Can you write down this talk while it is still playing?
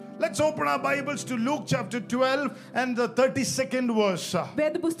Let's open our Bibles to Luke chapter 12 and the 32nd verse.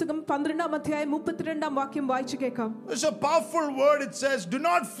 വേദപുസ്തകം 12-ാം അധ്യായം 32-ാം വാക്യം വായിച്ചു കേൾക്കാം. It's a powerful word. It says, "Do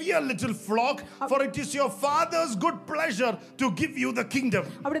not fear, little flock, for it is your Father's good pleasure to give you the kingdom."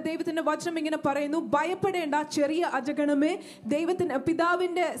 അവിടെ ദൈവത്തിന്റെ വചനം ഇങ്ങനെ പറയുന്നു, ഭയപ്പെടേണ്ട ചെറിയ അജഗണമേ, ദൈവത്തിന്റെ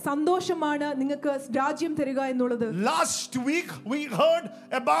പിതാവിന്റെ സന്തോഷമാണ് നിങ്ങൾക്ക് രാജ്യം തരിക എന്നുള്ളത്. Last week we heard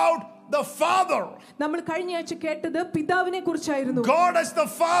about the Father. നമ്മൾ കഴിഞ്ഞ ആഴ്ച കേട്ടത് പിതാവിനെ കുറിച്ചായിരുന്നു. God as the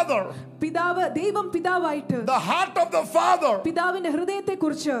Father. പിതാവ്, ദൈവം പിതാവായിട്ട്. The heart of the Father. പിതാവിന്റെ ഹൃദയത്തെ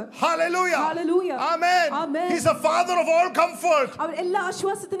കുറിച്ച്. Hallelujah. Hallelujah. Amen. Amen. He's the Father of all comfort. അവൻ എല്ലാ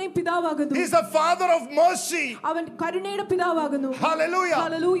ആശ്വാസത്തിന്റെയും പിതാവാകുന്നു. He's the Father of mercy. അവൻ കരുണയുടെ പിതാവാകുന്നു. Hallelujah.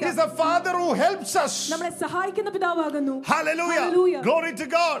 Hallelujah. He's the Father who helps us. നമ്മളെ സഹായിക്കുന്ന പിതാവാകുന്നു. Hallelujah. Hallelujah. Glory to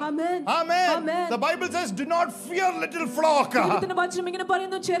God. Amen. Amen. Amen. The Bible says, "Do not fear, little flock." ദൈവത്തിന്റെ വചനം ഇങ്ങനെ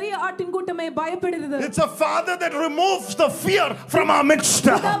പറയുന്നു, ചെറിയ ആട്ടിൻകൂട്ടമേ ഭയപ്പെടരുത്. It's a Father that removes the fear from our midst.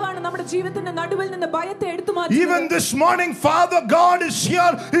 പിതാവാണ് നമ്മുടെ ജീവിതത്തിന്റെ നടുവിൽ നിന്ന് ഭയത്തെ എടുത്തു മാറ്റുന്നത്. Even this morning, Father God is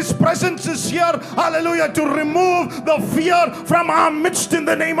here. His presence is here. Hallelujah. To remove the fear from our midst in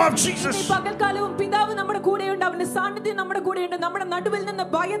the name of Jesus. ഈ പകൽക്കാലവും പിതാവ് നമ്മുടെ കൂടെയുണ്ട്. അവന്റെ സാന്നിധ്യം നമ്മുടെ കൂടെയുണ്ട്. നമ്മുടെ നടുവിൽ നിന്ന്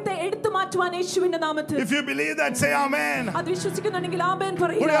ഭയത്തെ എടുത്തു മാറ്റുവാൻ യേശുവിന്റെ നാമത്തിൽ. If you believe that, say amen. അത് വിശ്വസിക്കുന്നുണ്ടെങ്കിൽ ആമേൻ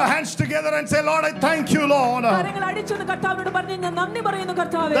പറയുക. Put your hands together and say, "Lord, I thank you, Lord, കരങ്ങൾ അടിച്ചുകൊണ്ട് കർത്താവിനോട് പറഞ്ഞു, ഞാൻ നന്ദി പറയുന്നു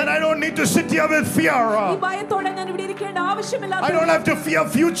കർത്താവേ. that I don't need to sit here with fear. ഈ ഭയത്തോടെ ഞാൻ ഇവിടെ ഇരിക്കേണ്ട ആവശ്യമില്ല. I don't have to fear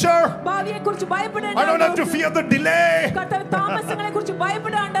future. ഭാവിയെക്കുറിച്ച് ഭയപ്പെടേണ്ട. I don't have to fear the delay. കർത്താവേ, താമസങ്ങളെക്കുറിച്ച്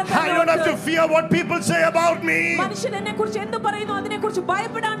ഭയപ്പെടേണ്ട. I don't have to fear what people say about me. മനുഷ്യൻ എന്നെക്കുറിച്ച് എന്ത് പറയുന്നു അതിനെക്കുറിച്ച്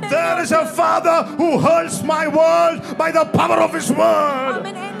ഭയപ്പെടേണ്ട. There is a Father who holds my world by the power of His word.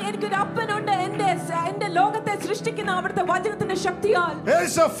 ആമേൻ. എനിക്കൊരു അപ്പനുണ്ട്, എന്റെ ലോകത്തെ സൃഷ്ടിക്കുന്ന അവിടുത്തെ വചനത്തിന്റെ ശക്തിയാൽ. There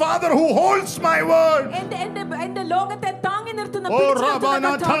is a Father who holds my word. എന്റെ ലോകത്തെ താങ്ങി നിർത്തുന്ന.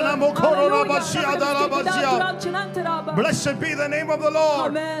 Blessed be the name of the Lord.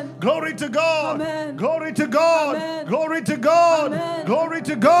 Amen. Glory to God. Amen. Glory to God. Amen. Glory to God. Amen. Glory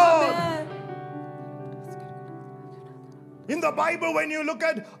to God. Amen. In the Bible, when you look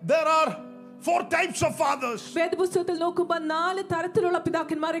at, there are 4 types of fathers. വേദപുസ്തകത്തിൽ നോക്കുമ്പോൾ 4 തരത്തിലുള്ള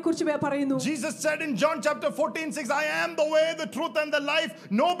പിതാക്കന്മാരെ കുറിച്ച് പറയുന്നു. Jesus said in John chapter 14:6, "I am the way, the truth and the life.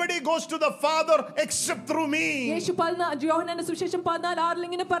 Nobody goes to the Father except through me." യേശു യോഹന്നാന്റെ സുവിശേഷം 14:6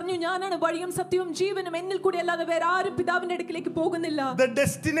 ഇങ്ങനെ പറഞ്ഞു, ഞാനാണ് വഴിയും സത്യവും ജീവനും, എന്നിൽ കൂടി അല്ലാതെ വേറെ ആരും പിതാവിന്റെ അടുക്കിലേക്ക് പോകുന്നില്ല. The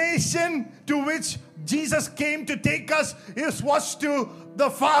destination to which Jesus came to take us was to the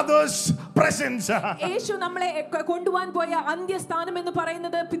Father's presence. യേശു നമ്മളെ കൊണ്ടുപോകാൻ പോയ അന്ത്യസ്ഥാനം എന്ന്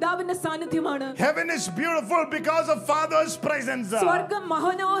പറയുന്നത് പിതാവിന്റെ സാന്നിധ്യമാണ്. Heaven is beautiful because of Father's presence. സ്വർഗ്ഗം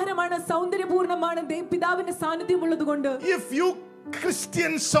മനോഹരമാണ്, സൗന്ദര്യപൂർണ്ണമാണ് പിതാവിന്റെ സാന്നിധ്യം ഉള്ളതുകൊണ്ട്. If you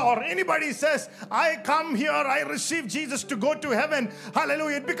Christians or anybody says, "I come here, I receive Jesus to go to heaven,"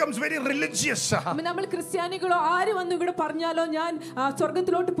 hallelujah, it becomes very religious. നമ്മൾ ക്രിസ്ത്യാനികളോ ആര് വന്നു ഇവിടെ പറഞ്ഞാലോ ഞാൻ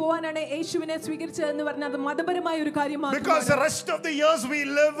സ്വർഗ്ഗത്തിലോട്ട് പോവാനാണ് യേശുവിനെ സ്വീകരിച്ചതെന്ന് പറഞ്ഞാൽ അത് മതപരമായ ഒരു കാര്യമാണ്. Because the rest of the years we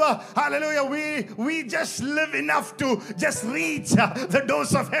live, hallelujah, we just live enough to just reach the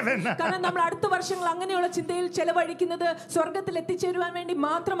doors of heaven. കാരണം നമ്മൾ അടുത്ത വർഷങ്ങൾ അങ്ങനെയുള്ള ചിന്തയിൽ ചെലവഴിക്കുന്നത് സ്വർഗ്ഗത്തിൽ എത്തിച്ചേരുവാൻ വേണ്ടി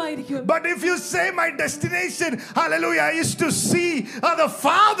മാത്രമായിരിക്കും. But if you say my destination, hallelujah, is to see the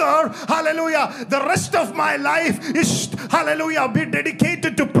Father, hallelujah, the rest of my life is, hallelujah, be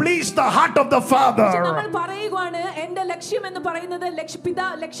dedicated to please the heart of the Father. നമ്മൾ പറയുവാണ് എൻ്റെ ലക്ഷ്യം എന്ന് പറയുന്നത്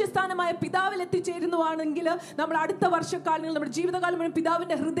ലക്ഷ്യസ്ഥാനമായ പിതാവിൽ എത്തിച്ചേരുന്നതാണെങ്കിൽ നമ്മൾ അടുത്ത വർഷക്കാലങ്ങളിൽ നമ്മുടെ ജീവിതകാലം മുഴുവൻ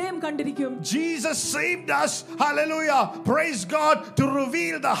പിതാവിന്റെ ഹൃദയം കണ്ടിരിക്കും. Jesus saved us, hallelujah, praise God, to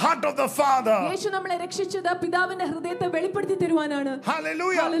reveal the heart of the Father. യേശു നമ്മളെ രക്ഷിച്ചത് പിതാവിന്റെ ഹൃദയത്തെ വെളിപ്പെടുത്തി തരുവാനാണ്.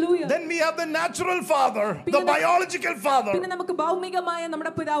 Hallelujah. Hallelujah. Then we have the natural father, the biological father. പിന്നെ നമുക്ക് ഭൗമികമായ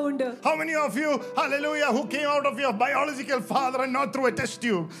നമ്മുടെ പിതാവുണ്ട്. How many of you, hallelujah, who came out of your biological father and not through a test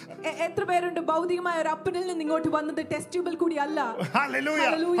tube? എത്ര പേരുണ്ട് ഭൗതികമായ ഒരു അപ്പനിൽ നിന്ന് ഇങ്ങോട്ട് വന്നത് ടെസ്റ്റ് ട്യൂബിൽ കൂടി അല്ല?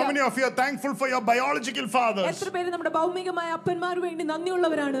 Hallelujah. How many of you are thankful for your biological fathers? എത്ര പേര് നമ്മുടെ ഭൗമികമായ അപ്പന്മാർക്ക് വേണ്ടി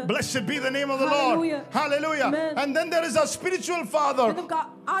നന്ദിയുള്ളവരാണ്? Blessed be the name of the Lord. Hallelujah. And then there is a spiritual father.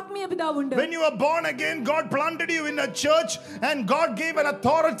 ആത്മീയ പിതാവുണ്ട്. When you were born again, God planted you in a church and God gave an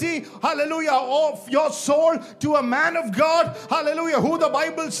authority, hallelujah, of your soul to a man of God, hallelujah, who the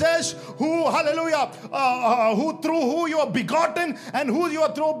Bible says, who, hallelujah, who through who you are begotten and who you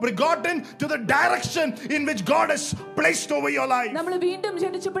are through begotten to the direction in which God has placed over your life. നമ്മൾ വീണ്ടും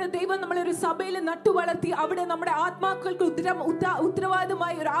ജനിച്ചപ്പോൾ ദൈവം നമ്മളെ ഒരു സഭയിൽ നട്ടു വളർത്തി അവിടെ നമ്മുടെ ആത്മാക്കൾക്ക്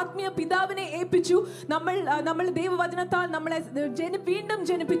ഉത്തരവാദിത്തമായ ഒരു ആത്മീയ പിതാവിനെ ഏൽപ്പിച്ചു. നമ്മൾ ദൈവവചനത്താൽ നമ്മളെ വീണ്ടും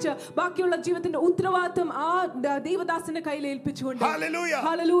ജനിപ്പിച്ച് ബാക്കിയുള്ള ജീവിതത്തിന്റെ ഉത്തരവാദിത്തം ആ ദൈവദാസന്റെ കയ്യിൽ ഏൽപ്പിച്ചുകൊണ്ട്. Hallelujah.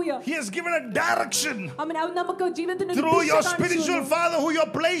 Hallelujah. He has given a direction. ആമേൻ. നമുക്ക് ജീവിതത്തിന്റെ through your spiritual father who you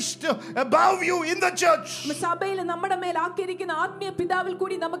are placed above you in the church. സഭയിൽ നമ്മുടെ മേൽ ആക്കിയിരിക്കുന്ന ആത്മീയ പിതാവിൽ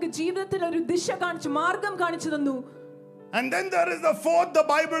കൂടി നമുക്ക് ജീവിതത്തിൽ ഒരു ദിശ കാണിച്ചു മാർഗം കാണിച്ചു തന്നു. And then there is the fourth, the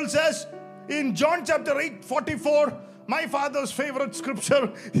Bible says in John chapter 8:44, my father's favorite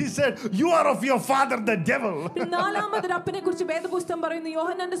scripture, he said, you are of your father the devil. നാലാമതൊരു അപ്പനെ കുറിച്ച് വേദപുസ്തകം പറയുന്നു.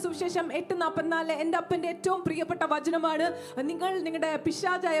 യോഹന്നാന്റെ സുവിശേഷം 8:44, എന്റെ അപ്പന്റെ ഏറ്റവും പ്രിയപ്പെട്ട വചനമാണ്, നിങ്ങൾ നിങ്ങളുടെ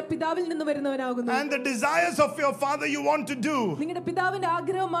പിശാചായ പിതാവിൽ നിന്ന് വരുന്നവനാകുന്നു. And the desires of your father you want to do. നിങ്ങളുടെ പിതാവിന്റെ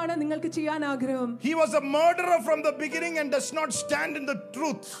ആഗ്രഹമാണ് നിങ്ങൾക്ക് ചെയ്യാൻ ആഗ്രഹം. He was a murderer from the beginning and does not stand in the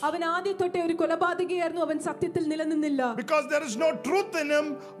truth. അവൻ ആദ്യം തൊട്ടേ ഒരു കൊലപാതകിയായിരുന്നു. അവൻ സത്യത്തിൽ നിലനിന്നില്ല. Because there is no truth in him.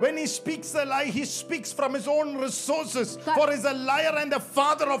 When he speaks a lie, he speaks from his own resources. For he is a liar and a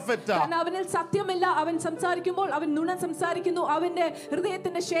father of it. കാരണം അവനിൽ സത്യമില്ല. അവൻ സംസാരിക്കുമ്പോൾ അവൻ നുണ സംസാരിക്കുന്നു. അവന്റെ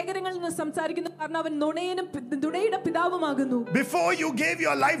ഹൃദയത്തിന്റെ ശേഖരങ്ങളിൽ നിന്ന് സംസാരിക്കുന്നു. കാരണം അവൻ നുണയുടെ പിതാവുമാകുന്നു. Before you gave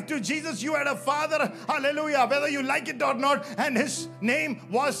your life to Jesus, you had a father, hallelujah, whether you like it or not, and his name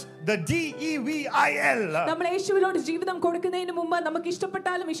was the DEVIL. നമ്മൾ യേശുവിനോട് ജീവിതം കൊടുക്കുന്നതിന് മുമ്പ് നമുക്ക്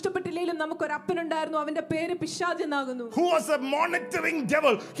ഇഷ്ടപ്പെട്ടാലും ഇഷ്ടപ്പെട്ടില്ലെങ്കിലും നമുക്ക് ഒരു അപ്പനുണ്ടായിരുന്നു. അവന്റെ പേര് പിശാച് എന്നാകുന്നു. Who was a monitoring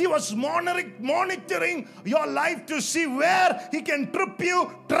devil. He was monitoring your life to see where he can trip you,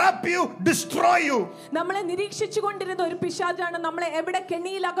 trap you, destroy you. നമ്മളെ നിരീക്ഷിച്ചുകൊണ്ടിരുന്ന ഒരു പിശാചാണ്. നമ്മളെ എവിടെ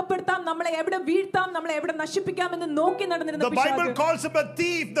കെണിയിൽ അകപ്പെടുത്താം, നമ്മളെ എവിടെ വീഴ്ത്താം, നമ്മളെ എവിടെ നശിപ്പിക്കാം എന്ന് നോക്കി നടന്നിരുന്ന പിശാച്. The Bible calls him a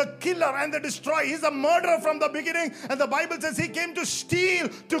thief, the killer and the destroyer. He's a murderer from the beginning, and the Bible says he came to steal,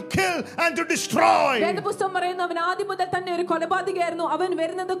 to kill and to destroy. വേദപുസ്തകം പറയുന്നു അവൻ ആദ്യം മുതൽ തന്നെ ഒരു കൊലപാതകയായിരുന്നു. അവൻ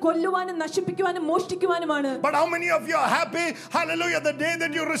വരുന്നത് കൊല്ലുവാനും നശിപ്പിക്കുവാനും മോഷ്ടിക്കുവാനുമാണ്. But how many of you are happy, hallelujah, the day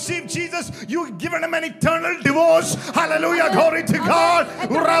that you received Jesus, you've given him an eternal divorce. Hallelujah, glory to God.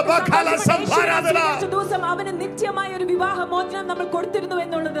 അവന് നിത്യമായ ഒരു വിവാഹ മോചനം നമ്മൾ കൊടുത്തിരുന്നു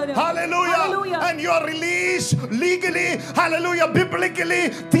എന്നുള്ളത്. Hallelujah. And you are released legally, hallelujah, biblically,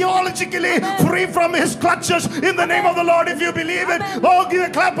 theologically, free from his clutches in the name of the Lord. If you believe it, oh, give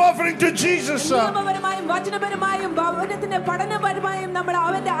a clap offering to Jesus. നിയമപരമായും വചനപരമായും ഭവനത്തിന്റെ പഠനപരമായും നമ്മൾ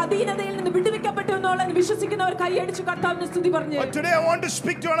അവന്റെ അധീനതയിൽ നിന്ന് വിടുവിക്കപ്പെട്ടു എന്നുള്ളത് വിശ്വസിക്കുന്നവർ കൈയടിച്ചു കർത്താവിനെ സ്തുതി പറഞ്ഞു. But today I want to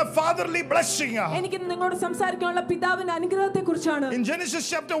speak to you on a fatherly blessing. എനിക്ക് നിങ്ങളോട് സംസാരിക്കാനുള്ള പിതാവിന്റെ അനുഗ്രഹത്തെ കുറിച്ചാണ്. In Genesis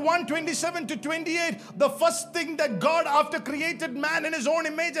chapter 1:27 to 28, the first thing that God, after created man in his own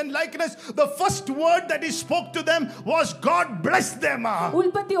image and likeness, the first word that he spoke to them was God bless them.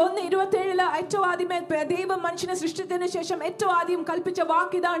 ഉൽപ്പത്തി 1:27 ഏറ്റവും ആദ്യമേ ദൈവം മനുഷ്യനെ സൃഷ്ടിച്ചതിനു ശേഷം ഏറ്റവും ആദ്യം കൽപ്പിച്ച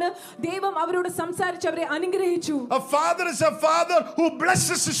വാക്ക് ഇതാണ്, ദൈവം അവരോട് സംസാരിച്ച് അവരെ അനുഗ്രഹിച്ചു. A father is a father who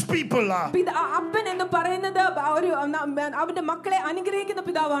blesses his people. അപ്പൻ എന്ന് പറയുന്നത് അവന്റെ മക്കളെ അനുഗ്രഹിക്കുന്ന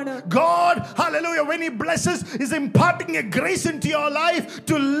പിതാവാണ്. God, hallelujah, when he blesses, is imparting a grace into your life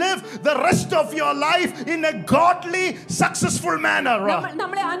to live the rest of your life in a godly, successful manner.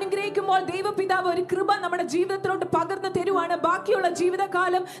 നമ്മളെ അനുഗ്രഹിക്കുമ്പോൾ ദൈവപിതാവ് ഒരു കൃപ നമ്മുടെ ജീവിതത്തിലോട്ട് പകർന്നു തരുവാണ്. ബാക്കിയുള്ള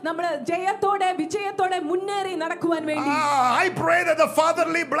ജീവിതകാലം നമ്മൾ ജയത്തോടെ വിജയത്തോടെ മുന്നേറി നടക്കുവാൻ വേണ്ടി. I pray that the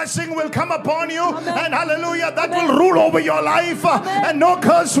fatherly blessing will come upon you. Amen. And hallelujah, that will rule over your life. Amen. And no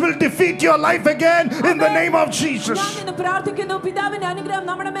curse will defeat your life again. Amen. In the name of Jesus. ഞാൻ പ്രാർത്ഥിക്കുന്നു പിതാവിന്റെ അനുഗ്രഹം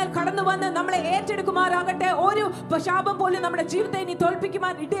നമ്മുടെ മേൽ കടന്നു വന്ന് നമ്മളെ ഏറ്റെടുക്കുമാറാകട്ടെ. ഒരു ശാപം പോലും നമ്മുടെ ജീവിതത്തെ ഇനി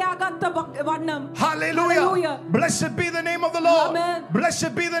തോൽപ്പിക്കുവാൻ ഇടയാകാത്ത വണ്ണം. Hallelujah. Blessed be the name of the Lord. Amen.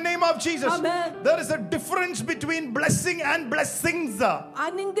 Blessed be the name of Jesus. Amen. There is a difference between blessing and blessings.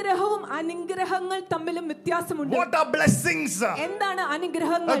 അനുഗ്രഹവും അനുഗ്രഹങ്ങൾ തമ്മിലും വ്യത്യാസമുണ്ട്. What are blessings? എന്താണ്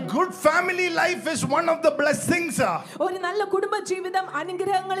അനുഗ്രഹങ്ങൾ? A good family life is one of the blessings. ഒരു നല്ല കുടുംബ ജീവിതം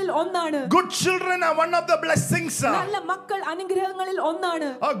അനുഗ്രഹങ്ങളിൽ ഒന്നാണ്. Good children are one of the blessings. നല്ല മക്കൾ അനുഗ്രഹങ്ങളിൽ ഒന്നാണ്.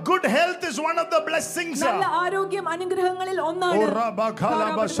 A good health is one of the blessings. നല്ല ആരോഗ്യം അനുഗ്രഹങ്ങളിൽ ഒന്നാണ്.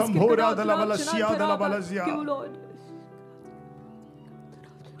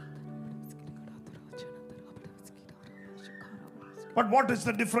 But what is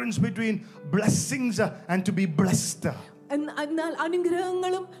the difference between blessings and to be blessed? എന്നാൽ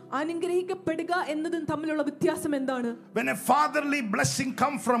അനുഗ്രഹങ്ങളും അനുഗ്രഹിക്കപ്പെടുക എന്നതും തമ്മിലുള്ള വ്യത്യാസം എന്താണ്? When a fatherly blessing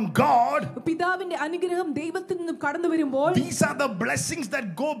come from God, പിതാവിന്റെ അനുഗ്രഹം ദൈവത്തിൽ നിന്നും കടന്നു വരുമ്പോൾ, these are the blessings that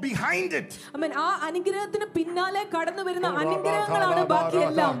go behind it. ആമേൻ. ആ അനുഗ്രഹത്തിന് പിന്നാലെ കടന്നു വരുന്ന അനുഗ്രഹങ്ങളാണ്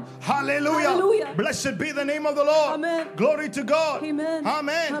ബാക്കിയെല്ലാം. Hallelujah. Blessed be the name of the Lord. Amen. Glory to God. Amen.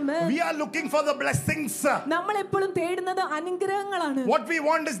 Amen. Amen. We are looking for the blessings. നമ്മൾ എപ്പോഴും തേടുന്നത് അനുഗ്രഹങ്ങളാണ്. What we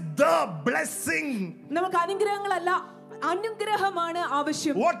want is the blessing. നമുക്ക് അനുഗ്രഹങ്ങളല്ല, അനുഗ്രഹമാണ്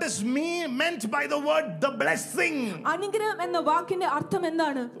ആവശ്യം. What is meant by the word the blessing? അനുഗ്രഹം എന്ന വാക്കിന്റെ അർത്ഥം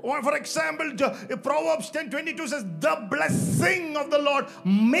എന്താണ്? For example, Proverbs 10:22 says the blessing of the Lord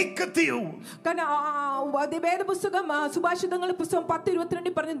maketh you. വേദപുസ്തകം സുഭാഷിതങ്ങൾ പുസ്തകം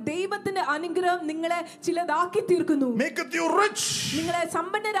 10:22 പറഞ്ഞു, ദൈവത്തിന്റെ അനുഗ്രഹം നിങ്ങളെ ചിലതാക്കി തീർക്കുന്നു. Maketh you rich. നിങ്ങളെ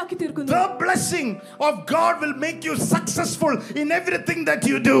സമ്പന്നരാക്കി തീർക്കുന്നു. The blessing of God will make you successful in everything that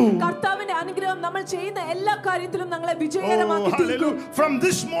you do. കർത്താവിന്റെ അനുഗ്രഹം നമ്മൾ ചെയ്യുന്ന എല്ലാ കാര്യത്തിലും നമ്മളെ വിജയകരമാക്കി തീർക്കും. From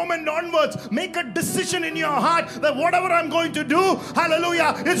this moment onwards, make a decision in your heart that whatever I'm going to do, hallelujah,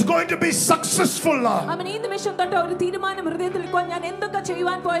 it's going to be successful. ആമേൻ. ഈ നിമിഷം തൊട്ട് ഒരു തീരുമാനം ഹൃദയത്തിൽ വെക്കുക. ഞാൻ എന്തൊക്കെ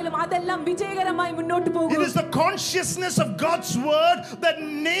ചെയ്യുവാൻ പോയാലും അതെല്ലാം വിജയകരമായി മുന്നോട്ട് പോകും. It is the consciousness of God's word that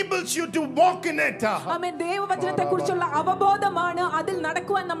enables you to walk in it. ആമേൻ. ദൈവവചനത്തെക്കുറിച്ചുള്ള അവബോധമാണ് അതിൽ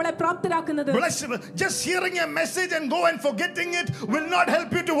നടക്കുവാൻ നമ്മളെ പ്രാപ്തരാക്കുന്നത്. Just hearing a message and go and forgetting it will not help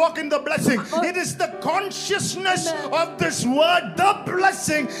you to walk in the blessing. It is the consciousness of this word, the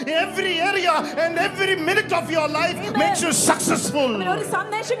blessing, every area and every minute of your life makes you successful. ഒരു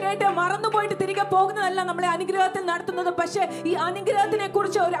സന്ദേശം കേട്ട് മറന്നുപോയിട്ട് തിരികെ പോകുന്നതല്ല നമ്മളെ അനുഗ്രഹത്തിൽ നടത്തുന്നത്. പക്ഷേ ഈ അനുഗ്രഹത്തിനെ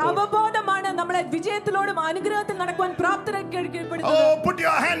കുറിച്ച് ഒരു അവബോധമാണ് നമ്മളെ വിജയത്തിലോടും അനുഗ്രഹത്തിൽ നടക്കുവാൻ പ്രാപ്തരാക്കപ്പെടുന്നത്. Oh, put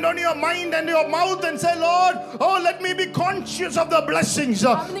your hand on your mind and your mouth and say, Lord, oh, let me be conscious of the blessings.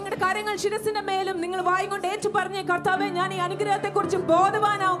 നിങ്ങളുടെ കാര്യങ്ങൾ ശിരസിന്റെ മേലും നിങ്ങൾ വായി കൊണ്ട് ഏറ്റു പറഞ്ഞേ, കർത്താവേ ഞാൻ ഈ അനുഗ്രഹത്തെക്കുറിച്ച്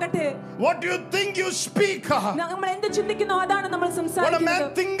ബോധവാനാകട്ടെ. What do you think you speak? നമ്മൾ എന്ത് ചിന്തിക്കുന്നു അതാണ് നമ്മൾ What a സംസാരിക്കുന്നത്.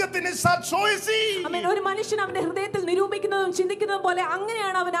 man thinketh in his heart, so is he. ആമേൻ. ഒരു മനുഷ്യൻ അവന്റെ ഹൃദയത്തിൽ നിരൂപിക്കുന്നതും ചിന്തിക്കുന്നതും പോലെ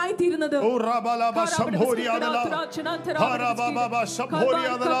അങ്ങനെയാണ് അവൻ ആയിത്തീരുന്നത്. Oh, rabalaba samhoriyadala harababa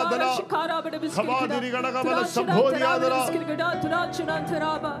samhoriyadala khabadirigadagabala samhoriyadala.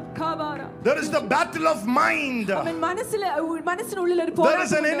 There is the battle of mind. ആമേൻ. മനസ്സിനുള്ളിൽ ഒരു There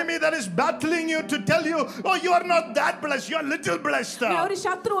is an പോരാട്ടമുണ്ട്. enemy that is battling you to tell you, oh, you are not that blessed, you are little blessed. ഒരു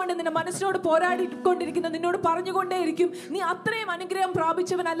ശത്രുവുണ്ട് നിന്റെ മനസ്സിനോട് പോരാടിക്കൊണ്ടിരിക്കുന്നത്, നിന്നോട് പറഞ്ഞുകൊണ്ടേയിരിക്കും നീ അത്രയും അനുഗ്രഹം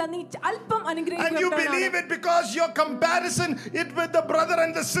പ്രാപിച്ചവനല്ല, നീ അല്പം And you അനുഗ്രഹിക്കപ്പെട്ടവനാണ്. believe it because your comparison it with the brother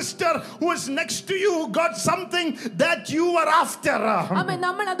and the sister who is next to you who got something that you were after. ആമേൻ.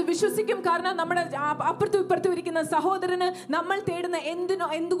 നമ്മൾ അത് വിശ്വസിക്കും. കാരണം നമ്മുടെ അപ്പുറത്തും ഇപ്പുറത്തും ഇരിക്കുന്ന സഹോദരന് നമ്മൾ തേടുന്ന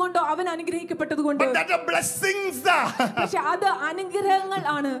എന്തുകൊണ്ടോ അവൻ അനുഗ്രഹിക്കപ്പെട്ടതുകൊണ്ട്. But that are blessings. പക്ഷെ അത് അനുഗ്രഹങ്ങൾ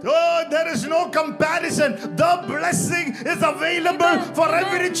ആണ്. Oh, there is no comparison. The blessing is available for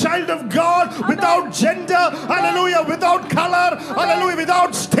every child of God without gender, hallelujah, without color, hallelujah,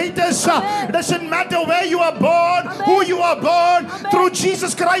 without status. It doesn't matter where you are born, who you are born, through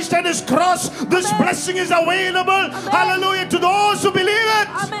Jesus Christ and his cross, this blessing is available, hallelujah, to those who believe it.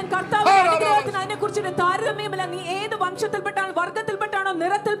 ആമേൻ. കർത്താവിന്റെ അനുഗ്രഹത്തിന് അതിനെക്കുറിച്ച് താരതമ്യമില്ല. നീ ഏത് വംശത്തിൽപ്പെട്ടാണോ, വർഗത്തിൽപ്പെട്ടാണോ,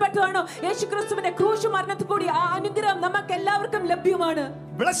 നിറത്തിൽപ്പെട്ടാണോ, യേശുക്രിസ്തുവിന്റെ ക്രൂശ് മരണത്തിൽ കൂടി ആ അനുഗ്രഹം നമുക്ക് എല്ലാവർക്കും ലഭ്യമാണ്.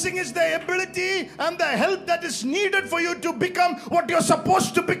 Blessing is the ability and the help that is needed for you to become what you're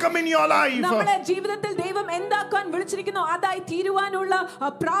supposed to become in your life. നമ്മുടെ ജീവിതത്തിൽ ദൈവം എന്താക്കാൻ വിളിച്ചിരിക്കുന്നു അതായി തീരുവാനുള്ള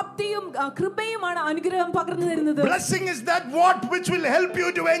പ്രാപ്തിയും കൃപയുമാണ് അനുഗ്രഹം പകർന്നു തരുന്നത്. Blessing is that what which will help you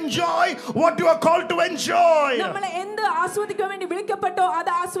to enjoy what you are called to enjoy. നമ്മൾ എന്ത് ആസ്വദിക്കാൻ വേണ്ടി വിളിക്കപ്പെട്ടോ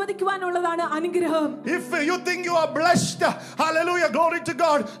അത് ആസ്വദിക്കുവാനുള്ളതാണ് അനുഗ്രഹം. If you think you are blessed, hallelujah, glory to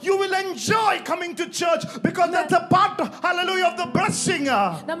God, you will enjoy coming to church because that's a part, hallelujah, of the blessing.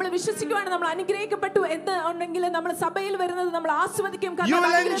 നമ്മൾ വിശ്വസിക്കുവാണ് നമ്മൾ അനുഗ്രഹിക്കപ്പെട്ടു എന്ന് ഉണ്ടെങ്കിൽ നമ്മൾ സഭയിൽ വരുന്നത് നമ്മൾ ആസ്വദിക്കും. You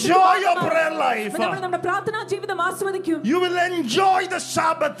will enjoy your prayer life. നമ്മൾ നമ്മുടെ പ്രാർത്ഥനാ ജീവിതം ആസ്വദിക്കും. You will enjoy the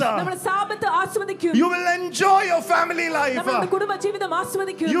Sabbath. നമ്മൾ സാബത്ത് ആസ്വദിക്കും. You will enjoy your family life. നമ്മുടെ കുടുംബ ജീവിതം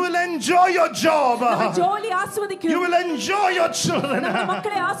ആസ്വദിക്കും. You will enjoy your job. നമ്മുടെ ജോലി ആസ്വദിക്കും. You will enjoy your children. നമ്മുടെ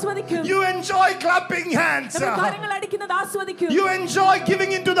മക്കളെ ആസ്വദിക്കും. You enjoy clapping hands. നമ്മുടെ കാര്യങ്ങൾ അടിക്കുന്നത് ആസ്വദിക്കും. You enjoy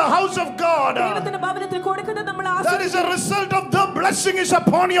giving into the house of God. ദൈവത്തിന്റെ ഭവനത്തിൽ കൊടുക്കുന്നത് നമ്മൾ That ആസ്വദിക്കും. is a result of the blessing is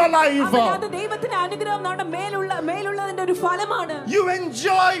upon your life. അത് ദൈവത്തിന്റെ അനുഗ്രഹം നമ്മുടെ മേലുള്ളതിന്റെ ഒരു ഫലമാണ്. You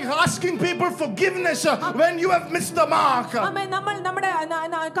enjoy asking people forgiveness when you have missed the mark. ആമേൻ. നമ്മൾ നമ്മുടെ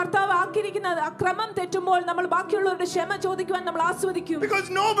കർത്താവ് ആക്കിയിരിക്കുന്ന ക്രമം തെറ്റുമ്പോൾ നമ്മൾ ബാക്കിയുള്ളവരുടെ ക്ഷമ ചോദിക്കുവാൻ നമ്മൾ ആസ്വദിക്കും. Because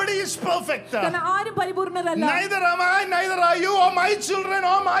nobody is perfect. കാരണം ആരും പരിപൂർണരല്ല. Neither am I, neither are you, or my children,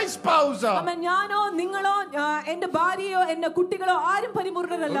 or my spouse. ആമേൻ. ഞാനോ നിങ്ങളോ എന്റെ ഭാര്യയോ എന്റെ കുട്ടികളോ ആരും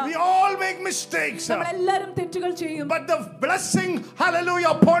പരിപൂർണരല്ല. We all make mistakes. നമ്മൾ എല്ലാവരും തെറ്റുകൾ ചെയ്യും. But the blessing,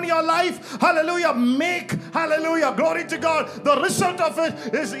 hallelujah, upon your life, hallelujah, hallelujah, glory to God, the result of it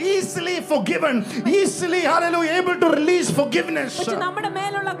is easily forgiven, easily, hallelujah, able to release forgiveness. പക്ഷേ നമ്മുടെ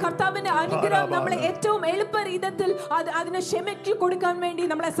മേലുള്ള കർത്താവിന്റെ അനുഗ്രഹം നമ്മളെ ഏറ്റവും എളുപ്പ രീതിയിൽ അതിനെ ക്ഷമിച്ചു കൊടുക്കാൻ വേണ്ടി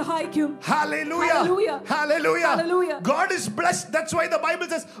നമ്മളെ സഹായിക്കും. Hallelujah. Hallelujah. Hallelujah. Hallelujah. God is blessed. That's why the Bible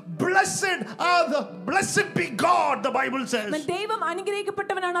says, blessed be God, the Bible says. ദൈവം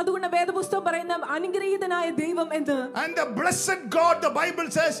അനുഗ്രഹിക്കപ്പെട്ടവനാണ്. അതുകൊണ്ട് വേദപുസ്തകം പറയുന്ന അനുഗ്രഹീതനായ ദൈവം എന്ന്. And the blessed God, the Bible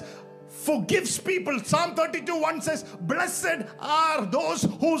says, forgives people. Psalm 32:1 says, blessed are those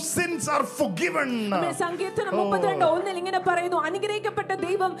whose sins are forgiven. സങ്കീർത്തനം 32:1 ഇങ്ങനെ പറയുന്നു, അനുഗ്രഹിക്കപ്പെട്ട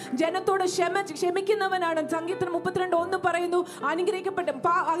ദൈവം ജനത്തോട് ക്ഷമിക്കുന്നവനാണ്. സങ്കീർത്തനം 32:1 പറയുന്നു, അനുഗ്രഹിക്കപ്പെട്ട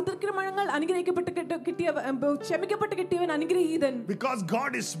അതിക്രമങ്ങൾ ക്ഷമിക്കപ്പെട്ട് കിട്ടിയവൻ അനുഗ്രഹീതൻ. Because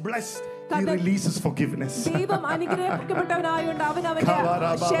God is blessed, He releases forgiveness. ദൈവം അനുഗ്രഹിക്കപ്പെട്ടവനായോണ്ട് അവൻ അവന്റെ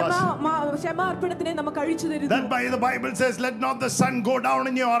ക്ഷമാർപ്പണത്തിനെ നമുക്ക് അഴിച്ചു തരുന്നു. That by the Bible says, let not the sun go down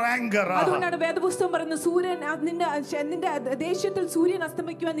in your anger. അതുകൊണ്ടാണ് വേദപുസ്തകം പറയുന്നത്, സൂര്യൻ നിന്റെ ദേഷ്യത്തിൽ സൂര്യൻ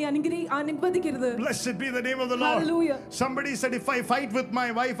അസ്തമിക്കുവാൻ നീ അനുവദിക്കരുത്. Blessed be the name of the Lord. Hallelujah. Somebody said, if I fight with my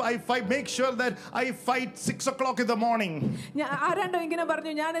wife, I make sure that I fight 6 o'clock in the morning. ആരാണ്ടോ ഇങ്ങനെ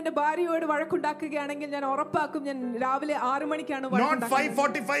പറഞ്ഞു, ഞാൻ എന്റെ ഭാര്യയോട് വഴക്കുണ്ടാക്കുകയാണെങ്കിൽ ഞാൻ ഉറപ്പാക്കും ഞാൻ രാവിലെ 6 മണിക്കാണ് Not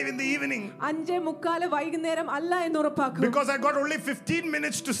 5:45 in the evening. 5:45 വൈകുന്നേരം അല്ല എന്ന് ഉറപ്പാക്കും. Because I got only 15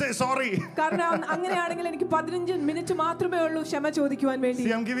 minutes to say sorry. കാരണം അങ്ങനെയാണെങ്കിൽ എനിക്ക് 15 മിനിറ്റ് മാത്രമേ ഉള്ളൂ ക്ഷമ ചോദിക്കുവാൻ വേണ്ടി.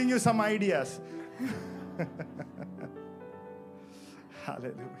 See, I'm giving you some ideas.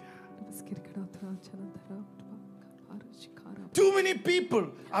 Hallelujah. Too many people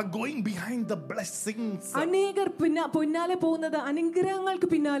are going behind the blessings. അനേകർ പിന്നാലെ പോകുന്നത് അനുഗ്രഹങ്ങൾക്ക്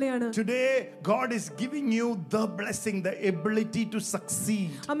പിന്നാലെയാണ്. Today God is giving you the blessing, the ability to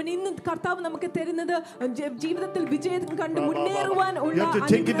succeed. ആമേൻ. ഇന്ന് കർത്താവ് നമുക്ക് തരുന്നത് ജീവിതത്തിൽ വിജയം കണ്ട് മുന്നേറുവാൻ ഉള്ള You have to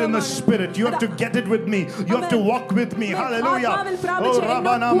take it in the spirit. You have to get it with me. You have to walk with me. Hallelujah. Oh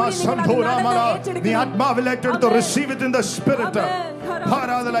Rabanama Santoramara. The Atmavilector to receive it in the spirit.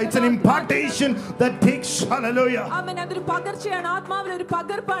 It's an impartation that takes, hallelujah. ആമേൻ. അതൊരു പകർച്ചയാണ്, ആത്മാവിലെ ഒരു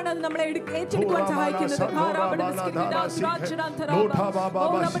പകർപ്പാണ് അത് നമ്മളെ ഏറ്റെടുക്കുവാൻ സഹായിക്കുന്നത്.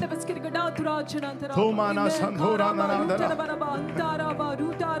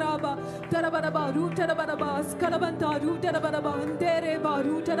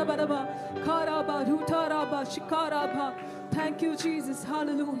 Thank you, Jesus.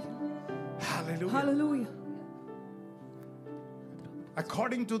 Hallelujah. Hallelujah. Hallelujah.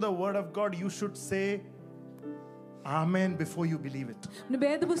 According to the word of God, you should say Amen before you believe it.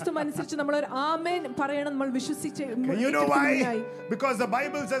 വേദപുസ്തകം അനുസരിച്ച് നമ്മൾ ഒരു ആമേൻ പറയണം, നമ്മൾ വിശ്വസിച്ച്. You know why? Because the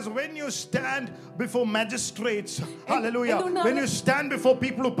Bible says when you stand before magistrates, hallelujah, when you stand before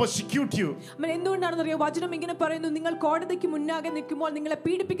people who persecute you. എന്തുകൊണ്ടാണെന്ന് അറിയോ? വചനം ഇങ്ങനെ പറയുന്നു, നിങ്ങൾ കോടതിക്ക് മുന്നാകെ നിൽക്കുമ്പോൾ, നിങ്ങളെ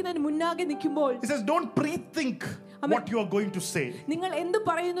പീഡിപ്പിക്കുന്നതിന് മുന്നാകെ നിൽക്കുമ്പോൾ, He says don't pre-think what you are going to say. നിങ്ങൾ എന്ത്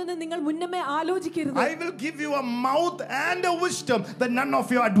പറയുന്നു നിങ്ങൾ മുന്നമേ ആലോചിക്കരുത്. I will give you a mouth and a wisdom that none of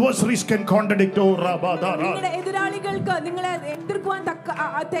your adversaries can contradict. Oh Rabadara. നിങ്ങളുടെ എതിരാളികൾക്ക് നിങ്ങളെ എതിർക്കുവാൻ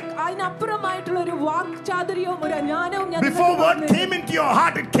അതിനപ്പുറമായിട്ടുള്ള ഒരു വാക്ചാതുര്യവും ഒരു ജ്ഞാനവും ഞാൻ. Before word came into your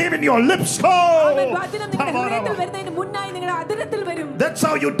heart, it came in your lips. Oh, വചനം നിങ്ങളുടെ ഹൃദയത്തിൽ വരുന്നതിന് മുന്നായി നിങ്ങളുടെ അധരത്തിൽ വരും. That's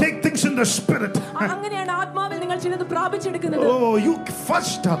how you take things in the spirit. അങ്ങനെയാണ് ആത്മാവിൽ നിങ്ങൾ ചിലത് പ്രാപിച്ചെടുക്കുന്നത്. Oh, you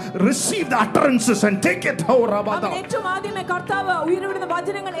first receive the utterances and take it. Oh Rabadara. ഏറ്റവും ആദ്യമേ കർത്താവ് ഉയർവിടുന്ന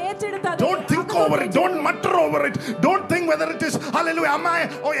വചനങ്ങൾ ഏറ്റെടുത്ത് don't think over it, don't mutter over it, don't think whether it is, hallelujah, am I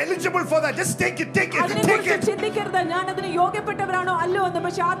eligible for that? Just take it, take it, take it. ചിന്തിക്കരുത് ഞാൻ അതിന് യോഗ്യപ്പെട്ടവരാണോ അല്ലോ എന്ന്,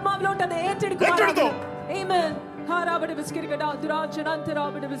 പക്ഷേ ആത്മാവിലോട്ട് അത് ഏറ്റെടുക്കുക. Amen.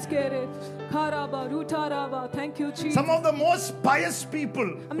 Thank you, Jesus. Some of the most pious people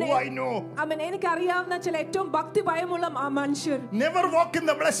who I know, എനിക്കറിയാവുന്ന ചില ഏറ്റവും ഭക്തി ഭയമുള്ള മനുഷ്യർ never walk in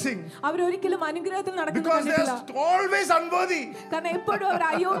the blessing. അവരൊരിക്കലും അനുഗ്രഹത്തിൽ നടക്കുന്നില്ല. Because they are always unworthy. കാരണം എപ്പോഴും അവർ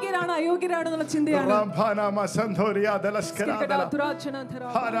അയോഗ്യരാണെന്നുള്ള ചിന്തയാണ്.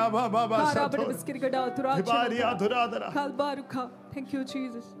 Thank you,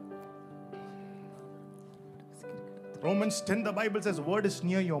 Jesus. Romans 10, the Bible says word is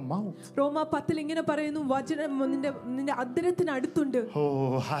near your mouth. റോമ 10 ഇങ്ങനെ പറയുന്നു, വചനം നിന്റെ അധരത്തിന് അടുത്തുണ്ട്.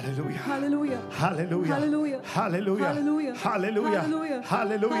 Oh, hallelujah. Hallelujah. Hallelujah. Hallelujah. Hallelujah. Hallelujah. Hallelujah.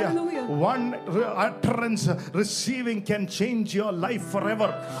 Hallelujah. One utterance receiving can change your life forever.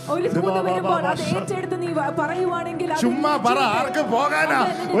 ഒരു ദൂത് വരുമ്പോൾ അത് ഏറ്റെടുത്ത് നീ പറയുവാണെങ്കിൽ ചുമ്മാ പറ, ആർക്ക് പോകാനാ?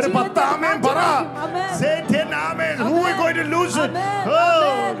 ഒരു 10 ആമേൻ പറ. Say 10 amen. Who is going to lose it?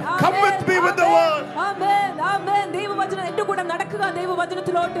 Oh, come with me with the word. Amen. Amen. ദൈവവചനം എൻ്റെ കൂടെ നടക്കുക,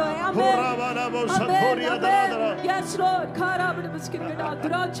 ദൈവവചനത്തിലോട്ട്. Amen. Yes Lord.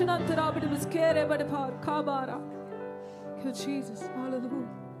 Thank you, Jesus. Hallelujah.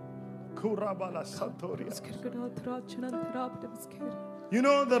 You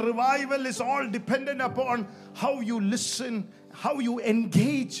know, the revival is all dependent upon how you listen, how you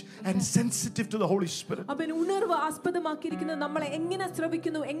engage and sensitive to the Holy Spirit. അവൻ ഉണർവ് ആസ്പദമാക്കിയിരിക്കുന്നത് നമ്മളെ എങ്ങനെ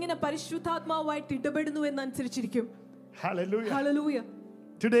ശ്രവിക്കുന്നു, എങ്ങനെ പരിശുദ്ധാത്മാവായിട്ട് ഇടപെടുന്നു എന്നനുസരിച്ചിരിക്കും. Hallelujah. Hallelujah.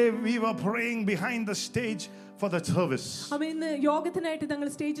 Today we were praying behind the stage for the service. ഇന്ന് യോഗത്തിനായിട്ട് ഞങ്ങൾ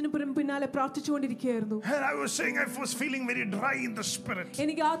സ്റ്റേജിന് പിന്നാലെ പ്രാർത്ഥിച്ചുകൊണ്ടിരിക്കുകയായിരുന്നു. And I was saying I was feeling very dry in the spirit.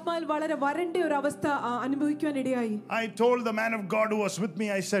 എനിക്ക് ആത്മാവിൽ വളരെ വരണ്ട ഒരു അവസ്ഥ അനുഭവിക്കാൻ ഇടയായി. I told the man of God who was with me,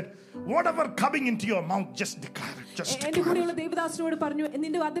 I said, whatever coming into your mouth, just declare it. Just എൻ്റെ കൂടെയുള്ള ദേവദാസനോട് പറഞ്ഞു,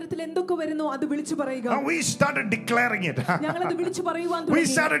 നിന്റെ അധരത്തിൽ എന്തൊക്കെ വരുന്നു അത് വിളിച്ചു പറയുക. And we started declaring it. ഞങ്ങൾ അത് വിളിച്ചു പറയുവാൻ തുടങ്ങി. We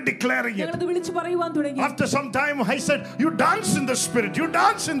started declaring it. ഞങ്ങൾ അത് വിളിച്ചു പറയുവാൻ തുടങ്ങി. After some time I said, you dance in the spirit, you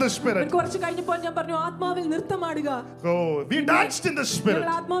dance in the spirit. കുറച്ച് കഴിഞ്ഞപ്പോൾ ഞാൻ പറഞ്ഞു, ആത്മാവിൽ നൃത്തമാടുക. Oh, we danced in the spirit.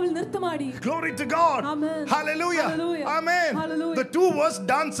 ഞങ്ങൾ ആത്മാവിൽ നൃത്തമാടി. Glory to God. Amen. Hallelujah. Hallelujah. Amen. Hallelujah. The two worst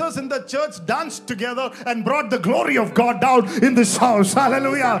dancers in the church danced together and brought the glory of God down in this house.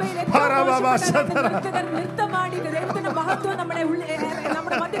 Hallelujah. നൃത്തമാടി ദൈവത്തിന്റെ മഹത്വം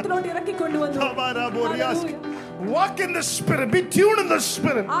നമ്മുടെ മധ്യത്തിലോട്ട് ഇറക്കിക്കൊണ്ടുവന്നു. Walk in the spirit, be tuned in the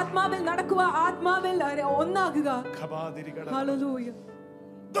spirit. ആത്മാവിൽ നടക്കുക, ആത്മാവിൽ ഒന്നാകുക. Hallelujah.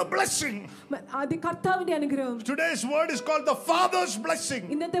 The blessing. കർത്താവിന്റെ അനുഗ്രഹം. Today's word is called the Father's blessing.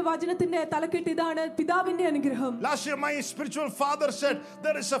 ഇന്നത്തെ വചനത്തിന്റെ തലക്കെട്ട് ഇതാണ്, പിതാവിന്റെ അനുഗ്രഹം. Last year my spiritual father said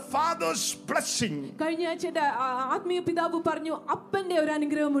there is a Father's blessing. കഴിഞ്ഞ ആഴ്ച ആത്മീയ പിതാവ് പറഞ്ഞു അപ്പന്റെ ഒരു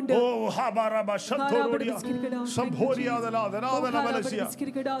അനുഗ്രഹമുണ്ട്. Oh habaraba shantoria sambhoria dala dala malasia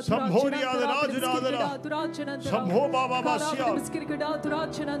sambhoria dala dala sambhoba babasia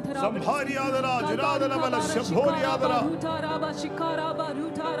sambharia dala dala malasia sambhoria dala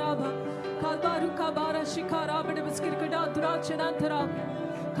Kalbaru kabara shikara bade biskirkada durachanantara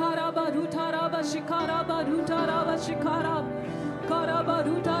karaba rutara ba shikara ba rutara ba shikara karaba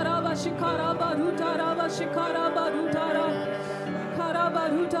rutara ba shikara ba rutara ba shikara ba rutara karaba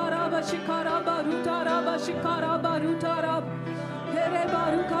rutara ba shikara ba rutara ba shikara ba rutara here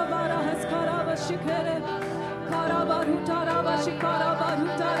baru kabara haskara ba shikere karaba rutara ba shikara ba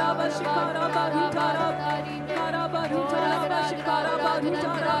rutara ba shikara ba rutara karaba rutara ba shikara ba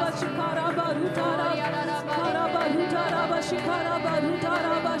rutara ba shikara ba rutara karaba rutara ba shikara ba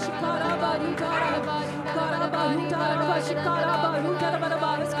rutara ba shikara ba rutara karaba rutara ba shikara ba rutara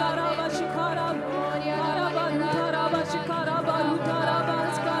ba shikara ba shikara karaba rutara ba shikara ba rutara ba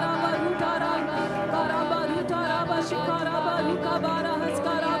shikara ba rutara karaba rutara ba shikara ba rukabara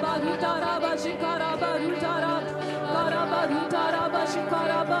haskara ba rutara ba shikara ba rutara karaba rutara ba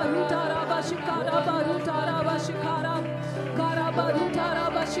shikara ba rutara ba shikara ba rutara ba shikara karaba rutara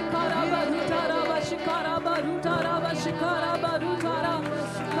ba shikara ba rutara ba shikara ba rutara ba shikara ba rutara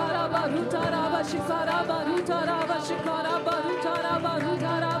karaba rutara ba shikara ba rutara ba shikara ba rutara ba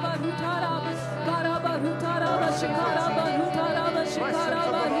rutara ba rutara karaba rutara ba shikara ba rutara ba shikara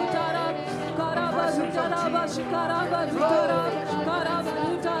ba rutara karaba rutara ba shikara ba rutara karaba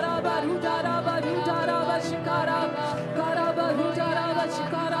rutara ba rutara ba rutara ba shikara karaba rutara ba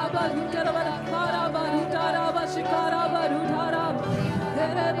shikara ba rutara ba karaba rutara ba shikara ba rutara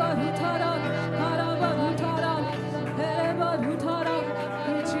here ba rutara karaba rutara here ba rutara.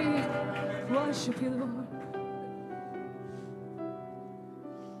 Worship you, Lord.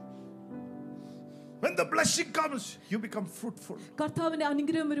 When the blessing comes, you become fruitful. കർത്താവിന്റെ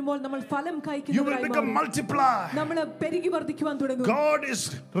അനുഗ്രഹം വരുമ്പോൾ നമ്മൾ ഫലം You will കായ്ക്കുന്നവരായി become മാറും. multiplied. നമ്മൾ പെരുകി വർദ്ധിക്കുവാൻ തുടങ്ങും. God is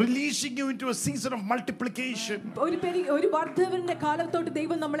releasing you into a season of multiplication. ഒരു വർദ്ധനവിന്റെ കാലത്തോട്ട്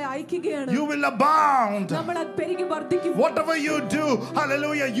ദൈവം നമ്മളെ അയക്കുകയാണ്. You will abound. നമ്മൾ പെരുകി വർദ്ധിക്കും. Whatever you do,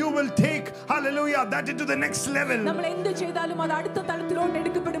 hallelujah, you will take, hallelujah, that into the next level. നമ്മൾ എന്ത് ചെയ്താലും അത് അടുത്ത തലത്തിലോട്ട്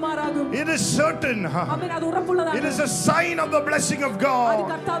എടുക്കപ്പെടുമാറാകും. It is certain. ആമേൻ. അത് ഉറപ്പുള്ളതാണ്. It is a sign of the blessing of അത് God.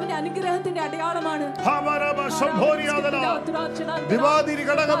 കർത്താവിന്റെ അനുഗ്രഹത്തിന്റെ അടയാളമാണ്. Habaraba sambhoriyadala divadiri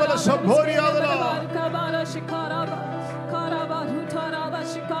kadagabala sambhoriyadala karaba shikaraba karaba rutaraba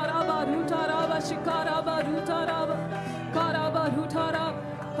shikaraba rutaraba shikaraba rutaraba karaba rutara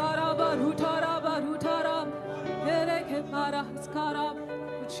karaba rutaraba rutara hereke para skarab.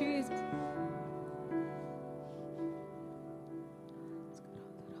 Jesus.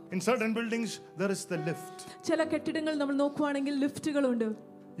 In certain buildings there is the lift. ചില കെട്ടിടങ്ങൾ നമ്മൾ നോക്കുവാണെങ്കിൽ ലിഫ്റ്റുകളുണ്ട്.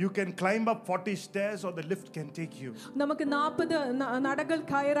 You can climb up 40 stairs or the lift can take you. നമുക്ക് 40 നടകൾ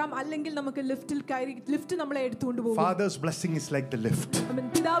കയറാം, അല്ലെങ്കിൽ നമുക്ക് lift നമ്മളെ എടുത്തുകൊണ്ട് പോകും. Father's blessing is like the lift.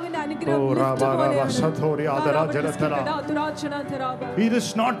 പിതാവിന്റെ അനുഗ്രഹം ലിഫ്റ്റ് പോലെയാണ്. It is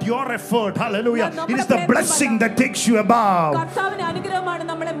not your effort, hallelujah. It is the blessing that takes you above. കർത്താവിന്റെ അനുഗ്രഹമാണ്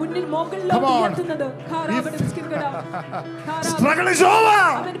നമ്മളെ മുന്നിൽ മുകളിലോട്ട് ഉയർത്തുന്നത്. Struggle is over.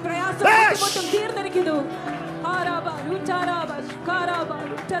 അവന്റെ പ്രയാസം തീർന്നിരിക്കുന്നു. Karaba rutaraba karaba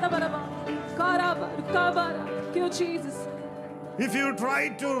rutaraba karaba rukabara. Thank you, Jesus. If you try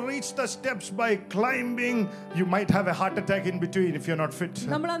to reach the steps by climbing, you might have a heart attack in between if you're not fit.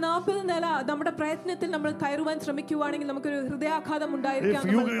 നമ്മൾ 40 നില നമ്മുടെ പ്രയത്നത്തിൽ നമ്മൾ കയറുവാൻ ശ്രമിക്കുകയാണെങ്കിൽ നമുക്കൊരു ഹൃദയാഘാതം ഉണ്ടായിരിക്കാം.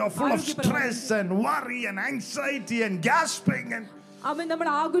 If you are full of stress and worry and anxiety and gasping and അവൻ നമ്മൾ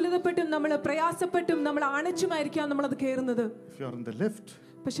ആകുലതപ്പെട്ടും നമ്മൾ പ്രയാസപ്പെട്ടും നമ്മൾ അണച്ചുമായിരിക്കാം നമ്മൾ അത് കയറുന്നത്. If you are in the lift,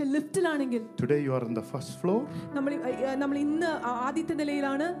 പക്ഷെ ലിഫ്റ്റിലാണെങ്കിൽ today you are on the first floor. നമ്മൾ ഇന്ന് ആദ്യത്തെ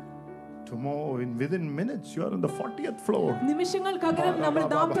നിലയിലാണ്. Tomorrow, within minutes, you are on the 40th floor. നിമിഷങ്ങൾക്കകം നമ്മൾ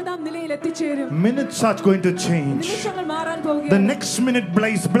 40ാം നിലയിൽ എത്തിച്ചേരും. Minutes are going to change. നിമിഷങ്ങൾ മാറാൻ പോകുകയാണ്. The next minute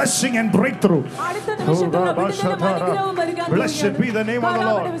blessing and breakthrough. അടുത്ത നിമിഷത്തിൽ വിടുതലും അനുഗ്രഹവും വരികയാണ്. Blessed be the name of the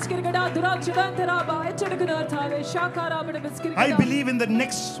Lord. I believe in the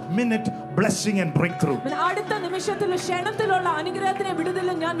next minute blessing and breakthrough. അടുത്ത നിമിഷത്തിൽ ക്ഷണത്തിലുള്ള അനുഗ്രഹത്തിനെ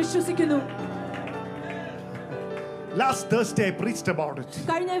വിടുതലും ഞാൻ വിശ്വസിക്കുന്നു. Last Thursday I preached about it.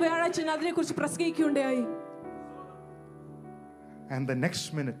 കഴിഞ്ഞ വ്യാഴാഴ്ച ഞാൻ അതിനെക്കുറിച്ച് പ്രസംഗിക്കുകയുണ്ടായി. And the next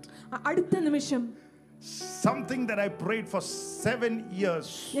minute, അടുത്ത നിമിഷം, something that I prayed for 7 years,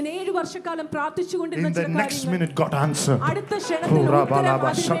 ഞാൻ 7 വർഷക്കാലം പ്രാർത്ഥിച്ചുകൊണ്ടിരുന്ന ചില in the next കാര്യങ്ങൾ minute got answered. അടുത്ത ക്ഷണത്തിൽ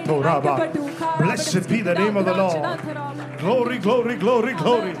ഉത്തരം. Blessed be the name of the Lord. Glory, glory, glory,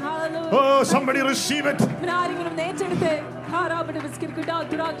 glory. Oh, somebody receive it. ആരെങ്കിലും നേടിയെടുത്തേ.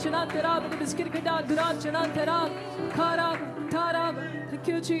 Thank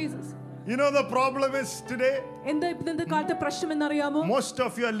you, Jesus. You know the problem is today, എന്താ ഇന്നത്തെ കാലത്തെ പ്രശ്നം എന്നറിയാമോ? most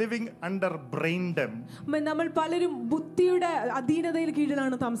of you are living under braindom. നമ്മൾ പലരും ബുദ്ധിയുടെ അധീനതയിൽ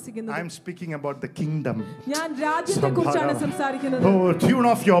കീഴിലാണ് താമസിക്കുന്നത്. I am speaking about the kingdom. ഞാൻ രാജ്യത്തെക്കുറിച്ചാണ് സംസാരിക്കുന്നത്. Oh, tune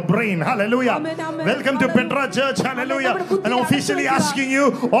off your brain. Hallelujah. Welcome to Petra Church. Hallelujah. And officially asking you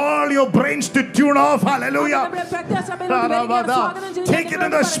all your brains to tune off. Hallelujah. Take it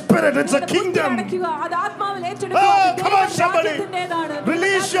in the spirit. It's a kingdom. Oh, come on somebody.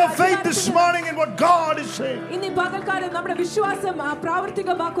 Release your faith this morning in what God is saying. ഇന്ന് പകൽക്കാലം നമ്മുടെ വിശ്വാസം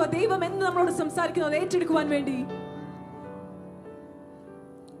പ്രാവർത്തികമാക്കുക. ദൈവം എന്ന് നമ്മളോട് സംസാരിക്കുന്നത് ഏറ്റെടുക്കുവാൻ വേണ്ടി.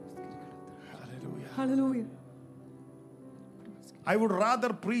 Hallelujah. I would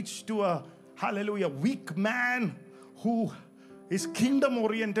rather preach to a weak man who is kingdom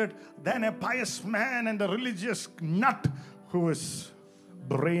oriented than a pious man and a religious nut who is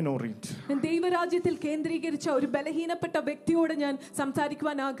brain oriented. ദൈവരാജ്യത്തിൽ കേന്ദ്രീകരിച്ച ഒരു ബലഹീനപ്പെട്ട വ്യക്തിയോട് ഞാൻ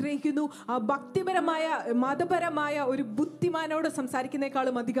സംസാരിക്കുവാൻ ആഗ്രഹിക്കുന്നു. ആ ഭക്തിപരമായ മതപരമായ ഒരു ബുദ്ധിമാനോട്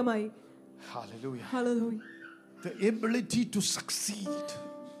സംസാരിക്കുന്നേക്കാളും അധികമായി. Hallelujah. Hallelujah. The ability to succeed.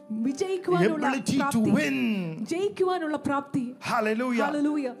 വിജയിക്കുവാനുള്ള ability to win. ജയിക്കുവാനുള്ള പ്രാപ്തി. Hallelujah.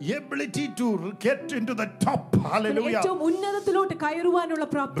 Hallelujah. Ability to get into the top. Hallelujah. ഏറ്റവും ഉന്നതത്തിലോട്ട് കയറുവാനുള്ള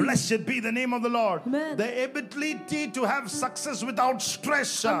പ്രാപ്തി. Blessed be the name of the Lord. Amen. The ability to have success without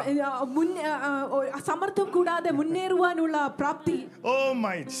stress. സമർത്ഥം കൂടാതെ മുന്നേറുവാനുള്ള പ്രാപ്തി. Oh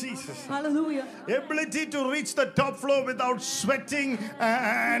my Jesus. Hallelujah. Ability to reach the top floor without sweating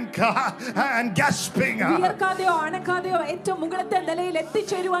and gasping. വിയർക്കാതെയോ അനക്കാതെയോ ഏറ്റവും മുകളിലത്തെ നിലയിൽ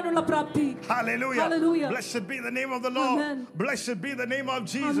എത്തിച്ചേരുവാനുള്ള പ്രാപ്തി. Hallelujah. Hallelujah. Blessed be the name of the Lord. Amen. Blessed be the name of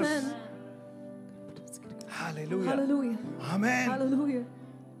Jesus. Amen. Hallelujah. Hallelujah. Amen. Hallelujah.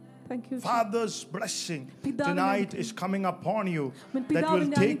 Thank you. Father's blessing tonight is coming upon you, that will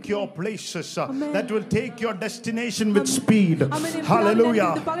take your places, that will take your destination with speed.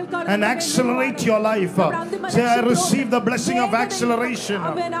 Hallelujah. And accelerate your life. Say, I receive the blessing of acceleration.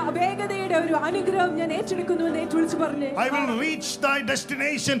 I will reach thy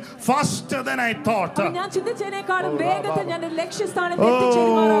destination faster than I thought.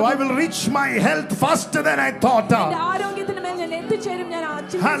 Oh, I will reach my health faster than I thought.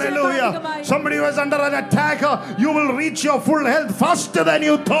 Hallelujah. Somebody who is under an attack, you will reach your full health faster than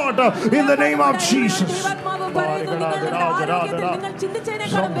you thought, in the name of Jesus. Thank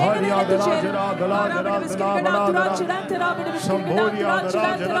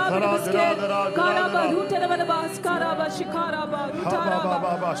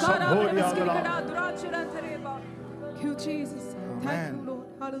you, Jesus. Thank you, Lord.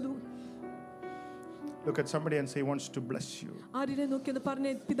 Hallelujah. Look at somebody and say, he wants to bless you.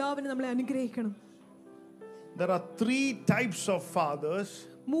 There are 3 types of fathers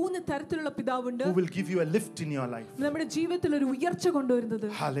who will give you a lift in your life.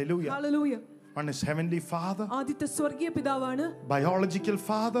 Hallelujah. Hallelujah. One is heavenly father, biological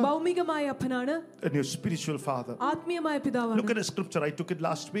father, and your spiritual father. Look at the scripture. I took it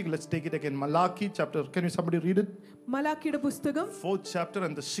last week. Let's take it again. Malachi chapter. Can you somebody read it? 4th chapter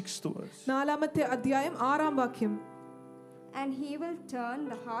and the 6th verse. And he will turn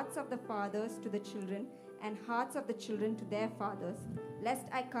the hearts of the fathers to the children, and hearts of the children to their fathers, lest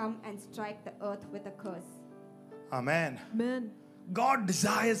I come and strike the earth with a curse. Amen. Amen. God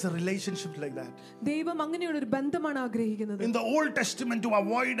desires a relationship like that. In the Old Testament, to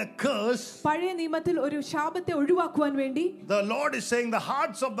avoid a curse, the Lord is saying the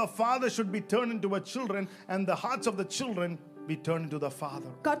hearts of the father should be turned into the children, and the hearts of the children be turned into the father.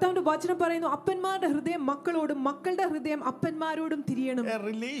 A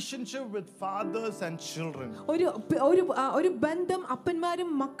relationship with fathers and children.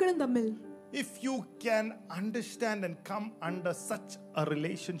 If you can understand and come under such a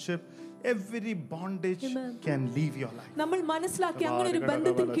relationship, every bondage can leave your life. നമ്മൾ മനസ്സിലാക്കി അങ്ങനെ ഒരു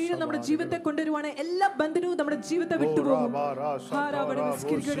ബന്ധത്തിന് കീഴിൽ നമ്മുടെ ജീവിതത്തെ കൊണ്ടുവരുവാണ് എല്ലാ ബന്ധനവും നമ്മുടെ ജീവിതത്തെ വിട്ടുപോകും.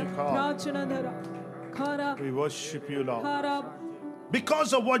 We worship you, Lord.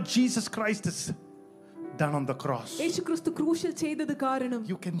 Because of what Jesus Christ has done on the cross, യേശുക്രിസ്തു ക്രൂശിൽ ചെയ്തത് കാരണം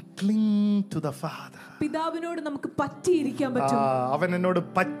you can cling to the Father. പിതാവിനോട് നമുക്ക് പറ്റിയിരിക്കാൻ പറ്റും. അവൻ എന്നോട്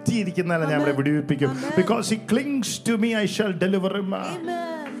പറ്റിയിരിക്കുന്നല്ല ഞാൻ ഇവിടെ വിടുവിപ്പിക്കും. Because he clings to me, I shall deliver him.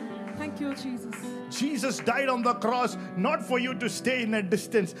 Amen. Thank you, Jesus. Jesus died on the cross not for you to stay in a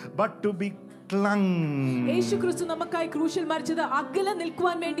distance, but to be clung. യേശുക്രിസ്തു നമുക്കായി ക്രൂശിൽ മരിച്ചത് അകലെ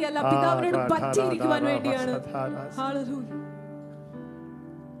നിൽക്കുവാൻ വേണ്ടിയല്ല, പിതാവിനോട് പറ്റിയിരിക്കുവാൻ വേണ്ടിയാണ്. Hallelujah.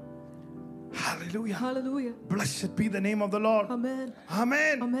 Hallelujah. Hallelujah. Blessed be the name of the Lord. Amen.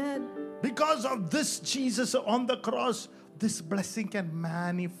 Amen. Amen. Because of this Jesus on the cross, this blessing can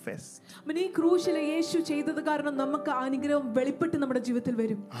manifest. ഈ ക്രൂശിലെ യേശു ചെയ്തത് കാരണം നമുക്ക് അനുഗ്രഹം വെളിപ്പെട്ട് നമ്മുടെ ജീവിതത്തിൽ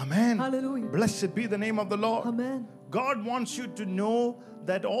വരും. Amen. Hallelujah. Blessed be the name of the Lord. Amen. God wants you to know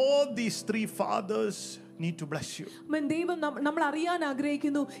that all these three fathers need to bless you. ദൈവം നമ്മൾ അറിയാൻ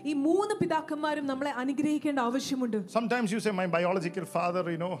ആഗ്രഹിക്കുന്നു, ഈ മൂന്ന് പിതാക്കന്മാരും നമ്മളെ അനുഗ്രഹിക്കേണ്ട ആവശ്യമുണ്ട്. Sometimes you say, my biological father,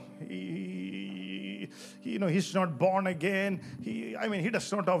 he's not born again. He does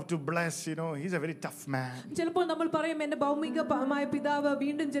not have to bless. He's a very tough man. ചിലപ്പോൾ നമ്മൾ പറയും, എന്റെ ഭൗമികമായ പിതാവ്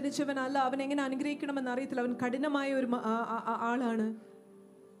വീണ്ടും ജനിച്ചവനല്ല, അവൻ എങ്ങനെ അനുഗ്രഹിക്കണമെന്ന് അറിയത്തില്ല, അവൻ കഠിനമായ ഒരു ആളാണ്.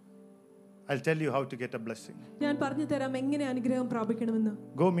 I'll tell you how to get a blessing. ഞാൻ പറഞ്ഞു തരാം എങ്ങനെ അനുഗ്രഹം പ്രാപിക്കണമെന്ന്.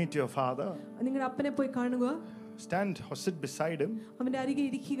 Go meet your father. നിങ്ങളുടെ അപ്പനെ പോയി കാണുക. Stand or sit beside him. അവന്റെ അരികെ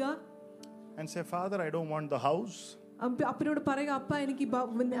ഇരിക്കുക. And say, Father, I don't want the house. അപ്പനോട് പറയുക, അപ്പ എനിക്ക്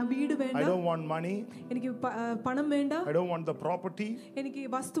വീട് വേണ്ട. I don't want money. എനിക്ക് പണം വേണ്ട. I don't want the property. എനിക്ക്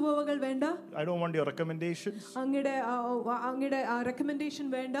വസ്തുവകകൾ വേണ്ട. I don't want your recommendations. അങ്ങയുടെ റെക്കമെൻഡേഷൻ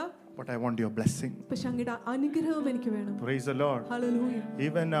വേണ്ട. But I want your blessing. പക്ഷേ അങ്ങയുടെ അനുഗ്രഹം എനിക്ക് വേണം. Praise the Lord. Hallelujah.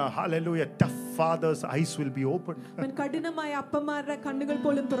 Even hallelujah, tough fathers' eyes will be opened. കഠിനമായ അപ്പന്മാരുടെ കണ്ണുകൾ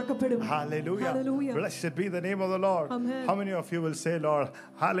പോലും തുറക്കപ്പെടും. Hallelujah. Hallelujah. Blessed be the name of the Lord. Amen. How many of you will say, Lord,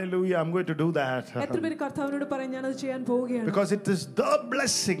 hallelujah, I'm going to do that? എത്ര പേര് കർത്താവിനോട് പറയും, ഞാൻ അത് ചെയ്യാൻ പോവുകയാണ്. Because it is the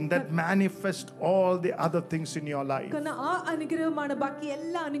blessing that manifests all the other things in your life. കാരണം ആ അനുഗ്രഹമാണ് ബാക്കി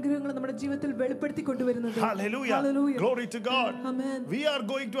എല്ലാ അനുഗ്രഹങ്ങളും നമ്മുടെ ജീവിതത്തിൽ വെളിപ്പെടുത്തി കൊണ്ടുവരുന്നത്. Hallelujah. Hallelujah. Glory to God. Amen. We are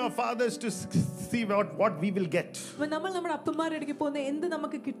going to our fathers to see what we will get. നമ്മൾ നമ്മുടെ അപ്പന്മാരുടെ അടുക്കൽ പോകുന്ന എന്ത്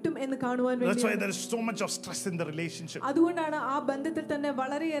നമുക്ക് കിട്ടും എന്ന് കാണുവാൻ വേണ്ടി. That's why there is so much of stress in the relationship. അതുകൊണ്ടാണ് ആ ബന്ധത്തിൽ തന്നെ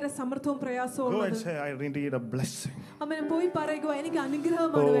വളരെയേറെ സമ്മർദ്ദവും പ്രയാസവും ഉള്ളത്. Go and say, I need a blessing. അമ്മനെ പോയി പറയുക, എനിക്ക്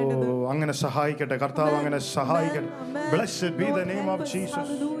അനുഗ്രഹമാണ് വേണ്ടത്. അങ്ങനെ സഹായിക്കട്ടെ കർത്താവ്, അങ്ങനെ സഹായിക്കട്ടെ. Blessed be the name of Jesus.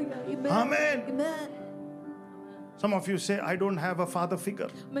 Amen. Some of you say, I don't have a father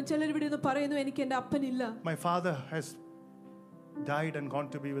figure. ചിലർ ഇവിടെ നിന്ന് പറയുന്നു, എനിക്ക് എൻ്റെ അപ്പനില്ല. My father has died and gone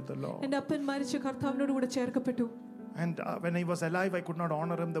to be with the Lord. എൻ്റെ അപ്പൻ മരിച്ചു കർത്താവിനോട് കൂടെ ചേർക്കപ്പെട്ടു. And when he was alive, I could not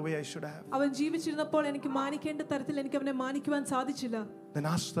honor him the way I should have. അവൻ ജീവിച്ചിരുന്നപ്പോൾ എനിക്ക് മാനിക്കേണ്ട തരത്തിൽ എനിക്ക് അവനെ മാനിക്കുവാൻ സാധിച്ചില്ല. Then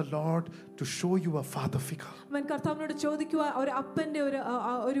ask the Lord to show you a father figure. അവൻ കർത്താവിനോട് ചോദിക്കുക, ഒരു അപ്പന്റെ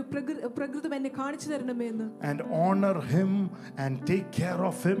ഒരു പ്രകൃതം എന്നെ കാണിച്ചു തരണമേ എന്ന്. And honor him and take care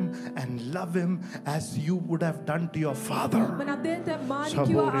of him and love him as you would have done to your father. അവൻ അദ്ദേഹത്തെ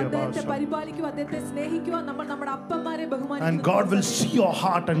മാനിക്കുക, അദ്ദേഹത്തെ പരിപാലിക്കുക, അദ്ദേഹത്തെ സ്നേഹിക്കുക, നമ്മൾ നമ്മുടെ അപ്പന്മാരെ ബഹുമാനിക്കുക. And God will see your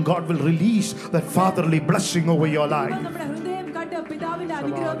heart and God will release that fatherly blessing over your life. നമ്മുടെ ഹൃദയം കണ്ട് പിതാവിന്റെ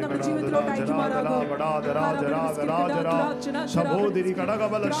അനുഗ്രഹം നമ്മുടെ ജീവിതത്തിലോട്ട് അയക്കുമാറാകും.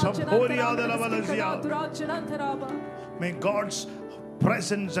 May God's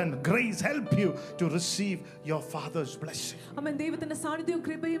presence and grace help you to receive your father's blessing. ആമേൻ. ദൈവത്തിന്റെ സാന്നിധ്യവും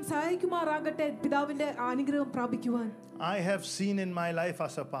കൃപയും സഹായിക്കുമാറാകട്ടെ പിതാവിന്റെ അനുഗ്രഹം പ്രാപിക്കുവാൻ. I have seen in my life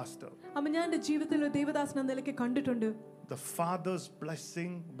as a pastor. ആമേൻ. ഞാൻ എൻ്റെ ജീവിതത്തിൽ ഒരു ദൈവദാസൻ എന്ന നിലയ്ക്ക് കണ്ടിട്ടുണ്ട്. The father's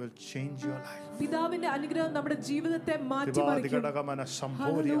blessing will change your life. പിതാവിന്റെ അനുഗ്രഹം നമ്മുടെ ജീവിതത്തെ മാറ്റിമറിക്കും.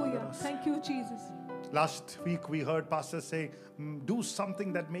 Hallelujah. Thank you, Jesus. Last week we heard pastor say, do something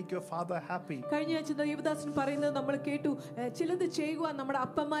that make your father happy. കഴിഞ്ഞ ആഴ്ച ദൈവദാസൻ പറയുന്നത് നമ്മൾ കേട്ടു, ചിലത് ചെയ്യുക നമ്മുടെ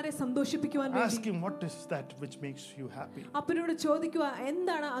അപ്പന്മാരെ സന്തോഷിപ്പിക്കുവാൻ വേണ്ടി. Ask him, what is that which makes you happy? അപ്പനോട് ചോദിക്കുക,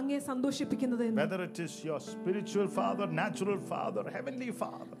 എന്താണ് അങ്ങയെ സന്തോഷിപ്പിക്കുന്നത് എന്ന്. Whether it is your spiritual father, natural father, heavenly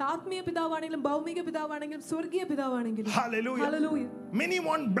father. ആത്മീയ പിതാവാണെങ്കിലും ഭൗമിക പിതാവാണെങ്കിലും സ്വർഗീയ പിതാവാണെങ്കിലും. Hallelujah. Hallelujah. Many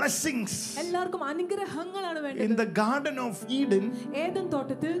want blessings. എല്ലാവർക്കും അനുഗ്രഹങ്ങളാണ് വേണ്ടത്. In the garden of Eden, Eden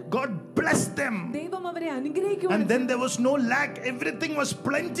തോട്ടത്തിൽ God blessed them. ദൈവം അവരെ അനുഗ്രഹിക്കുകയാണ്. And then there was no lack. Everything was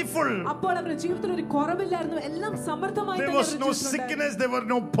plentiful. അപ്പോൾ അവരുടെ ജീവിതത്തിൽ ഒരു കുറവില്ലായിരുന്നു, എല്ലാം സമൃദ്ധമായി There was no sickness, there was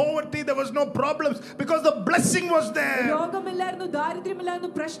no poverty, there was no problems because the blessing was there. രോഗമില്ലായിരുന്നു,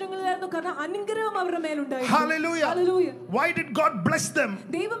 ദാരിദ്ര്യമില്ലായിരുന്നു, പ്രശ്നങ്ങളില്ലായിരുന്നു, കാരണം അനുഗ്രഹം അവരുടെ മേൽ ഉണ്ടായിരുന്നു. Hallelujah. Hallelujah. Why did God bless them?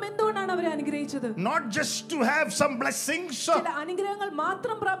 ദൈവം എന്തുകൊണ്ടാണ് അവരെ അനുഗ്രഹിച്ചത്? Not just to have some blessing. blessings. ചില അനുഗ്രഹങ്ങൾ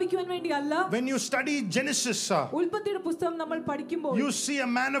മാത്രം പ്രാപിക്കുവാൻ വേണ്ടിയല്ല. When you study Genesis, ഉൽപ്പത്തിയുടെ പുസ്തകം നമ്മൾ പഠിക്കുമ്പോൾ you see a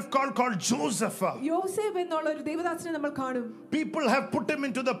man of God called Joseph. യോസേഫ് എന്നുള്ള ഒരു ദൈവദാസനെ നമ്മൾ കാണും. People have put him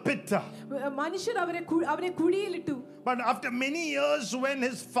into the pit. മനുഷ്യർ അവനെ കുഴിയിലിട്ടു. But after many years, when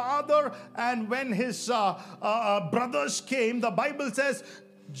his father and when his brothers came, the Bible says,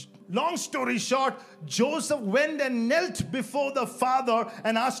 long story short, Joseph went and knelt before the father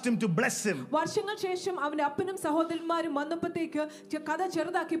and asked him to bless him. വർഷങ്ങൾ ശേഷം അവന്റെ അപ്പനും സഹോദരന്മാരും വന്നപ്പോഴേക്ക് കഥ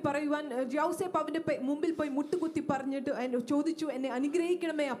ചെറുതാക്കി പറയുവാൻ യോസേഫ് അവന്റെ മുമ്പിൽ പോയി മുട്ടുകുത്തി പറഞ്ഞിട്ട് ചോദിച്ചു, എന്നെ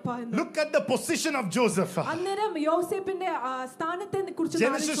അനുഗ്രഹിക്കണമേ അപ്പ എന്ന്. Look at the position of Joseph. അന്നേരം യോസേഫിന്റെ സ്ഥാനത്തെ കുറിച്ച്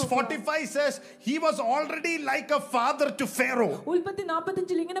Genesis 45 says he was already like a father to Pharaoh. ഉൽപ്പത്തി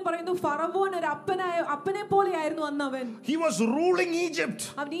 45 ഇങ്ങനെ പറയുന്നു, ഫറവോൻ ഒരു അപ്പനെ പോലെയായിരുന്നു അന്ന് അവൻ. He was ruling Egypt.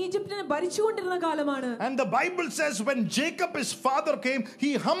 അവൻ ഈജിപ്തിനെ ഭരിച്ചുകൊണ്ടിരുന്ന കാലമാണ്. And the Bible says when Jacob his father came, he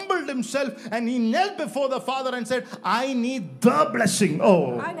humbled himself and he knelt before the father and said, I need the blessing. Oh,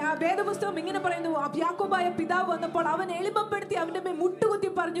 വേദപുസ്തകം ഇങ്ങനെ പറയുന്നു, യാക്കോബായ പിതാവ് വന്നപ്പോൾ അവൻ എളിമപ്പെടുത്തി അവന്റെ മേൽ മുട്ടുകുത്തി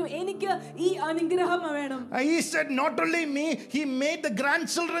പറഞ്ഞു, എനിക്ക് ഈ അനുഗ്രഹം വേണം. He said, not only me, he made the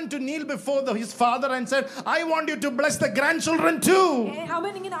grandchildren to kneel before his father and said, I want you to bless the grandchildren too.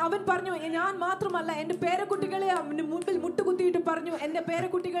 അവൻ പറഞ്ഞു, ഞാൻ മാത്രമല്ല എന്റെ പേരക്കുട്ടികളെ മുൻപിൽ മുട്ടുകുത്തിയിട്ട് പറഞ്ഞു, എന്റെ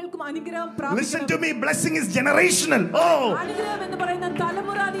പേരക്കുട്ടികൾക്കും അനുഗ്രഹം പ്രാപിക്കണം. Listen to me, blessing is generational. Oh, അനുഗ്രഹം എന്ന് പറയുന്നത്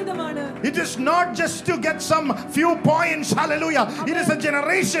തലമുറാതീതമാണ്. it is not just to get some few points. Hallelujah. It is a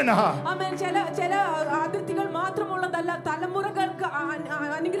generation. ആമേൻ. ചില അതിർത്തികൾ മാത്രമുള്ളതല്ല, തലമുറകൾക്ക്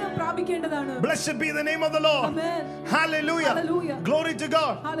അനുഗ്രഹം പ്രാപിക്കേണ്ടതാണ്. Blessed be the name of the Lord. Amen. Hallelujah. Hallelujah. Glory to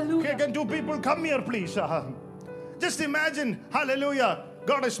God. Hallelujah. Okay, can two people come here, please? Just imagine, hallelujah,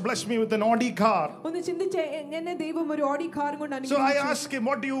 God has blessed me with an Audi car. ഒന്ന് ചിന്തിച്ചേ, എന്നെ ദൈവം ഒരു Audi car കൊണ്ട് So I അനുഗ്രഹിച്ചു. ask him,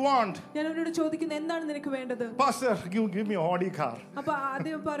 what do you want? ഞാൻ അവനോട് ചോദിക്കുന്നു, എന്താണ് നിനക്ക് വേണ്ടത്? Pastor, give me an Audi car. അപ്പൊ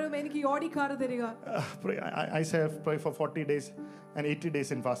അദ്ദേഹം പറയും, എനിക്ക് ഈ ഓഡി കാർ തരിക. I say pray for 40 days and 80 days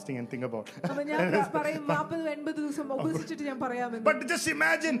in fasting and think about. അപ്പൊ ഞാൻ പറയും 40-80 ദിവസം ഉപവസിച്ചിട്ട് ഞാൻ പറയാമെന്ന്. But just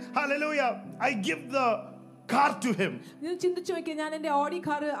imagine, hallelujah, I give the car to him. ഞാൻ ചിന്തിച്ചു നോക്കിയാൽ ഞാൻ എന്റെ ഓഡി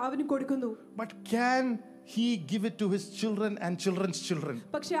കാർ അവന് കൊടുക്കുന്നു. But can he give it to his children and children's children?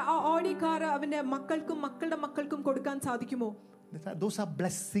 പക്ഷേ ആ ഓഡി കാർ അവന്റെ മക്കൾക്കും മക്കളുടെ മക്കൾക്കും കൊടുക്കാൻ സാധിക്കുമോ? Those are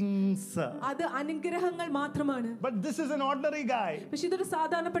blessings. അത് അനുഗ്രഹങ്ങൾ മാത്രമാണ്. But this is an ordinary guy. പക്ഷേ ഇതൊരു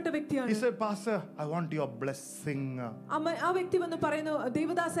സാധാരണപ്പെട്ട വ്യക്തിയാണ്. He said, Pastor, I want your blessing. ആ വ്യക്തി വന്ന് പറയുന്നു,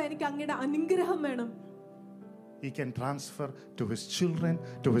 ദേവദാസ, എനിക്ക് അങ്ങയുടെ അനുഗ്രഹം വേണം. He can transfer to his children,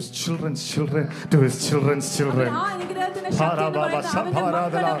 to his children's children, to his children's children.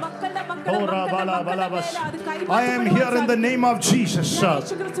 I am here in the name of Jesus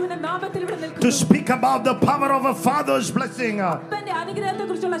to speak about the power of a father's blessing.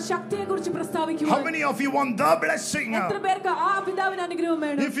 How many of you want the blessing?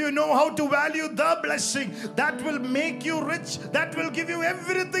 If you know how to value the blessing, that will make you rich. That will give you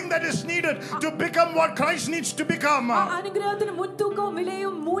everything that is needed to become what Christ needs to become. അനുഗ്രഹത്തിന് മുൻതൂക്കവും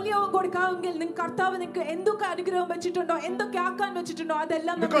വിലയും മൂല്യവും കൊടുക്കാമെങ്കിൽ കർത്താവ് നിങ്ങൾക്ക് എന്തൊക്കെ അനുഗ്രഹം വെച്ചിട്ടുണ്ടോ, എന്തൊക്കെ ആക്കാൻ വെച്ചിട്ടുണ്ടോ,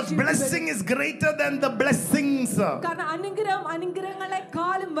 അതെല്ലാം. Because blessing is greater than the blessings. കാരണം അനുഗ്രഹം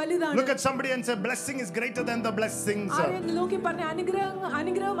അനുഗ്രഹങ്ങളെക്കാളും വലുതാണ്. Look at somebody and say, blessing is greater than the blessings. ആരെങ്കിലും നോക്കി പറഞ്ഞ അനുഗ്രഹം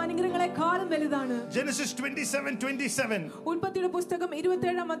അനുഗ്രഹങ്ങളെക്കാളും വലുതാണ്. Genesis 27:27. ഉൽപ്പത്തിയുടെ പുസ്തകം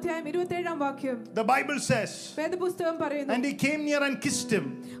 27-ാം അധ്യായം 27-ാം വാക്യം. The Bible says, വേദപുസ്തകം പറയുന്നു, and he came near and kissed him.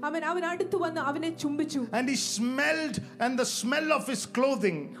 അവൻ അടുത്തു വന്ന് അവനെ ചുംബിച്ചു. And he smelled and the smell of his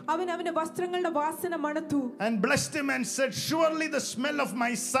clothing. അവൻ അവന്റെ വസ്ത്രങ്ങളുടെ വാസന മണത്തു. And blessed him and said, surely the smell of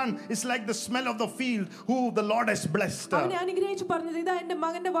my son is like the smell of the field who the Lord has blessed. അവനെ അനുഗ്രഹിച്ചു പറഞ്ഞത്, ഇതാ എന്റെ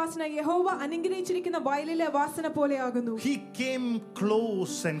മകന്റെ വാസന യഹോവ അനുഗ്രഹിച്ചിരിക്കുന്ന വയലിലെ വാസന പോലെയാകുന്നു. He came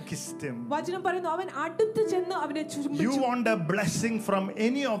close and kissed him. വചനം പറയുന്നു, അവൻ അടുത്ത് ചെന്ന് അവനെ ചുംബിച്ചു. You want a blessing from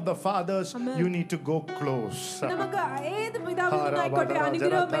any of the fathers, you need to go close. നമുക്ക് ഏത് പിതാവിൽ നിന്നായിക്കോട്ടെ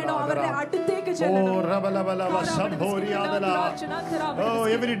അനുഗ്രഹം വേണോ, അവരുടെ അടുത്തേക്ക് ചെല്ലണം. Oh,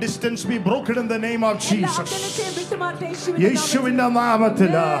 every distance be broken in the name of Jesus. യേശുവിന്റെ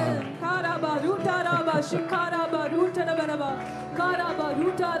നാമത്തിൽ.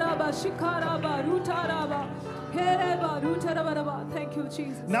 Thank you,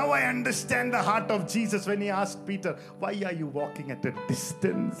 Jesus. Now I understand the heart of Jesus when he asked Peter, why are you walking at a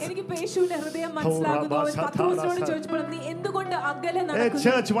distance? Hey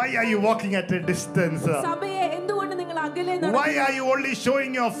church, why are you walking at a distance? Why are you only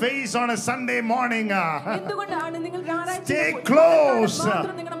showing your face on a Sunday morning? Stay close.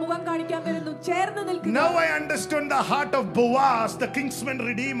 മുഖം കാണിക്കാൻ വരുന്നു, ചേർന്ന് നിൽക്കുക. Now I understood the heart of Boaz, the kinsman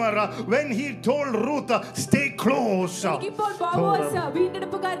redeemer, when he told Ruth, stay close. ഇപ്പോൾ ബോവാസ്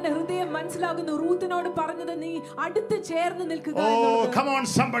വീണ്ടെടുപ്പുകാരന്റെ ഹൃദയം മനസ്സിലാകുന്നു. റൂത്തിനോട് പറഞ്ഞത് നീ അടുത്ത് ചേർന്ന് നിൽക്കുക. Oh, come on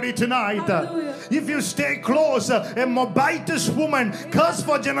somebody tonight. If you stay close, a Moabitess woman cursed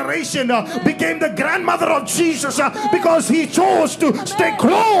for generation became the grandmother of Jesus because he chose to stay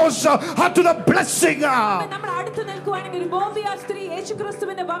close to the blessing. നമ്മൾ അടുത്ത് നിൽക്കുവാണെങ്കിൽ ഒരു മോബിയ സ്ത്രീ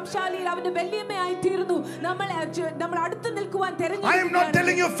യേശുക്രിസ്തുവിന്റെ വംശാലിയിൽ അവന്റെ വല്യമ്മയായി തീർന്നു. നമ്മൾ അടുത്ത് നിൽക്കുവാൻ തിരഞ്ഞെടുത്തു. I am not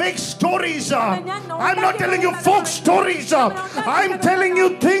telling you fake stories. I am not telling you folk stories. I am telling you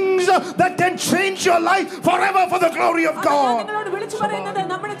things that can change your life forever for the glory of God.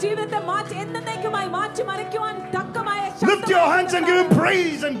 നമ്മുടെ ജീവിതത്തെ എന്നേക്കുമായി മാറ്റി മറിക്കുവാൻ തക്കമായ Lift your hands and give him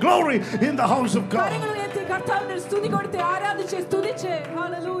praise and glory in the house of God. കർത്താവിനെ സ്തുതി കൊടുത്ത് ആരാധിച്ച് സ്തുതിച്ച്.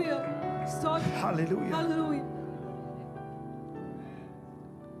 Hallelujah. Hallelujah. Hallelujah.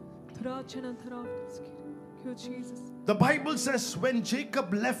 The Bible says when Jacob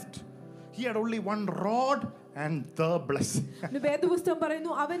left, he had only one rod and the blessing. വേദപുസ്തകം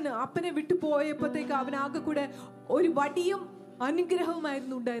പറയുന്നു അവൻ അപ്പനെ വിട്ടു പോയപ്പോഴത്തേക്ക് അവൻ ആകെ കൂടെ ഒരു വടിയും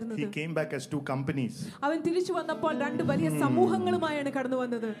അനുഗ്രഹവുമായിരുന്നു ഉണ്ടായിരുന്നത്. He came back as two companies. അവൻ തിരിച്ചു വന്നപ്പോൾ രണ്ട് വലിയ സമൂഹങ്ങളുമായാണ് കടന്നു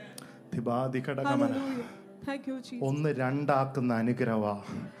വന്നത്. Thank you, Jesus. ഒന്ന് രണ്ടാക്കുന്ന അനുഗ്രഹവാ,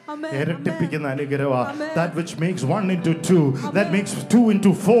 ഇരട്ടിപ്പിക്കുന്ന അനുഗ്രഹവാ. That which makes 1 into 2, that makes 2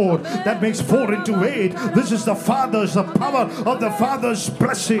 into 4, that makes 4 into 8. This is the Father's, the power of the Father's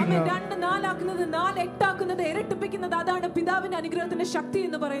blessing. രണ്ട് നാലാക്കുന്നത്, നാല് എട്ടാക്കുന്നത്, ഇരട്ടിപ്പിക്കുന്നത്, അതാണ് പിതാവിന്റെ അനുഗ്രഹത്തിന്റെ ശക്തി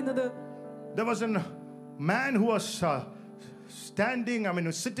എന്ന് പറയുന്നത്. There was a man who was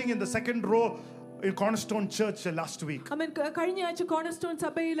sitting in the second row in Cornerstone Church last week. കഴിഞ്ഞ ആഴ്ച Cornerstone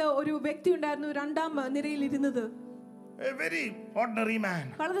സഭയിൽ ഒരു വ്യക്തി ഉണ്ടായിരുന്നു രണ്ടാം നിരയിൽ ഇരുന്നത്. A very ordinary man.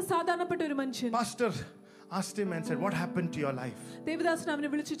 വളരെ സാധാരണപ്പെട്ട ഒരു മനുഷ്യൻ. Pastor asked him and said, what happened to your life? Devadasan അവനെ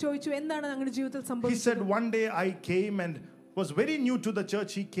വിളിച്ചു ചോദിച്ചു, എന്താണ് നിങ്ങളുടെ ജീവിതത്തിൽ സംഭവിച്ചത്? He said, one day I came and was very new to the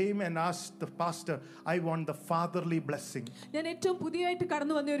church. He came and asked the pastor, I want the fatherly blessing. ഞാൻ ഏറ്റവും പുതിയതായിട്ട്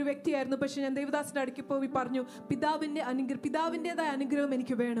കടന്നു വന്ന ഒരു വ്യക്തിയായിരുന്നു. പക്ഷെ ഞാൻ ദേവദാസന്റെ അടുത്ത് പോയി പറഞ്ഞു, പിതാവിന്റേതായ അനുഗ്രഹം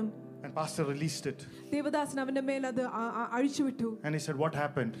എനിക്ക് വേണം. And pastor released it. Devadasan അവന്റെ മേൽ അത് അഴിച്ചു വിട്ടു. And he said, what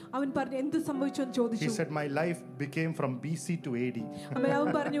happened? അവൻ പറഞ്ഞു, എന്ത് സംഭവിച്ചു എന്ന് ചോദിച്ചു. He said, my life became from BC to AD. അവൻ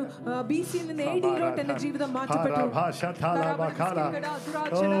പറഞ്ഞു, BC ൽ നിന്ന് AD യിലോട്ട് എന്റെ ജീവിതം മാറ്റപ്പെട്ടു.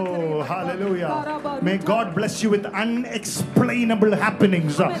 Oh, hallelujah. May God bless you with unexplainable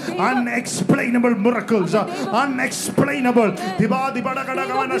happenings, unexplainable miracles, unexplainable.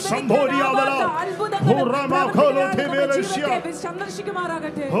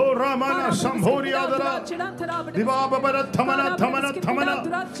 Ramana Sambhoriadara Divabara Tamana.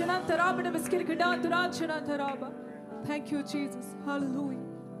 Thank you, Jesus. Hallelujah.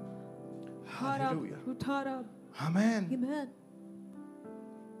 Hallelujah. Amen. Amen.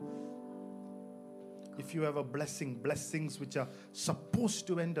 If you have a blessing, blessings which are supposed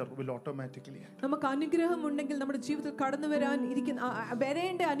to enter will automatically enter. നമുക്ക് അനുഗ്രഹം ഉണ്ടെങ്കിൽ നമ്മുടെ ജീവിതത്തിൽ കടന്നു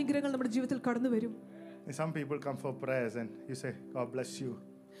വരേണ്ട അനുഗ്രഹങ്ങൾ നമ്മുടെ ജീവിതത്തിൽ കടന്നു വരും. Some people come for prayers and you say, God bless you.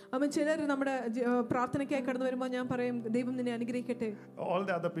 ചിലർ നമ്മുടെ പ്രാർത്ഥനയ്ക്കായി കടന്നു വരുമ്പോൾ ഞാൻ പറയും, ദൈവം നിന്നെ അനുഗ്രഹിക്കട്ടെ. All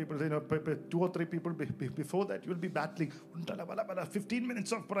the other people, 2 or 3 people before that, you will be battling 15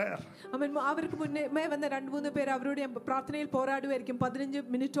 minutes of prayer. അവർക്ക് മുന്നേ വന്ന 2-3 പേര് അവരോട് പ്രാർത്ഥനയിൽ പോരാടുമായിരിക്കും 15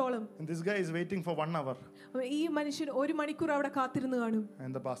 മിനിറ്റോളം. And this guy is waiting for 1 hour. ഈ മനുഷ്യൻ 1 മണിക്കൂർ അവിടെ കാത്തിരുന്ന് കാണും.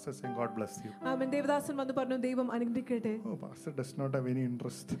 And the pastor saying, God bless you. Devadasan വന്ന് പറഞ്ഞു, ദൈവം അനുഗ്രഹിക്കട്ടെ. Oh, pastor does not have any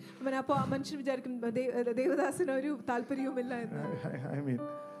interest. അപ്പോൾ ആ മനുഷ്യൻ വിചാരിക്കും ദേവദാസന് ഒരു താല്പര്യവുമില്ല എന്ന്. I mean,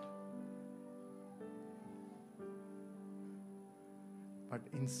 but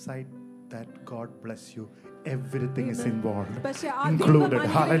inside that, God bless you, everything is involved, included.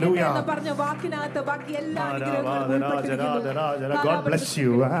 Hallelujah. God bless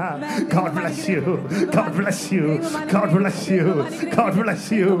you. God bless you. God bless you. God bless you. God bless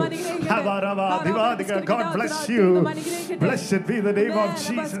you. God bless you. Blessed be the name of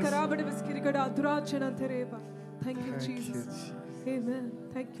Jesus. Thank you, Jesus. Amen.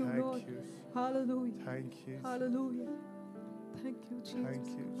 Thank you, Lord. Hallelujah. Thank you. Hallelujah. Thank you, Jesus. Thank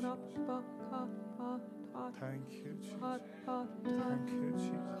you. Thank you, Jesus. Thank you,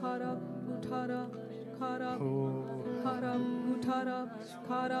 Jesus. Khara uthara khara khara uthara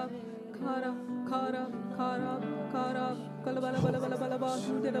khara khara khara khara khara kalabala bala bala bala ba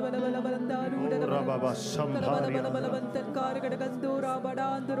sudela bala bala bala daru bala bala bala bantar kar gadagandura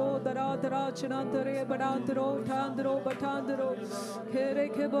badandro dara dara chanantare badandro thandro batandro khere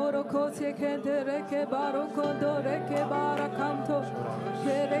ke boro khose khente re ke baro kondo re ke bara kanto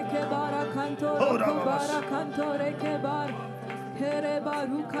khere ke bara kanto ko bara kanto re ke bar khere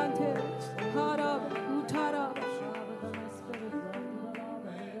baru kante hara uthara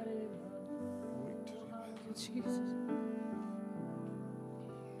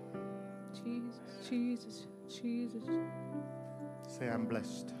Jesus, Jesus. Say, I'm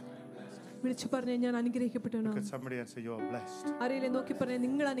blessed. വിളിച്ചു പറഞ്ഞ ഞാൻ Look അനുഗ്രഹിക്കപ്പെട്ടവനാണ്. at somebody and say, you are blessed. ആരെയും നോക്കി പറഞ്ഞ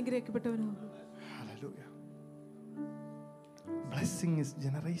നിങ്ങൾ അനുഗ്രഹിക്കപ്പെട്ടവനാണ്. Hallelujah. Blessing is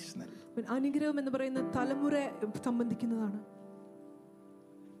generational. അനുഗ്രഹം എന്ന് പറയുന്ന തലമുറ സംബന്ധിക്കുന്നതാണ്.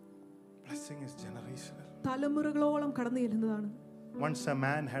 Blessing is generational. തലമുറകളോളം കടന്നു ചെല്ലുന്നതാണ്. Once a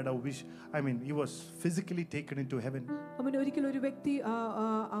man had a wish. I mean, he was physically taken into heaven. അവൻ ഒരിക്കൽ ഒരു വ്യക്തി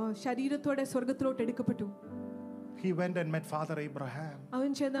ശരീരത്തോടെ സ്വർഗ്ഗത്തിലോട്ട് എടുക്കപ്പെട്ടു. He went and met Father Abraham. അവൻ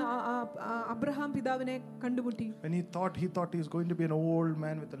ചെന്ന് അബ്രഹാം പിതാവിനെ കണ്ടുമുട്ടി. When he thought he was going to be an old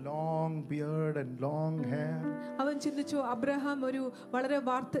man with a long beard and long hair. അവൻ ചിന്തിച്ചു അബ്രഹാം ഒരു വളരെ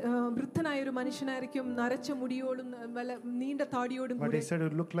വൃദ്ധനായ ഒരു മനുഷ്യനായിരിക്കും, നരച്ച മുടിയോടും നീണ്ട താടിയോടും But കൂടെ. he said,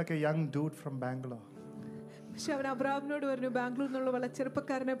 you look like a young dude from Bangalore. പക്ഷെ അവൻ അബ്രഹാമിനോട് പറഞ്ഞു, ബാംഗ്ലൂരിൽ നിന്നുള്ള വളരെ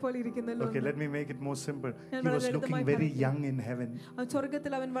ചെറുപ്പക്കാരനെ പോലെ ഇരിക്കുന്നല്ലോ. Okay, let me make it more simple. He was looking very young in heaven.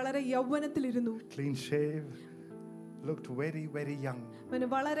 സ്വർഗ്ഗത്തിൽ അവൻ വളരെ യൗവനത്തിലിരുന്നു. Clean shave, looked very, very young. അവൻ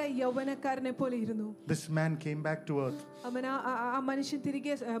വളരെ യൗവനക്കാരനെ പോലെ ഇരുന്നു. This man came back to earth. അവൻ ആ മനുഷ്യൻ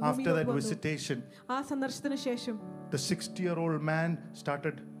തിരികെ After that visitation, ആ സന്ദർശനത്തിന് ശേഷം the 60-year-old man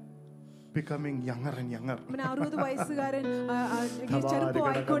started becoming younger and younger. അവൻ 60 വയസ്സുകാരൻ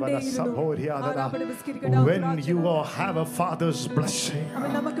ചെറുപ്പമായിക്കൊണ്ടേയിരുന്നു. When you have a father's blessing,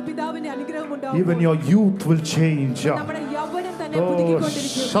 നമുക്ക് പിതാവിന്റെ അനുഗ്രഹം ഉണ്ടാവും. even your youth will change. നമ്മുടെ യൗവനം തന്നെ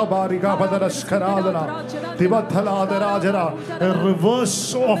പുതുക്കിക്കൊണ്ടിരിക്കും. A reverse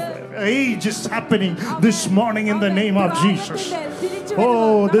of age is happening this morning in the name of Jesus.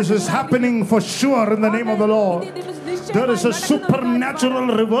 Oh, this is happening for sure in the name of the Lord. There is a supernatural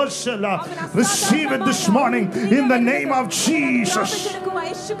reversal. Receive it this morning in the name of Jesus.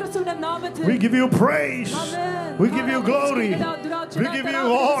 We give you praise. We give you glory. We give you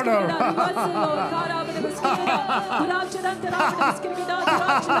honor.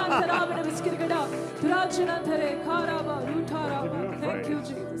 Thank you,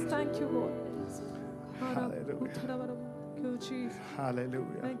 Jesus. Thank you, Lord. Hallelujah. Thank you, Jesus.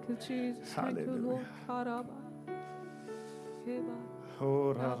 Hallelujah. Thank you, Jesus. Thank you, Lord.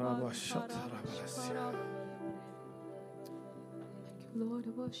 Oh, Rabba Shatarabasya. Thank you, Lord.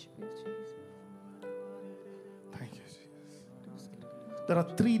 I worship you, Jesus. Thank you, Jesus. There are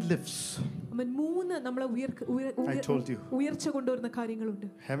 3 lifts. I told you.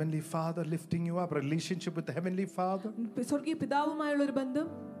 Heavenly Father lifting you up, relationship with the Heavenly Father.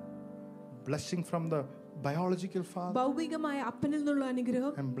 Blessing from the biological father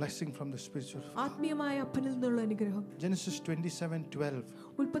and blessing from the spiritual father. Genesis 27:12.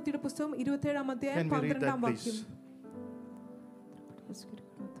 Can we read that, please?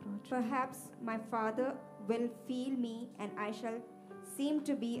 Perhaps my father will feel me, and I shall seem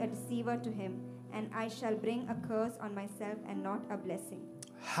to be a deceiver to him, and I shall bring a curse on myself and not a blessing.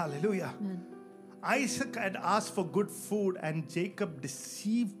 Hallelujah. Isaac had asked for good food, and Jacob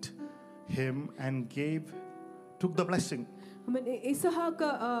deceived him and took the blessing. ഇസഹാക്ക്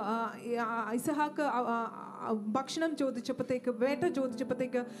ഭക്ഷണം ചോദിച്ചപ്പോഴത്തേക്ക്, വേട്ട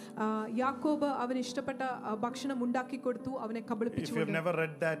ചോദിച്ചപ്പോഴത്തേക്ക് യാക്കോബ് അവന് ഇഷ്ടപ്പെട്ട ഭക്ഷണം ഉണ്ടാക്കി കൊടുത്തു, അവനെ കബളിപ്പിച്ചു. If you have never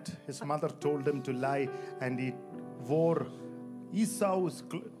read that, his mother told him to lie, and he wore Esau's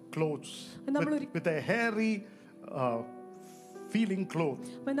clothes with a hairy feeling clothes.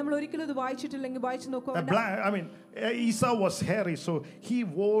 നമ്മൾ ഒരിക്കലും ഇത് വായിച്ചിട്ടില്ലെങ്കിൽ വായിച്ചു നോക്കൂ. I mean, Esau was hairy, so he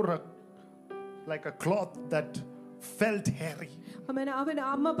wore like a cloth that felt hairy. അവൻ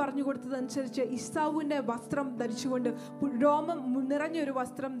അമ്മ പറഞ്ഞു കൊടുത്തതനുസരിച്ച് ഇസാവുവിന്റെ വസ്ത്രം ധരിച്ചുകൊണ്ട്, രോമം നിറഞ്ഞ ഒരു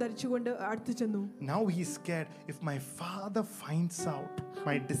വസ്ത്രം ധരിച്ചുകൊണ്ട് അടുത്തു ചെന്നു. Now he's scared. If my father finds out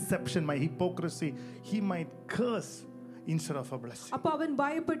my deception, my hypocrisy, he might curse instead of a blessing. അപ്പോൾ അവൻ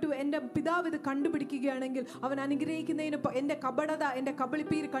ഭയപ്പെട്ടു, എൻ്റെ പിതാവ് ഇത് കണ്ടുപിടിക്കുകയാണെങ്കിൽ, അവൻ അനുഗ്രഹിക്കുന്നതിന് എൻ്റെ കപടത, എൻ്റെ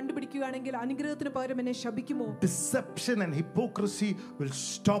കബളിപ്പീര് കണ്ടുപിടിക്കുകയാണെങ്കിൽ അനുഗ്രഹത്തിന് പകരം എന്നെ ശപിക്കുമോ? Deception and hypocrisy will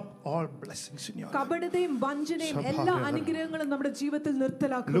stop all blessings in your life. കപടതയും വഞ്ചനയും എല്ലാ അനുഗ്രഹങ്ങളും നമ്മുടെ ജീവിതത്തിൽ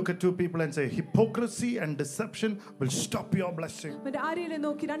നിർത്തലാക്കും. Look at 2 people and say, hypocrisy and deception will stop your blessing. ആരെയും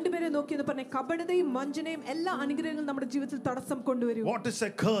നോക്കി, രണ്ടുപേരെ നോക്കി എന്ന് പറഞ്ഞ കപടതയും വഞ്ചനയും എല്ലാ അനുഗ്രഹങ്ങളും നമ്മുടെ ജീവിതത്തിൽ തടസ്സം കൊണ്ടുവരും. What is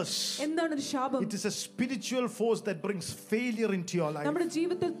a curse? എന്താണ് ഒരു ശാപം? It is a spiritual force that brings failure into your life. നമ്മുടെ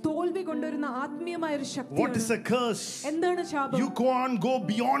ജീവിതത്തിൽ തോൽവി കൊണ്ടുവരുന്ന ആത്മീയമായ ഒരു ശക്തിയാണ്. What is a curse? എന്താണ് ശാപം? You can't go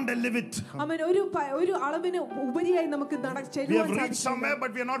beyond a limit. അവൻ ഒരു അളവിന് ഉപരിയായി നമുക്ക് ചെല്ലുവാൻ സാധിക്കില്ല. We have reached somewhere,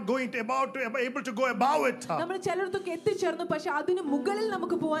 but we are not able to go above it. നമ്മൾ ചിലയിടത്തൊക്കെ എത്തിച്ചേർന്നു, പക്ഷേ അതിന് മുകളിൽ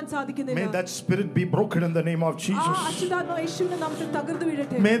നമുക്ക് പോകാൻ സാധിക്കുന്നില്ല. May that spirit be broken in the name of Jesus. അശുദ്ധാത്മാവ് യേശുവിന്റെ നാമത്തിൽ തകർന്നു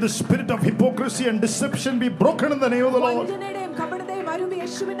വീഴട്ടെ. May the spirit of hypocrisy and deception be broken in the name of the Lord. വഞ്ചനയുടെയും കപടതയും കരുമ്പ്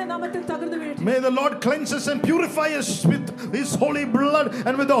യേശുവിന്റെ നാമത്തിൽ തകർന്നു വീഴട്ടെ. May the Lord cleanse us and purify us with His holy blood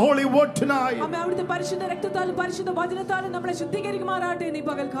and with the holy word tonight. ആമേൻ. അവിടുത്തെ പരിശുദ്ധ രക്തത്താലും പരിശുദ്ധ വചനത്താലും നമ്മളെ ശുദ്ധീകരിക്കുമാറാകട്ടെ ഈ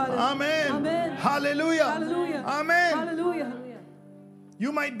പകൽക്കാലം. Amen. Amen. Hallelujah. Hallelujah. Amen. Hallelujah.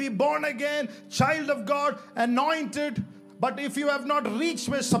 You might be born again, child of God, anointed, but if you have not reached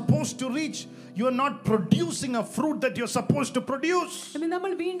where you're supposed to reach, you are not producing a fruit that you're supposed to produce.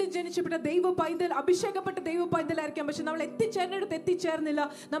 നമ്മൾ വീണ്ടും ജനിച്ചപ്പെട്ട ദൈവ പൈതൽ, അഭിഷേകപ്പെട്ട ദൈവ പൈതലായിരിക്കാം, പക്ഷെ നമ്മൾ എത്തിച്ചേർന്നിടത്ത് എത്തിച്ചേർന്നില്ല.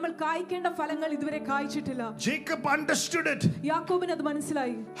 നമ്മൾ കായ്ക്കേണ്ട ഫലങ്ങൾ ഇതുവരെ കായ്ച്ചിട്ടില്ല. Jacob understood it. യാക്കോബിന് അത്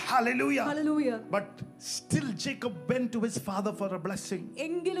മനസ്സിലായി. Hallelujah. Hallelujah. But still Jacob went to his father for a blessing.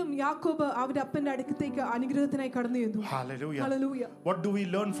 എങ്കിലും യാക്കോബ് അവന്റെ അപ്പന്റെ അടുത്തേക്ക് അനുഗ്രഹത്തിനായി കടന്നു ചെന്നു. Hallelujah. Hallelujah. What do we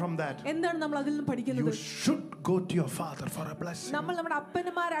learn from that? എന്താണ് നമ്മൾ അതിൽ നിന്ന് പഠിക്കുന്നത്? You should go to your father for a blessing. നമ്മൾ നമ്മുടെ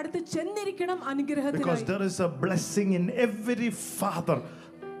അപ്പന്മാരുടെ അടുത്ത് ചെന്നിരിക്കണം അനുഗ്രഹത്തിനായി. Because there is a blessing in every father,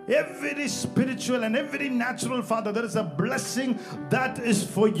 every spiritual and every natural father. There is a blessing that is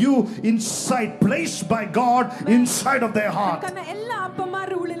for you inside, placed by God inside of their heart. കാരണം എല്ലാ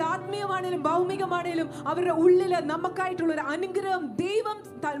അപ്പന്മാരുടെ ഉള്ളിൽ ആത്മീയമാണേലും ഭൗമികമാണേലും അവരുടെ ഉള്ളിൽ നമുക്കായിട്ടുള്ള ഒരു അനുഗ്രഹം ദൈവം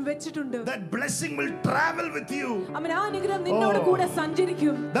വെച്ചിട്ടുണ്ട്. That blessing will travel with you. അവൻ ആ അനുഗ്രഹം നിന്നോട് കൂടെ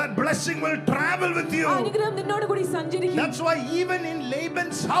സഞ്ചരിക്കും. That blessing will travel with you. ആ അനുഗ്രഹം നിന്നോട് കൂടി സഞ്ചരിക്കും. That's why even in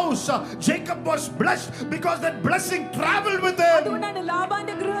Laban's house, Jacob was blessed because that blessing traveled with him. അതുകൊണ്ടാണ്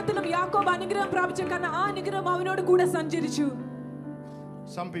ലാബാന്റെ ഗൃഹത്തിലും യാക്കോബ് അനുഗ്രഹം പ്രാപിച്ചത്. കാരണം ആ അനുഗ്രഹം അവനോട് കൂടെ സഞ്ചരിച്ചു.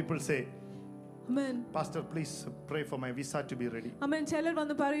 Some people say, Amen. Pastor, please pray for my visa to be ready. Amen. ചിലർ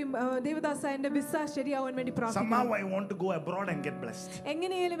വന്ന് പറയും ദേവദാസ എന്റെ വിസ ശരിയാവാൻ വേണ്ടി പ്രാർത്ഥിക്കണം. Somehow I want to go abroad and get blessed.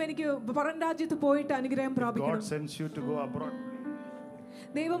 എങ്ങനെയായാലും എനിക്ക് പുറം രാജ്യത്ത് പോയിട്ട് അനുഗ്രഹം പ്രാപിക്കണം. God sends you to go abroad.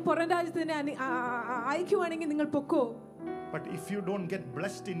 ദൈവം പുറം രാജ്യത്തിന് അയക്കുവാണെങ്കിൽ നിങ്ങൾ പൊക്കോ. But if you don't get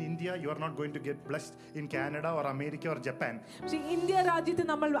blessed in India, you are not going to get blessed in Canada or America or Japan. പക്ഷേ ഇന്ത്യ രാജ്യത്ത്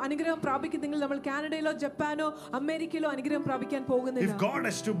നമ്മൾ അനുഗ്രഹം പ്രാപിക്കുന്നെങ്കിൽ നമ്മൾ കാനഡയിലോ ജപ്പാനോ അമേരിക്കയിലോ അനുഗ്രഹം പ്രാപിക്കാൻ പോകുന്നില്ല. If God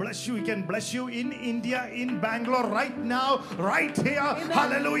has to bless you, He can bless you in India, in Bangalore, right now, right here.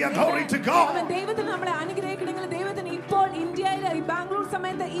 Hallelujah, glory to God. ദൈവത്തിന് നമ്മളെ അനുഗ്രഹിക്കണമെങ്കിൽ ദൈവത്തിന് ഇപ്പോൾ ഇന്ത്യയിലെ ഈ ബാംഗ്ലൂർ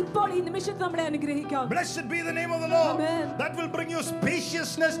സമയത്ത് ഇപ്പോൾ ഈ നിമിഷത്തിൽ നമ്മളെ അനുഗ്രഹിക്കാം. Blessed be the name of the Lord. Amen. That will bring you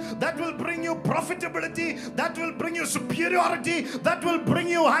spaciousness, that will bring you profitability, that will bring you superiority, that will bring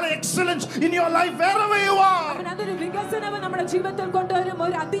you excellence in your life wherever you are. അതൊരു വികസനം നമ്മുടെ ജീവിതത്തിൽ കൊണ്ടുവരും,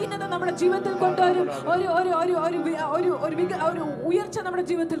 ഒരു അധീനത നമ്മുടെ ജീവിതത്തിൽ കൊണ്ടുവരും, ഒരു ഉയർച്ച നമ്മുടെ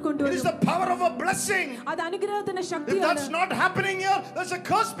ജീവിതത്തിൽ It കൊണ്ടുവരും. is the power of a blessing. അത് അനുഗ്രഹത്തിന്റെ If ശക്തിയാണ്. that's not happening here, there's a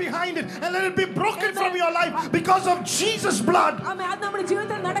curse behind it, and let it be broken from your life because of Jesus' blood. അത് നമ്മുടെ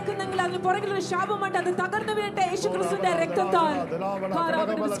ജീവിതത്തിൽ നടക്കുന്നെങ്കിൽ അതിന് പുറകിൽ ഒരു ശാപമുണ്ട്. അത് തകർന്നു വീഴട്ടെ യേശുക്രിസ്തുവിന്റെ രക്തത്താൽ.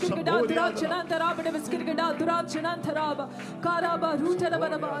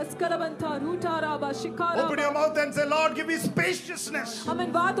 Open your mouth and say, Lord, give me spaciousness. അവൻ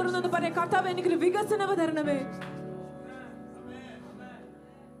വാ തുറന്നു പറയാം, കർത്താവേ എനിക്കൊരു വികസനം തരണമേ.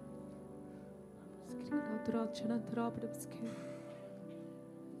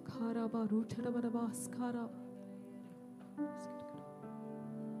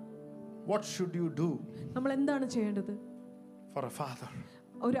 What should you do നമ്മൾ എന്താണ് ചെയ്യേണ്ടത്? for a father?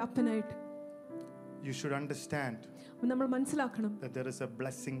 ഒരു അപ്പനായിട്ട് You should understand നമ്മൾ മനസ്സിലാക്കണം that there is a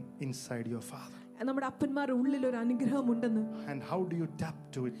blessing inside your father. നമ്മുടെ അപ്പന്മാരുടെ ഉള്ളിൽ ഒരു അനുഗ്രഹം ഉണ്ടെന്ന്. And how do you tap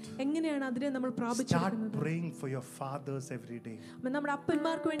to it? എങ്ങനെയാണ് അതിനെ നമ്മൾ പ്രാപിച്ചെടുക്കുന്നത്? Start praying for your fathers every day. നമ്മുടെ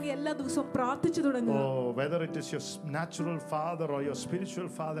അപ്പന്മാർക്ക് വേണ്ടി എല്ലാ ദിവസവും പ്രാർത്ഥിച്ചു തുടങ്ങുക. Oh, whether it is your natural father or your spiritual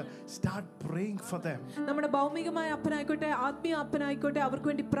father, start praying for them. നമ്മുടെ ഭൗമികമായ അപ്പനായിക്കോട്ടെ ആത്മീയ അപ്പനായിക്കോട്ടെ അവർക്ക്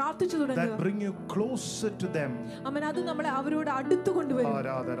വേണ്ടി പ്രാർത്ഥിച്ചു തുടങ്ങുക. That bring you closer to them. അവൻ അത് നമ്മളെ അവരോട് അടുത്ത് കൊണ്ടുവരും.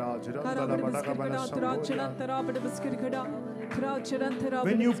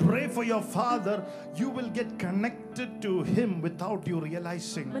 When you pray for your father, you will get connected to him without you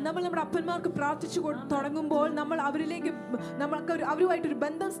realizing. നമ്മൾ നമ്മുടെ അപ്പന്മാർക്ക് പ്രാർത്ഥിച്ചു തുടങ്ങുമ്പോൾ നമ്മൾ അവരിലേക്ക് നമ്മൾക്ക് അവരുമായിട്ട് ഒരു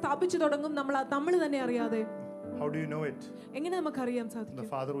ബന്ധം സ്ഥാപിച്ചു തുടങ്ങും, നമ്മൾ തന്നെ അറിയാതെ. How do you know it? എങ്ങനെ നമുക്ക് അറിയാൻ സാധിക്കും?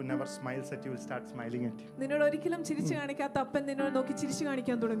 The father who never smiles at you will start smiling at you. നിന്നോട് ഒരിക്കലും ചിരിച്ചു കാണിക്കാത്ത അപ്പൻ നിന്നോട് നോക്കി ചിരിച്ചു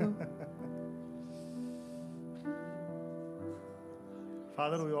കാണിക്കാൻ തുടങ്ങും.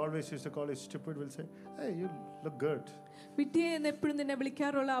 Father who always used to call you stupid will say, hey, you look good. വിട്ടിയെ എന്ന് എപ്പോഴും നിന്നെ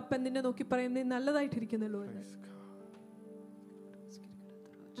വിളിക്കാറുള്ള അപ്പൻ നിന്നെ നോക്കി പറയും, നീ നല്ലതായിട്ടിരിക്കുന്നല്ലോ.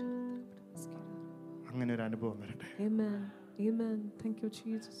 അങ്ങനെ ഒരു അനുഭവം വരട്ടെ. Amen. Amen. Thank you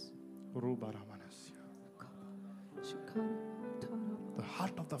Jesus. The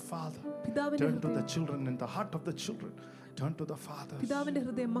heart of the father turn to the children, and the heart of the children turn to the father. പിതാവിന്റെ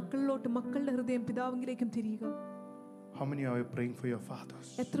ഹൃദയം മക്കളിലോട്ട്, മക്കളുടെ ഹൃദയം പിതാവിലേക്കും തിരിയുക. How many are you praying for your fathers?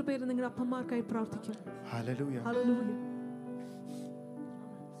 എത്ര പേര് നിങ്ങളുടെ അപ്പന്മാർക്കായി പ്രാർത്ഥിക്കും? Hallelujah. Hallelujah.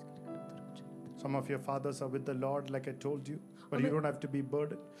 Some of your fathers are with the Lord, like I told you, but you don't have to be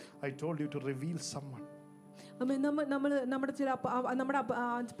burdened. I told you to reveal someone. നമ്മുടെ ചില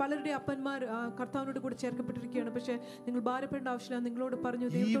പലരുടെ അപ്പന്മാർ കർത്താവിനോട് കൂടെ ചേർക്കപ്പെട്ടിരിക്കുകയാണ്. പക്ഷേ നിങ്ങൾ ഭാരപ്പെടേണ്ട ആവശ്യമില്ല. നിങ്ങളോട് പറഞ്ഞു,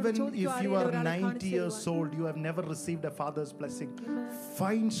 even if you are 90 years old, you have never received a father's blessing.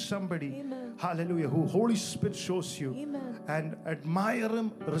 Find somebody, hallelujah, who Holy Spirit shows you, and admire him,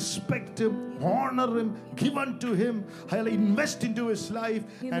 respect him, honor him, give unto him, invest into his life,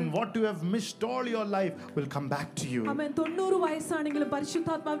 and what you have missed all your life will come back to you. ആമേൻ. 90 വയസ്സാണെങ്കിലും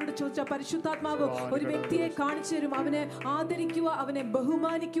പരിശുദ്ധാത്മാവിനോട് ചോദിച്ചാൽ പരിശുദ്ധാത്മാവ് ഒരു വ്യക്തിയെ കാണിച്ചു തരും. അവനെ ആദരിക്കുക, അവനെ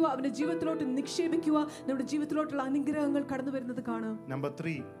ബഹുമാനിക്കുക, അവന്റെ ജീവിതത്തിലോട്ട് നിക്ഷേപിക്കുക. നമ്മുടെ ജീവിതത്തിലോട്ടുള്ള അനുഗ്രഹങ്ങൾ കടന്നു വരുന്നത് കാണാം. Number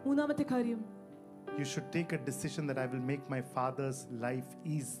 3, മൂന്നാമത്തെ കാര്യം, you should take a decision that I will make my father's life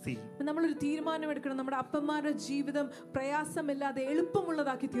easy. നമ്മളൊരു തീരുമാനം എടുക്കണം, നമ്മുടെ അപ്പന്മാരുടെ ജീവിതം പ്രയാസമില്ലാതെ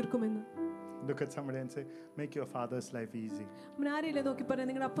എളുപ്പമുള്ളതാക്കി തീർക്കുമെന്ന്. Look at somebody and say, make your father's life easy. ആരെയല്ലേ നോക്കി പറയാം,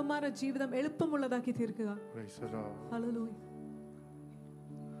 നിങ്ങളുടെ അപ്പന്മാരുടെ ജീവിതം എളുപ്പമുള്ളതാക്കി തീർക്കുക. Praise the Lord. Hallelujah.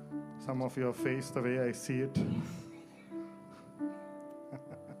 Some of your face, the way I see it.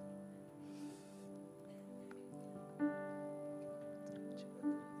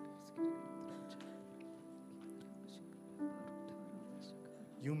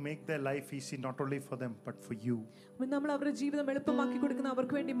 You make their life easy not only for them but for you. നമ്മൾ അവരുടെ ജീവിതം എളുപ്പമാക്കി കൊടുക്കുന്ന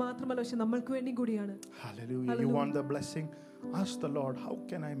അവർക്ക് വേണ്ടി മാത്രമല്ല, പക്ഷെ നമ്മൾക്ക് വേണ്ടി കൂടിയാണ്. Hallelujah. You want the blessing? Ask the Lord, how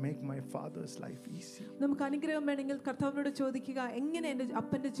can I make my father's life easy? നമുക്ക് അനുഗ്രഹം വേണമെങ്കിൽ കർത്താവിനോട് ചോദിക്കുക, എങ്ങനെ എൻ്റെ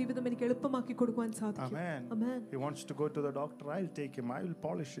അപ്പന്റെ ജീവിതം എനിക്ക് എളുപ്പമാക്കി കൊടുക്കാൻ സാധിക്കും. Amen. Amen. He wants to go to the doctor. I'll take him. I will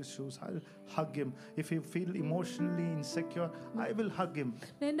polish his shoes. I'll hug him. If he feel emotionally insecure, I will hug him.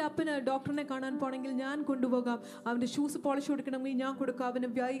 എൻ്റെ അപ്പന് ഡോക്ടറിനെ കാണാൻ പോണെങ്കിൽ ഞാൻ കൊണ്ടുപോകാം. അവന്റെ ഷൂസ് പോളിഷ് കൊടുക്കണമെങ്കിൽ ഞാൻ കൊടുക്കാം. അവന്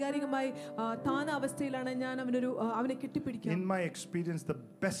വൈകാരികമായി താന അവസ്ഥയിലാണ്, ഞാൻ അവനെ കെട്ടിപ്പിടിക്കാം. In my experience, the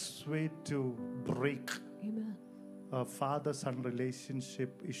best way to break a father-son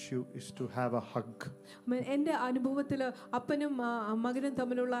relationship issue is to have a hug. എൻ്റെ അനുഭവത്തിൽ അപ്പനും മകനും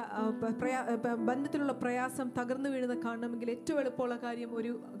തമ്മിലുള്ള ബന്ധത്തിലുള്ള പ്രയാസം തകർന്നു വീഴുന്ന കാണണമെങ്കിൽ ഏറ്റവും എളുപ്പമുള്ള കാര്യം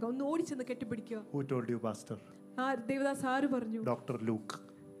ഒന്ന് ഓടിച്ചെന്ന് കെട്ടിപ്പിടിക്കുക. Who told you, Pastor? Devdas ആര് പറഞ്ഞു? Dr. Luke.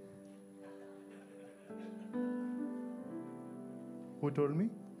 Who told me?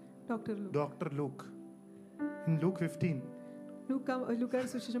 Dr. Luke. In Luke 15. ലൂക്കായുടെ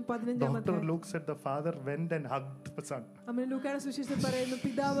സുവിശേഷം 15 Dr. Luke said the father went and hugged the son. ലൂക്കായുടെ സുവിശേഷം പറയുന്നു,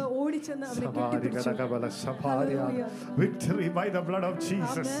 പിതാവ് ഓടിച്ചെന്ന് അവനെ കെട്ടിപ്പിടിച്ചു. Victory by the blood of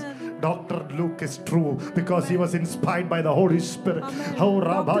Jesus. Dr. Luke is true because he was inspired by the Holy Spirit.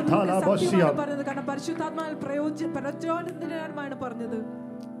 പരിശുദ്ധാത്മാവിൽ പ്രചോദനമാണ് പറഞ്ഞത്.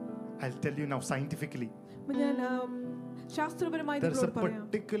 I'll tell you now scientifically. ഞാൻ ശാസ്ത്രപരമായി there's a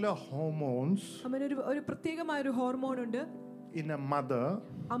particular hormones ഒരു പ്രത്യേകമായ ഒരു ഹോർമോൺ ഉണ്ട് in a mother,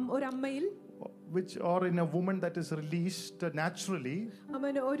 ഒരു അമ്മയിൽ, which or in a woman that is released naturally,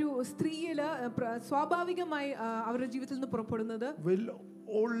 ഒരു സ്ത്രീയിൽ സ്വാഭാവികമായി അവരുടെ ജീവിതത്തിൽ നിന്ന് പുറപ്പെടുന്നത് will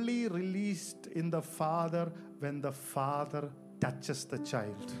only released in the father when the father touches the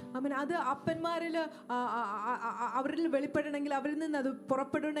child. അത് അപ്പന്മാരിൽ അവരിൽ വെളിപ്പെടണമെങ്കിൽ, അവരിൽ നിന്ന് അത്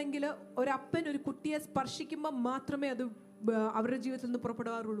പുറപ്പെടണമെങ്കിൽ ഒരു അപ്പൻ ഒരു കുട്ടിയെ സ്പർശിക്കുമ്പോൾ മാത്രമേ അത് അവരുടെ ജീവിതത്തിൽ നിന്ന്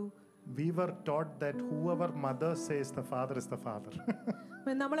പുറപ്പെടാറുള്ളൂ. We were taught that whoever mother says the father is the father.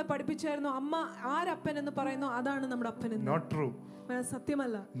 നമ്മളെ പഠിപ്പിച്ചായിരുന്നു, അമ്മ ആരപ്പൻ എന്ന് പറയുന്നു അതാണ് നമ്മുടെ അപ്പൻ എന്ന്. Not true.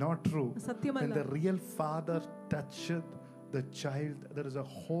 സത്യമല്ല. Not true. സത്യമല്ല. When the real father touches the child, there is a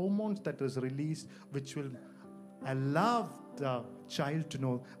hormone that is released which will allow the child to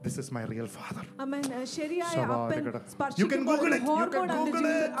know this is my real father. Amen. ശരിയായ അപ്പൻ You can Google it. You can Google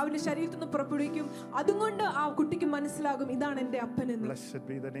it. അവന്റെ ശരീരത്തിൽ നിന്ന് പുറപ്പെടുവിക്കും. അതുകൊണ്ട് ആ കുട്ടിക്ക് മനസ്സിലാകും ഇതാണ് എൻ്റെ അപ്പൻ എന്ന്. Blessed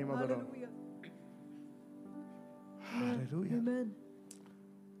be the name of the Lord. Hallelujah. Amen.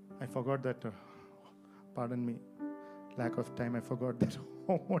 I forgot that. Pardon me. Lack of time. I forgot that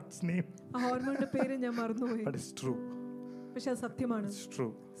hormone's name. ആ ഹോർമോണിന്റെ പേര് ഞാൻ മറന്നുപോയി. But it's true. പക്ഷേ അത് സത്യമാണ്. It's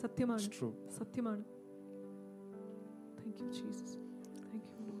true. സത്യമാണ്. It's true. സത്യമാണ്. Thank you, Jesus. Thank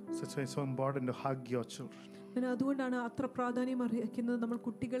you, Lord. So it's so important to hug your children. അതുകൊണ്ടാണ് അത്ര പ്രാധാന്യം അർഹിക്കുന്നത് നമ്മൾ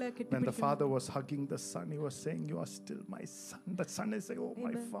കുട്ടികളെ കെട്ടിപ്പിടിക്കുന്നത്. When the father was hugging the son, he was saying, "You are still my son." The son is saying, "Oh,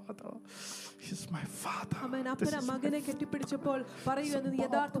 my father, he's my father." അമ്മൻ അപ്പന മകനെ കെട്ടിപ്പിടിച്ചപ്പോൾ പറയുന്നത്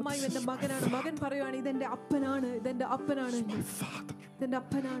യഥാർത്ഥമായി എൻ്റെ മകനാണ്. മകൻ പറയുവാണ്, ഇതെന്റെ അപ്പനാണ്, ഇതെന്റെ അപ്പനാണ്, ഇതെന്റെ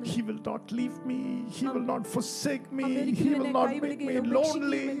അപ്പനാണ്. He will not leave me. He will not forsake me. He will not make me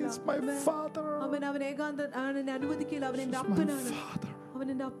lonely. He's my father. അവൻ ഏകാന്തനാണ്, എന്നെ അനുവദിക്കില്ല. അവൻ എൻ്റെ അപ്പനാണ്. അവൻ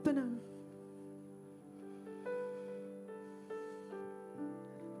എൻ്റെ അപ്പനാണ്.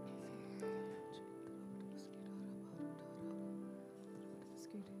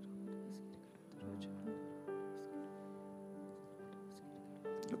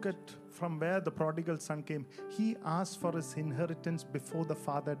 Look at from where the prodigal son came. He asked for his inheritance before the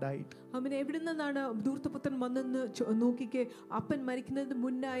father died. അവൻ എവിടെ നിന്നാണ് ധൂർത്തപുത്രൻ വന്നെന്ന് നോക്കിക്കേ. അപ്പൻ മരിക്കുന്നതിന്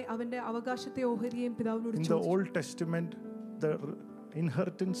മുന്നായി അവന്റെ അവകാശത്തെ ഓഹരിയും പിതാവിനോട് ചോദിച്ചു. In the Old Testament, the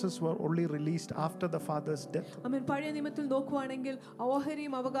inheritances were only released after the father's death. അവൻ പഴയ നിയമത്തിൽ നോക്കുവാണെങ്കിൽ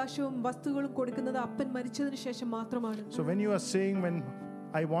ഓഹരിയും അവകാശവും വസ്തുക്കളും കൊടുക്കുന്നത് അപ്പൻ മരിച്ചതിന് ശേഷം മാത്രമാണ്. So when you are saying, when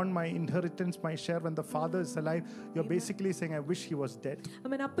I want my inheritance, my share, when the father is alive, you're basically saying, I wish he was dead.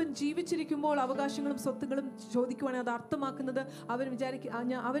 അവൻ അപ്പൻ ജീവിച്ചിരിക്കുമ്പോൾ അവകാശങ്ങളും സ്വത്തുക്കളും ചോദിക്കുവാണെങ്കിൽ അത് അർത്ഥമാക്കുന്നത്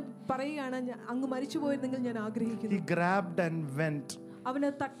അവൻ പറയുകയാണ്, അങ്ങ് മരിച്ചു പോയിരുന്നെങ്കിൽ ഞാൻ ആഗ്രഹിക്കുന്നു. He grabbed and went.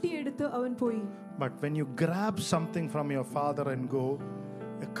 അവനെ തട്ടിയെടുത്ത് അവൻ പോയി. But when you grab something from your father and go,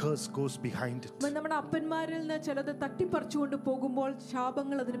 a curse goes behind it. നമ്മുടെ അപ്പന്മാരിൽ നിന്ന് ചിലത് തട്ടിപ്പറിച്ചുകൊണ്ട് പോകുമ്പോൾ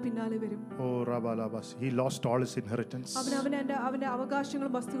ശാപങ്ങൾ അതിന് പിന്നാലെ വരും. Oh Rabalabas, he lost all his inheritance. അവന്റെ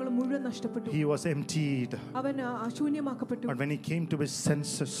അവകാശങ്ങളും വസ്തുക്കളും മുഴുവൻ നഷ്ടപ്പെട്ടു. He was emptied. അവൻ ശൂന്യമാക്കപ്പെട്ടു. But when he came to his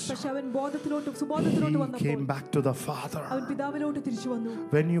senses, പക്ഷേ അവൻ സുബോധത്തിലോട്ട് വന്നപ്പോൾ he came back to the father. അവൻ പിതാവിലോട്ട് തിരിച്ചു വന്നു.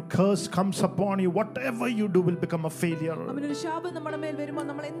 When your curse comes upon you, whatever you do will become a failure. അവനൊരു ശാപം നമ്മുടെ മേൽ വരുമ്പോൾ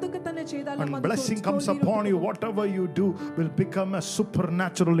നമ്മൾ എന്തൊക്കെ തന്നെ ചെയ്താലും When blessing comes upon you, whatever you do will become a supernatural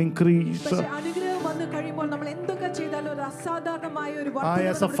increase. I,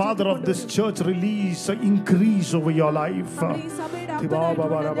 as a father of this church, release an increase over your life.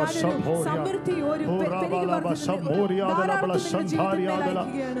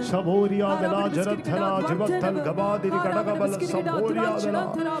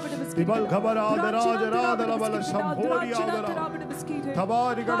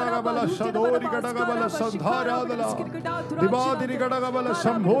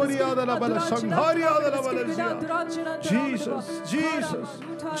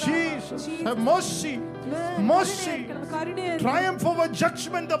 Jesus, have mercy, mercy, triumph over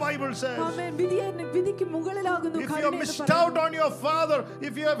judgment, the Bible says. If you have missed out on your father,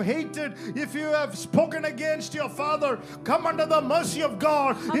 if you have hated, if you have spoken against your father, come under the mercy of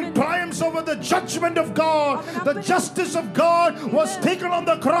God. He triumphs over the judgment of God. The justice of God was taken on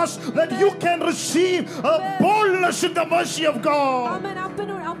the cross that you can receive a boldness in the mercy of God.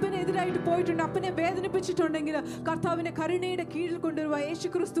 അപ്പനെതിരായിട്ട് പോയിട്ടുണ്ട്, അപ്പനെ വേദനിപ്പിച്ചിട്ടുണ്ടെങ്കിൽ കർത്താവിനെ കരുണയുടെ കീഴിൽ കൊണ്ടുവരുക.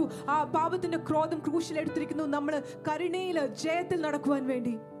 യേശുക്രിസ്തു ആ പാപത്തിന്റെ ക്രോധം ക്രൂശിൽ എടുത്തിരിക്കുന്നു, നമ്മൾ കരുണയിൽ ജയത്തിൽ നടക്കുവാൻ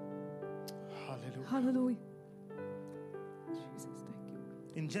വേണ്ടി. Hallelujah.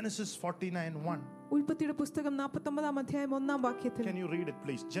 In Genesis 49:1, ഉൽപ്പത്തിയുടെ പുസ്തകം 49-ാം അധ്യായം 1-ാം വാക്യത്തിൽ, can you read it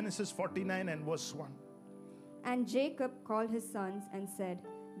please? Genesis 49 and verse 1. And Jacob called his sons and said,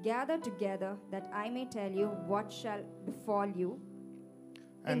 gather together that I may tell you what shall befall you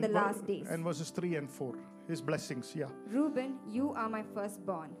in the last days. And verses 3 and 4, his blessings. Yeah. Reuben, you are my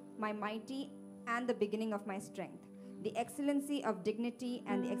firstborn, my mighty and the beginning of my strength, the excellency of dignity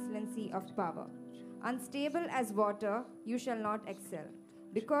and the excellency of power. Unstable as water, you shall not excel,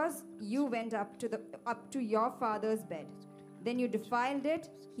 because you went up to your father's bed. Then you defiled it.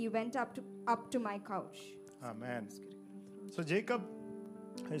 He went up to my couch. Amen. So Jacob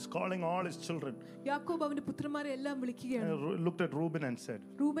is calling all his children. യാക്കോബ് അവന്റെ പുത്രന്മാരെ എല്ലാം വിളിക്കുകയാണ്. Looked at Reuben and said,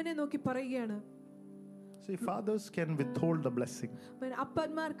 റൂബനെ നോക്കി പറയുകയാണ്, see, fathers can withhold the blessing.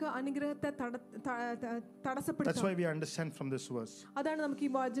 അപ്പന്മാർക്ക് അനുഗ്രഹത്തെ തടസ്സപ്പെടുത്താം. That's why we understand from this verse. അതാണ് നമുക്ക് ഈ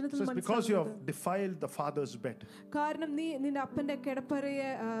വചനത്തിൽ മനസ്സിലാക്കുന്നത്. Because you have defiled the father's bed, കാരണം നീ നിന്റെ അപ്പന്റെ കിടപ്പറയെ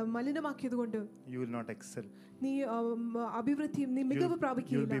മലിനമാക്കിയതുകൊണ്ട്, you will not excel. നീ അഭിവൃദ്ധി, നീ മികവ്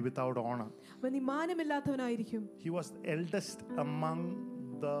പ്രാപിക്കില്ല. You will be without honor. നീ മാനമില്ലാത്തവനായിരിക്കും. He was the eldest among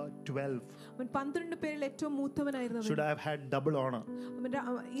the 12. അവൻ 12 പേരിൽ ഏറ്റവും മൂത്തവനായിരുന്നു. Should have had double honor.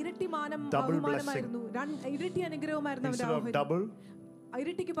 ഇരട്ടി മാനം ബഹുമാനമായിരുന്നു, ഇരട്ടി അനുഗ്രഹമായിരുന്നു അവന്റെ. Instead of double,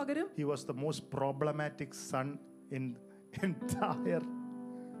 ഇരട്ടിക്ക് പകരം he was the most problematic son in entire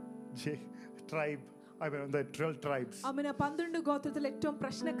tribe. I mean, the 12 tribes. അവൻ 12 ഗോത്രത്തിൽ ഏറ്റവും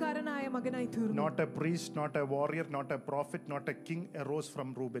പ്രശ്നക്കാരനായ മകനായി തീർന്നു. Not a priest, not a warrior, not a prophet, not a king arose from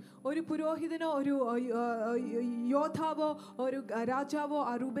Reuben. ഒരു പുരോഹിതനോ ഒരു യോദ്ധാവോ ഒരു രാജാവോ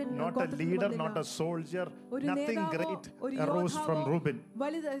ആ റൂബൻ ഗോത്രത്തിൽ not a leader, not a soldier, nothing great arose from Reuben.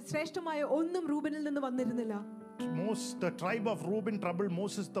 വലിയ ശ്രേഷ്ഠമായ ഒന്നും റൂബനിൽ നിന്ന് വന്നിരുന്നില്ല. The tribe of Reuben troubled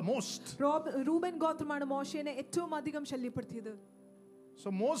Moses the most. Reuben ഗോത്രമാണ് മോശേനെ ഏറ്റവും അധികം ശല്യപ്പെടുത്തിയത്.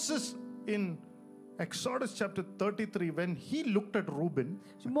 So Moses in Exodus chapter 33, when he looked at Reuben,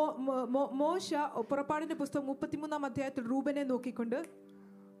 മോശ പുറപ്പാടിന്റെ പുസ്തകം 33-ാം അധ്യായത്തിൽ റൂബനെ നോക്കിക്കൊണ്ട്,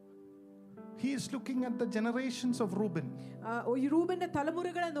 he is looking at the generations of Reuben. റൂബന്റെ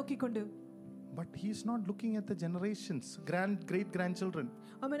തലമുറകളെ നോക്കിക്കൊണ്ട്, but he is not looking at the generations, great grandchildren.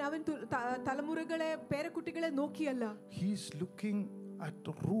 അവൻ തലമുറകളെ പേരക്കുട്ടികളെ നോക്കിയല്ല, he is looking at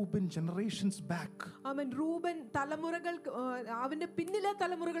Reuben generations back. അവൻ റൂബൻ തലമുറകൾ അവന്റെ പിന്നിലെ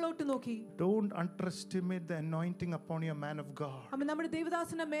തലമുറകളോട്ട് നോക്കി. Don't underestimate the anointing upon your man of God. അവൻ നമ്മുടെ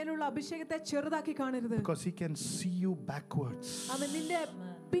ദേവദാസന്റെ മേലുള്ള അഭിഷേകത്തെ ചെറുതാക്കി കാണരുത്. Because he can see you backwards. അവൻ നിന്റെ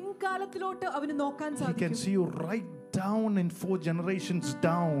പിൻകാലത്തിലോട്ട് അവന് നോക്കാൻ സാധിക്കും. He can see you right down in 4 generations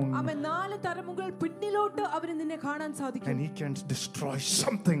down. അവൻ 4 തലമുറകൾ പിന്നിലോട്ട് അവന് നിന്നെ കാണാൻ സാധിക്കും. And he can destroy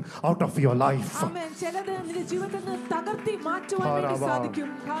something out of your life. അവൻ ചിലത് നിന്റെ ജീവിതത്തിൽ നിന്ന് തകർത്തി മാറ്റുവാൻ വേണ്ടി സാധിക്കും.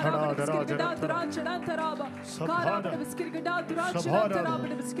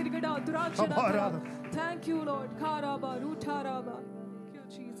 Thank you, Lord. Thank you,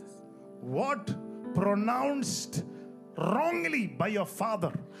 Jesus. What pronounced wrongly by your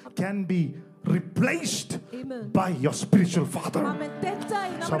father can be replaced by your spiritual father. Amen.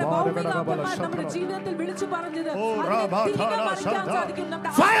 തെറ്റായി നമ്മുടെ ഭൗമിക അപ്പന്മാർ നമ്മുടെ ജീവിതത്തിൽ വിളിച്ചു പറഞ്ഞത് അതിനെ മറിക്കാൻ സാധിക്കും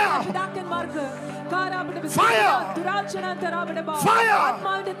നമ്മുടെ പിതാക്കന്മാർക്ക്.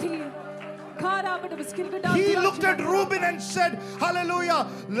 ആത്മാവിന്റെ തീ. He looked at Reuben and said, hallelujah,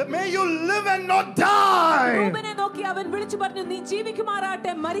 may you live and not die. റൂബനെ നോക്കി അവൻ വിളിച്ചു പറഞ്ഞു, നീ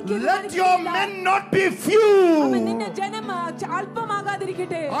ജീവിക്കുമാറാട്ടെ, മരിക്കരുത്. Let your men not be few. നിന്റെ ജനം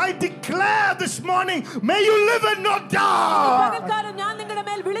അല്പമാകാതിരിക്കട്ടെ. I declare this morning, may you live and not die. പകൽക്കാലം ഞാൻ നിങ്ങളുടെ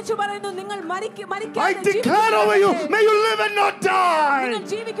മേൽ വിളിച്ചു പറയുന്നു, നിങ്ങൾ മരിക്കാതെ. I declare over you, may you live and not die. നിങ്ങൾ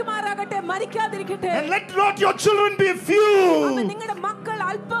ജീവിക്കുമാറാകട്ടെ, മരിക്കാതിരിക്കട്ടെ. And let not your children be few. നിങ്ങളുടെ മക്കൾ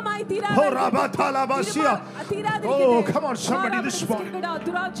അല്പമായി തീരാതിരിക്കട്ടെ. Oh, come on, somebody this morning.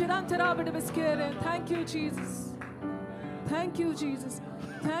 Thank you, Jesus. Thank you, Jesus.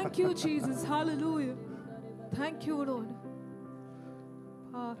 Thank you, Jesus. Hallelujah. Thank you, Lord.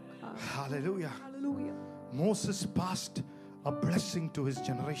 Hallelujah. Hallelujah. Moses passed a blessing to his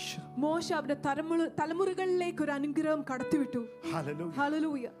generation. മോശ അവരുടെ തലമുറകളിലേക്ക് ഒരു അനുഗ്രഹം കടത്തിവിട്ടു. Hallelujah.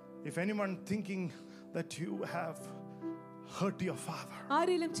 Hallelujah. If anyone thinking that you have hurt your father,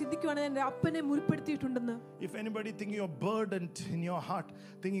 ആരെങ്കിലും ചിന്തിക്കുവാണ് എൻ്റെ അപ്പനെ മുറിപ്പെടുത്തിയിട്ടുണ്ടെന്ന്. if anybody thinking you're burdened in your heart,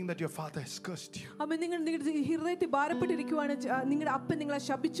 thinking that your father has cursed you, അമ്മ നിങ്ങൾ നിങ്ങളുടെ ഹൃദയത്തിൽ ഭാരപ്പെട്ടിരിക്കുവാണ്, നിങ്ങളുടെ അപ്പൻ നിങ്ങളെ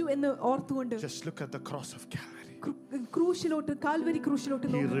ശപിച്ചു എന്ന് ഓർത്തുകൊണ്ട് just look at the cross of Calvary. ക്രൂശിലോട്ട്, Calvary ക്രൂശിലോട്ട്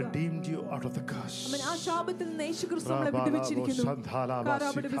He നോക്കുക. redeemed you out of the curse. അമ്മ ആ ശാപത്തിൽ നിന്ന് യേശുക്രിസ്തു നമ്മളെ വിടുവിച്ചിരിക്കുന്നു.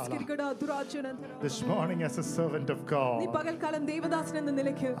 This morning, as a servant of God, നീ പകൽക്കാലം ദേവദാസൻ എന്ന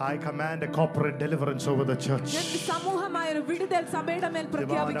നിലയ്ക്ക് I command a corporate deliverance over the church. ഞാൻ സമൂഹമായ ഒരു വിടുതൽ സഭയുടെ മേൽ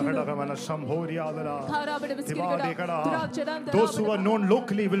പ്രഖ്യാപിക്കുന്നു. Those who are known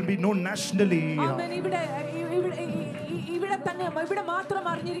locally will be known nationally. ഇവിടെ മാത്രം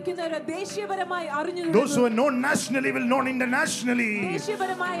അറിഞ്ഞിരിക്കുന്നവർ ദേശീയപരമായി അറിഞ്ഞു. Those who are known nationally will known internationally.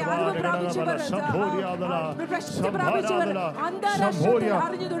 ദേശീയപരമായി അറിവ് പ്രാപിച്ചവർ, പ്രശസ്തി പ്രാപിച്ചവർ അന്താരാഷ്ട്രത്തിൽ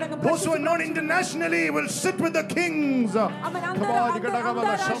അറിഞ്ഞു തുടങ്ങും. Those who are known internationally will sit with the kings. അന്താരാഷ്ട്ര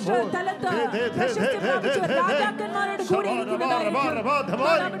തലത്ത് പ്രശസ്തി പ്രാപിച്ചവർ രാജാക്കന്മാരോട് കൂടി ഇരിക്കുന്നതായിരിക്കും.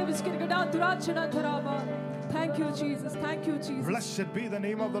 Thank you, Jesus. Thank you, Jesus. Blessed be the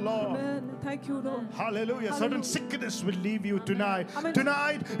name of the Lord. Amen. Thank you, Lord. Hallelujah. Certain sickness will leave you tonight. Amen.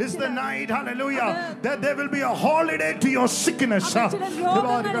 Tonight is the night, hallelujah, Amen. that there will be a holiday to your sickness.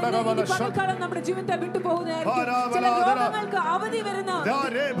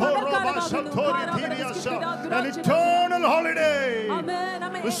 And eternal holiday.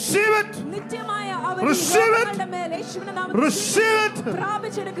 Receive it. Receive it. Receive it.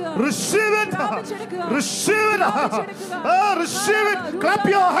 Receive it. Receive it. Receive it. Clap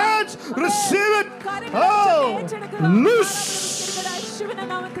your hands. Receive it. Oh, loose.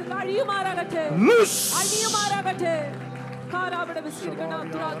 Loose.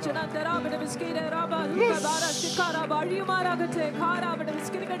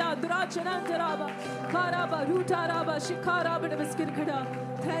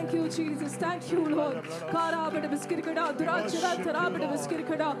 Thank you, Jesus. Thank you, Lord.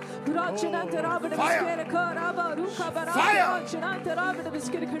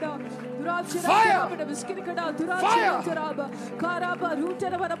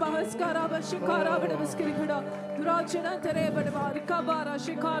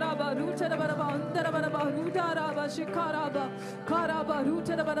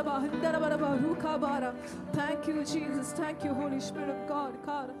 Thank you, Jesus. Thank you, Holy Spirit of God.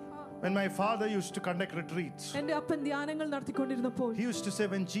 When my father used to conduct retreats, എൻ്റെ അപ്പൻ ധ്യാനങ്ങൾ നടത്തിക്കൊണ്ടിരുന്നപ്പോൾ he used to say,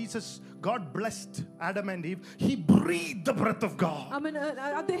 when God blessed Adam and Eve, he breathed the breath of God.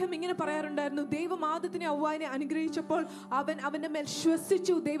 അദ്ദേഹം ഇങ്ങനെ പറയാറുണ്ടായിരുന്നു, ദൈവം ആദത്തിനെ ഹവ്വായെ അനുഗ്രഹിച്ചപ്പോൾ അവൻ അവന്റെ മേൽ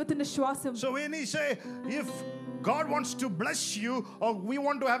ശ്വസിച്ചു ദൈവത്തിന്റെ ശ്വാസം. So when he say, if God wants to bless you or we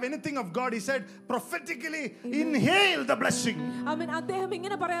want to have anything of God, he said prophetically inhale the blessing. അദ്ദേഹം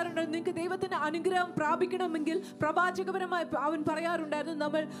ഇങ്ങനെ പറയാറുണ്ട്, നിങ്ങൾക്ക് ദൈവത്തിന്റെ അനുഗ്രഹം പ്രാപിക്കണമെങ്കിൽ പ്രവാചകപരമായി അവൻ പറയാറുണ്ടായിരുന്നു,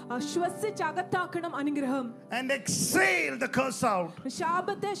 നമ്മൾ ശ്വസിച്ച് അകത്താക്കണം അനുഗ്രഹം. And exhale the curse out.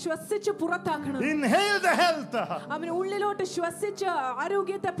 ശാപത്തെ ശ്വസിച്ച് പുറത്താക്കണം. Inhale the health. അവൻ ഉള്ളിലോട്ട് ശ്വസിച്ച്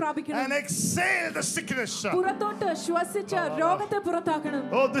ആരോഗ്യത്തെ പ്രാപിക്കണം. And exhale the sickness. പുറത്തോട്ട് ശ്വസിച്ച് രോഗത്തെ പുറത്താക്കണം.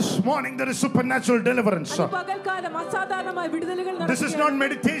 Oh, this morning there is supernatural deliverance. പകൽക്കാലം അസാധാരണമായ വിടുതലുകൾ നടക്കുന്നു. This is not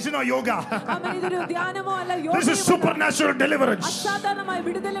meditation or yoga. ഇതൊരു ധ്യാനമോ അല്ല യോഗയോ. This is supernatural deliverance. അസാധാരണമായ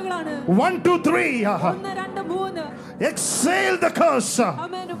വിടുതലുകളാണ്. 1 2 3. 1 2 3. Exhale the curse.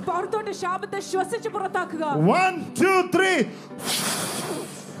 ആമേൻ. പുറത്തോട്ട് ശാപത്തെ ശ്വസിച്ച് പുറത്താക്കുക. 1 2 3.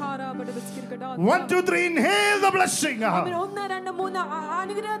 1 2 3. Inhale the blessing. ആമേൻ. 1 2 3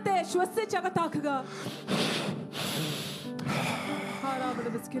 അനുഗ്രഹത്തെ ശ്വസിച്ച് അകത്താക്കുക.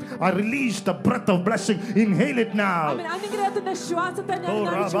 I release the breath of blessing. Inhale it now. ആമേൻ. അനുഗ്രഹത്തിന്റെ ശ്വാസത്തെ ഞാൻ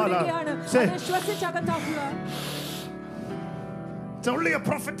വിടുകയാണ്. ശ്വസിച്ച് അകത്താക്കുക. It's only a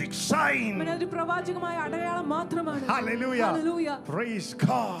prophetic sign. ഒരു പ്രവാചകമായ അടയാളം മാത്രമാണ്. Hallelujah. Hallelujah. Praise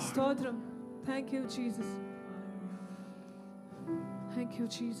God. സ്തോത്രം. Thank you Jesus. Thank you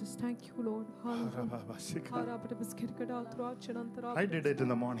Jesus. Thank you Lord. I did it in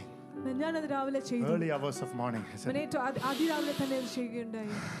the morning. ഞാനത് രാവിലെ ചെയ്തു. Early hours of morning. അതിരാവിലെ തന്നെ അത്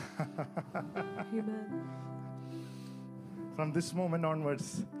ചെയ്യുകയുണ്ടായി. Amen. From this moment onwards,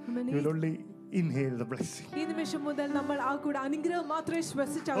 you will only inhale the blessing. ഈ നിമിഷം മുതൽ നമ്മൾ ആ കൂടെ അനുഗ്രഹം മാത്രമേ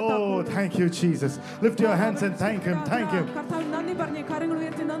ശ്വസിച്ച് Oh, thank you Jesus. Lift your hands and thank him. Thank you. കർത്താവ് നന്ദി പറഞ്ഞേ, കരങ്ങൾ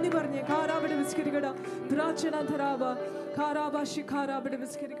ഉയർത്തി നന്ദി പറഞ്ഞേ. കാരാബിടെ വിസ്കരിക്കട ദ്രാക്ഷന ധരാബ കാരാബ ശിഖാരാബിടെ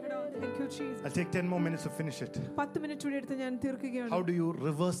വിസ്കരിക്കട. Thank you Jesus. I'll take 10 more minutes to finish it. 10 minute കൂടി എടുത്ത് ഞാൻ തീർക്കുകയാണ്. How do you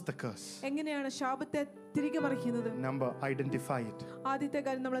reverse the curse? എങ്ങനെയാണ് ശാപത്തെ തിരികെ മറിക്കുന്നത്? Number, identify it. ആദ്യത്തെ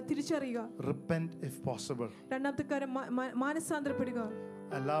കാര്യം നമ്മൾ തിരിച്ചറിയുക. Repent if possible. രണ്ടാമത്തെ കാര്യം മാനസാന്തരപ്പെടുക.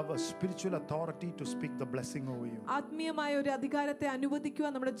 Allow a spiritual authority to speak the blessing over you. ആത്മീയമായ ഒരു അധികാരത്തെ അനുവദിക്കുക,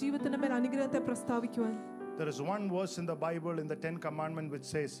 നമ്മുടെ ജീവിതത്തിന്റെ മേൽ അനുഗ്രഹത്തെ പ്രസ്താവിക്കുവാൻ. There is one verse in the Bible in the 10 commandments which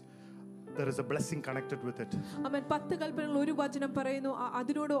says there is a blessing connected with it. ആമേൻ. 10 കൽപ്പനകളിൽ ഒരു വചനം പറയുന്നു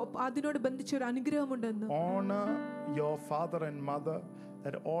അതിനോട് ബന്ധിച്ച ഒരു അനുഗ്രഹമുണ്ടെന്ന്. Honor your father and mother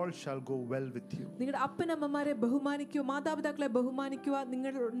that all shall go well with you. നിങ്ങളുടെ അപ്പനമ്മമാരെ ബഹുമാനിക്കുക, മാതാപിതാക്കളെ ബഹുമാനിക്കുക,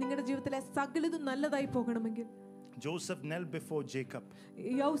 നിങ്ങളുടെ ജീവിതത്തിലെ സകലതും നല്ലതായി പോകണമെങ്കിൽ. Joseph knelt before Jacob.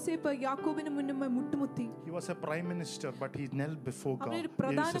 Yoseph യാക്കോബിന് മുന്നിൽ മുട്ടുമുത്തി. He was a prime minister but he knelt before God. അവൻ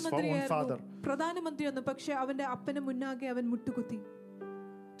പ്രധാനമന്ത്രിയായിരുന്നു, പക്ഷേ അവന്റെ അപ്പന് മുന്നാകെ അവൻ മുട്ടുകുത്തി.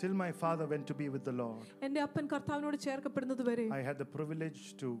 Till my father went to be with the Lord. എൻ്റെ അപ്പൻ കർത്താവിനോട് ചേർക്കപ്പെടുന്നത് വരെ I had the privilege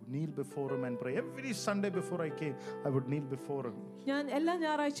to kneel before him and pray. Every Sunday before I came, I would kneel before him. ഞാൻ എല്ലാ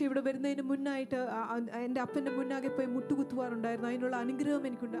ഞായറാഴ്ച ഇവിടെ വരുന്നതിന് മുന്നായിട്ട് എൻ്റെ അപ്പന്റെ മുന്നാകെ പോയി മുട്ടുകുത്തുവാറുണ്ടായിരുന്നു. അതിനുള്ള അനുഗ്രഹം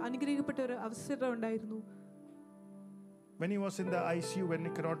എനിക്കുണ്ട്, അനുഗ്രഹിക്കപ്പെട്ട ഒരു അവസരം ഉണ്ടായിരുന്നു. When he was in the ICU, when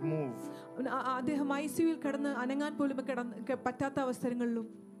he could not move, അദ്ദേഹം ICUവിൽ കിടന്ന് അനങ്ങാൻ പോലും പറ്റാത്ത അവസരങ്ങളിലും,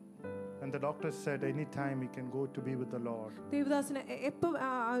 and the doctor said anytime he can go to be with the Lord. ദേവദാസനെ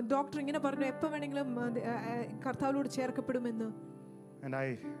doctor ഇങ്ങനെ പറഞ്ഞു, എപ്പോൾ വേണമെങ്കിലും കർത്താവിനോട് ചേർക്കപ്പെടുമെന്ന്. And I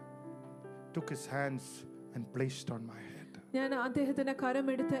took his hands and placed on my head. ഞാൻ അദ്ദേഹത്തിന്റെ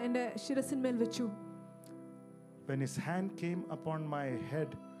കരമെടുത്ത് എൻ്റെ ശിരസിന്മേൽ വെച്ചു. When his hand came upon my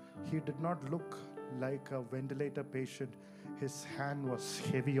head, he did not look like a ventilator patient. His hand was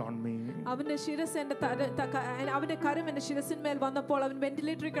heavy on me. അവന്റെ ശിരസ് അവന്റെ കരം എൻ്റെ ശിരസിന്മേൽ വന്നപ്പോൾ അവൻ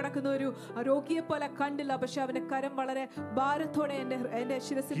വെന്റിലേറ്ററിൽ കിടക്കുന്ന ഒരു രോഗിയെ പോലെ കണ്ടില്ല, പക്ഷെ അവന്റെ കരം വളരെ ഭാരത്തോടെ എൻ്റെ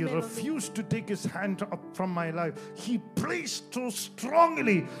ശിരസിന്മേൽ വന്നു. He refused to take his hand up from my life. He placed so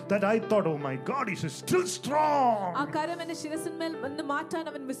strongly that I thought, oh my God, he is still strong. ആ കരം എൻ്റെ ശിരസിന്മേൽ നിന്ന് മാറ്റാൻ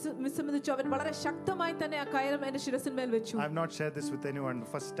അവൻ വിസമ്മതിച്ചു. അവൻ വളരെ ശക്തമായി തന്നെ ആ കരം എൻ്റെ ശിരസിന്മേൽ വെച്ചു. I have not shared this with anyone.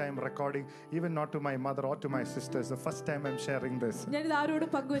 First time recording, even not to my mother or to my sisters. The first time I'm sharing this. ഞാൻ ഇത് ആരോടും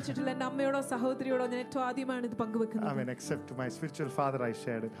പങ്കുവെച്ചിട്ടില്ല, എൻ്റെ അമ്മയോടോ സഹോദരിയോടോ ഞാൻ ഏറ്റവും ആദ്യമാണ് ഇത് പങ്കുവെക്കുന്നത്. I mean, except to my spiritual father I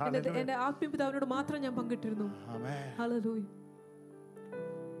shared it. Hallelujah. എൻ്റെ ആത്മീയ പിതാവിനോട് മാത്രം ഞാൻ പങ്കിട്ടിരുന്നു. Amen. Hallelujah.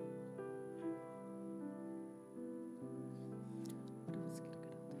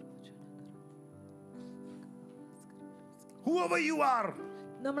 Whoever you are,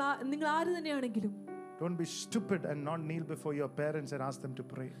 നിങ്ങൾ ആര് തന്നെയാണെങ്കിലും, don't be stupid and not kneel before your parents and ask them to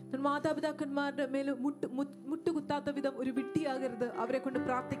pray. മാതാപിതാക്കന്മാരുടെ മേൽ മുട്ടുകുത്താത്ത വിധം ഒരു വിഡ്ഢിയാകരുത്, അവരെ കൊണ്ട്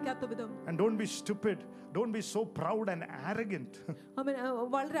പ്രാർത്ഥിക്കാത്ത വിധം. And don't be stupid, don't be so proud and arrogant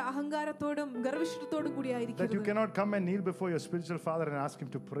വളരെ അഹങ്കാരത്തോടും ഗർവിഷ്ഠത്തോടും കൂടി ആയിരിക്കും that you cannot come and kneel before your spiritual father and ask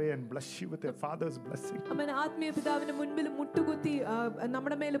him to pray and bless you with your father's blessing. ആത്മീയ പിതാവിന്റെ മുൻപിൽ മുട്ടുകുത്തി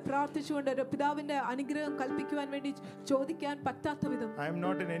നമ്മുടെ മേൽ പ്രാർത്ഥിച്ചുകൊണ്ട് പിതാവിന്റെ അനുഗ്രഹം കൽപ്പിക്കുവാൻ വേണ്ടി ചോദിക്കാൻ പറ്റാത്ത വിധം. I am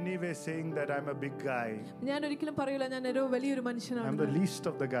not in any way saying that I'm a big guy. guy. ഞാൻ ഒരിക്കലും പറയില്ല ഞാൻ ഒരു വലിയൊരു മനുഷ്യനാണ്. I'm the least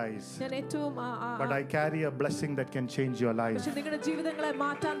of the guys. ഞാൻ ഏറ്റവും But I carry a blessing that can change your life. പക്ഷേ നിങ്ങളുടെ ജീവിതങ്ങളെ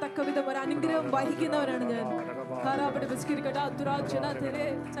മാറ്റാൻ തക്കവിധം ഒരു അനുഗ്രഹം വഹിക്കുന്നവരാണ് ഞാൻ. കാരാബടെ ബസ്കിരികടാ ദുരാജനതരെ.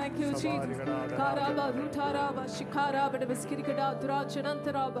 Thank you Jesus. കാരാബ രുതാരാബ ശിഖാരാബടെ ബസ്കിരികടാ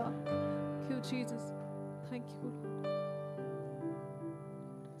ദുരാജനന്തരാബ. Thank you Jesus. Thank you.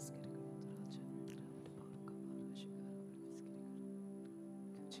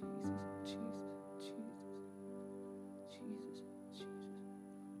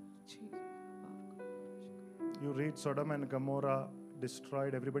 You read Sodom and Gomorrah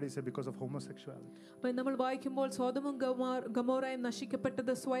destroyed, everybody say because of homosexuality. അപ്പോൾ നമ്മൾ വായിക്കുമ്പോൾ സോദോമും ഗമോറയും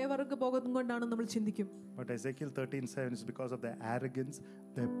നശിക്കപ്പെട്ടത് സ്വയവർഗ്ഗ ഭോഗം കൊണ്ടാണ് നമ്മൾ ചിന്തിക്കും. But Ezekiel 13:7 is because of their arrogance,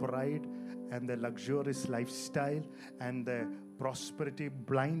 their pride and their luxurious lifestyle and their prosperity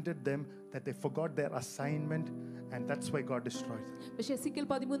blinded them that they forgot their assignment, and that's why God destroyed them. പക്ഷേ Ezekiel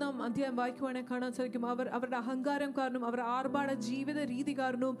 13-ാം അധ്യായം വായിക്കുവാണെങ്കിൽ കാണാൻ സാധിക്കും അവരുടെ അഹങ്കാരം കാരണം അവരുടെ ആർഭാട ജീവിത രീതി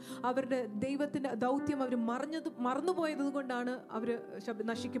കാരണവും അവരുടെ ദൈവത്തിന്റെ ദൗത്യം അവർ മറന്നുപോയത് കൊണ്ടാണ് അവർ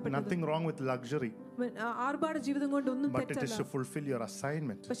നശിക്കപ്പെട്ടത്. Nothing wrong with luxury, ആർഭാട ജീവിതം കൊണ്ട് ഒന്നും but it is to fulfill your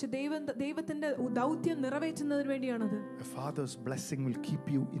assignment. പക്ഷേ ദൈവത്തിന്റെ ദൗത്യം നിറവേറ്റുന്നതിന് വേണ്ടിയാണത്. A father's blessing will keep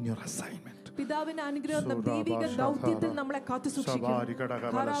you in your assignment. പിതാവിന്റെ അനുഗ്രഹം ദൈവിക ദൗത്യത്തിൽ നമ്മളെ കാത്തു സൂക്ഷിക്കും.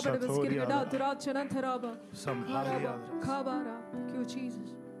 Thank you Jesus.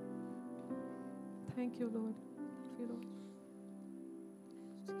 Thank you Lord.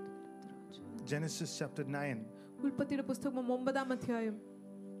 Genesis chapter 9 ഉൽപ്പത്തിയുടെ പുസ്തകം 9-ാം അധ്യായം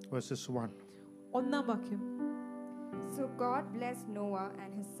verses 1. 1-ാം വാക്യം. So God blessed Noah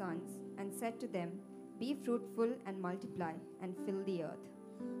and his sons and said to them, "Be fruitful and multiply and fill the earth."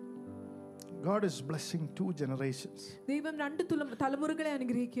 God is blessing 2 generations. ദൈവം 2 തലമുറകളെ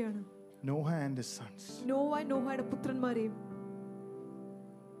അനുഗ്രഹിക്കുകയാണ്. Noah and his sons. നോഹയുടെ പുത്രന്മാരെയും.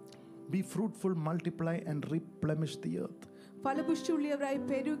 Be fruitful, multiply and replenish the earth. ഫലപുഷ്ടിയുള്ളവരായി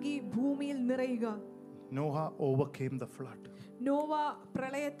പെരുകി ഭൂമിയിൽ നിറയുക. Noah overcame the flood. Nova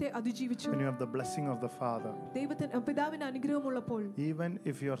പ്രളയത്തെ അതിജീവിച്ചു. When you have the blessing of the Father, പിതാവിന്റെ അനുഗ്രഹമുള്ളപ്പോൾ, even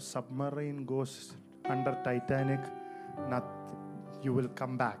if your submarine goes under Titanic, you will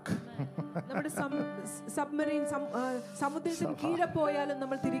come back. നമ്മുടെ submarine സമുദ്രത്തിന് കീഴെ പോയാലും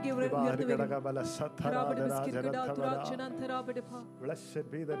നമ്മൾ തിരികെ ഉയർന്നു വരും. Blessed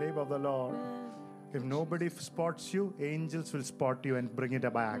be the name of the Lord. If nobody spots you, angels will spot you and bring it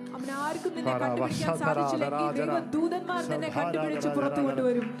back.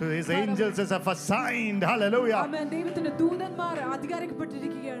 To his angels is assigned. Hallelujah.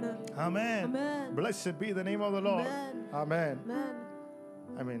 Amen. Blessed be the name of the Lord. Amen.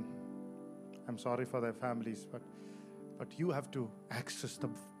 I mean, I'm sorry for their families, but you have to access the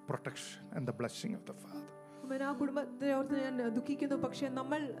protection and the blessing of the Father. ആ കുടുംബത്തെ ഓർത്ത് ഞാൻ ദുഃഖിക്കുന്നു. പക്ഷേ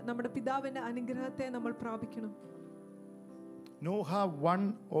നമ്മൾ നമ്മുടെ പിതാവിന്റെ അനുഗ്രഹത്തെ നമ്മൾ പ്രാപിക്കണം. Noah won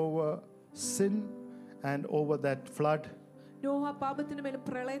over sin and over that flood. Noah പാപത്തിന്റെ മേലും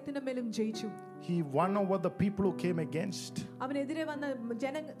പ്രളയത്തിന്റെ മേലും ജയിച്ചു. He won over the people who came against. അവനെതിരെ വന്ന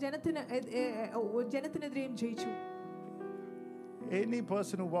ജനത്തിനെതിരെയും ജയിച്ചു. Any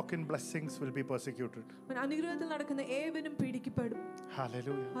person who walk in blessings will be persecuted. അനുഗ്രഹത്തിൽ നടക്കുന്ന ഏവനും പീഡിക്കപ്പെടും.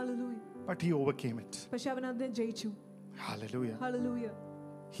 Hallelujah. Hallelujah. But he overcame it. പക്ഷേ അവൻ അതിനെ ജയിച്ചു. Hallelujah. Hallelujah.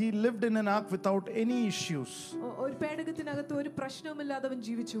 He lived in an ark without any issues. ഒരു പേടകത്തിനകത്ത് ഒരു പ്രശ്നവുമില്ലാതെ അവൻ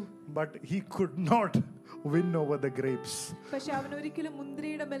ജീവിച്ചു. But he could not win over the grapes. പക്ഷേ അവൻ ഒരിക്കലും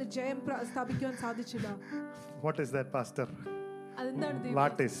മുന്തിരിയുടെ മേൽ ജയം സ്ഥാപിക്കാൻ സാധിച്ചില്ല. What is that, pastor?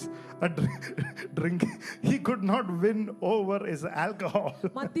 What is a drink? He could not win over his alcohol.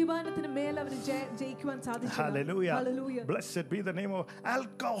 Hallelujah. Hallelujah. Blessed be the name of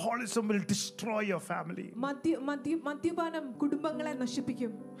alcoholism will destroy your family.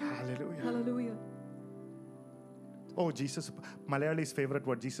 Hallelujah. Hallelujah. Oh, Jesus, Malayali's favorite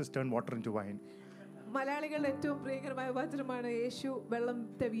word, Jesus turned water into wine. മലയാളികളുടെ ഏറ്റവും പ്രിയകരമായ വചനമാണ് യേശു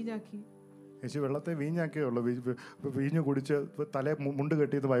വെള്ളത്തെ വീഞ്ഞാക്കി. യേശു വെള്ളത്തെ വീഞ്ഞാക്കിയുള്ളൂ. വീഞ്ഞു കുടിച്ച് തലേ മുണ്ട്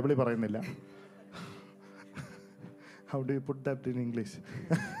കെട്ടിയത് ബൈബിളിൽ പറയുന്നില്ല. How do you put that in English?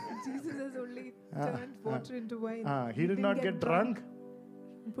 Jesus has only turned water into wine. He did not get drunk.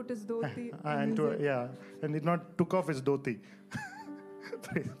 Put his dhoti and did not took off his dhoti.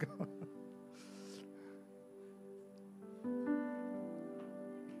 Praise God.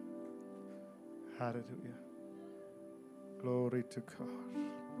 Hallelujah. Glory to God.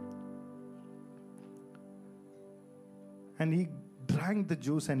 And he drank the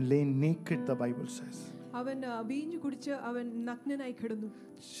juice and lay naked, the Bible says.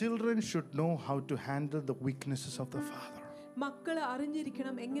 Children should know how to handle the weaknesses of the father.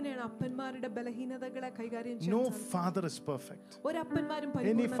 No father is perfect.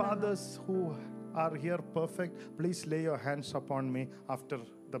 Any fathers who are here perfect, please lay your hands upon me after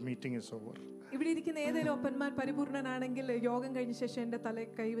the meeting is over. ഇവിടെ ഇരിക്കുന്ന ഏതെങ്കിലും അപ്പന്മാർ പരിപൂർണനാണെങ്കിൽ യോഗം കഴിഞ്ഞ ശേഷം എന്റെ തലയിൽ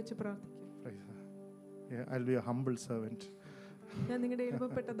കൈവച്ച് പ്രാർത്ഥിക്കും. I'll be a humble servant. ഞാൻ നിങ്ങളുടെ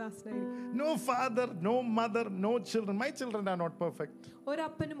എളിമപ്പെട്ട ദാസനായിരിക്കും. No father, no mother, no children. My children are not perfect. ഒരു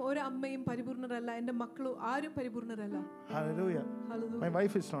അപ്പനും ഒരു അമ്മയും പരിപൂർണരല്ല. എന്റെ മക്കളും ആരും പരിപൂർണരല്ല. Hallelujah. Hallelujah. My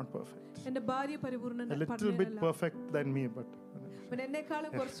wife is not perfect. എന്റെ ഭാര്യ പരിപൂർണനല്ല. A little bit perfect than me, but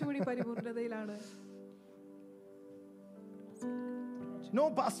എന്നെക്കാളും കുറച്ചുകൂടി പരിപൂർണതയിലാണ്. no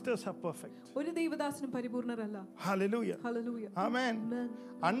pastors are perfect. ഒരു ദൈവദാസനും പരിപൂർണരല്ല. Hallelujah. Hallelujah. Amen. Amen.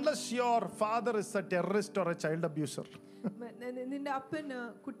 Unless your father is a terrorist or a child abuser. നിന്റെ അപ്പൻ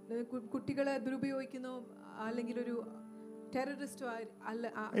കുട്ടികളെ ദുരുപയോഗിക്കുന്നോ അല്ലെങ്കിൽ ഒരു ടെററിസ്റ്റോ അല്ല.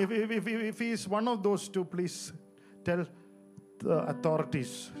 If he is one of those two, please tell the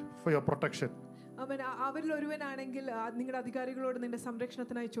authorities for your protection. അവൻ അവരിൽ ഒരുവനാണെങ്കിൽ നിങ്ങളുടെ അധികാരികളോട് നിന്റെ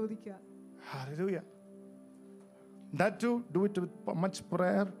സംരക്ഷണത്തിനായി ചോദിക്കുക. Hallelujah. That too, do it with much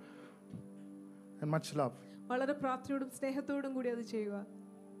prayer and much love. വളരെ പ്രാർത്ഥനയോടും സ്നേഹത്തോടും കൂടി അത് ചെയ്യുക.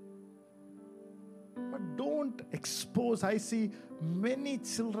 But don't expose. I see many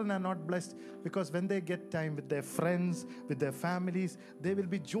children are not blessed because when they get time with their friends, with their families, they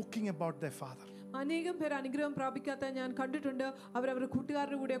will be joking about their father. അനേകം പേർ അനുഗ്രഹം പ്രാപിക്കാത്ത ഞാൻ കണ്ടിട്ടുണ്ട്. അവരവരുടെ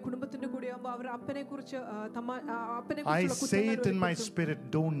കൂട്ടുകാരുടെ കൂടെ കുടുംബത്തിന്റെ കൂടെ ആകുമ്പോൾ അവർ അപ്പനെ കുറിച്ച് I say it in my spirit,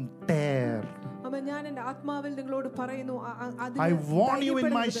 don't dare. ഞാൻ എന്റെ ആത്മാവിൽ നിങ്ങളോട് പറയുന്നു, I warn you in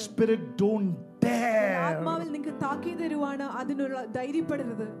my spirit, don't dare. ആത്മാവിൽ നിങ്ങൾക്ക് താക്കീത് തരുവാണ്, അതിനുള്ള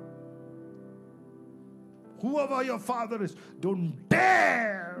ധൈര്യപ്പെടരുത്. Whoever your father is, don't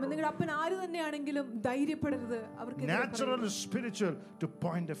dare. നിങ്ങളുടെ അപ്പൻ ആര് തന്നെയാണെങ്കിലും ധൈര്യപ്പെടരുത്. അവർക്ക് natural or spiritual to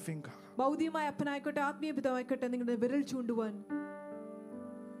point a finger. ഭൗതികമായ അപ്പനായിക്കോട്ടെ ആത്മീയ പിതാവായിക്കോട്ടെ നിങ്ങളുടെ വിരൽ ചൂണ്ടുവാൻ.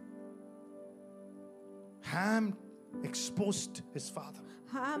 Ham exposed his father.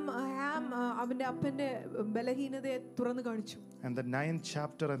 Ham അവന്റെ അപ്പന്റെ ബലഹീനതയെ തുറന്നു കാണിച്ചു. And the 9th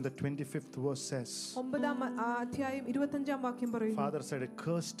chapter and the 25th verse says, 9ാം അധ്യായം 25ാം വാക്യം പറയുന്നു, Father said,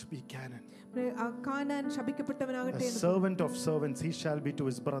 "Cursed be Canaan. Canaan ശപിക്കപ്പെട്ടവനാകട്ടെ. A servant of servants he shall be to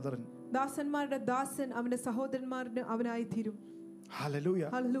his brethren." ദാസന്മാരുടെ ദാസൻ അവന്റെ സഹോദരന്മാരുടെ അവനായി തീരും. Hallelujah.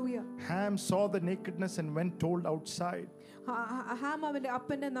 Hallelujah. Ham saw the nakedness and went told outside. Ham അവന്റെ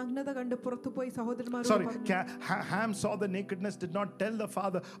അപ്പന്റെ നഗ്നത കണ്ട് പുറത്തു പോയി സഹോദരന്മാരോട് Sorry, പറഞ്ഞു. Ham saw the nakedness, did not tell the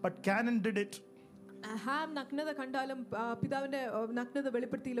father, but Canaan did it. Ham നഗ്നത കണ്ടാലും പിതാവിന്റെ നഗ്നത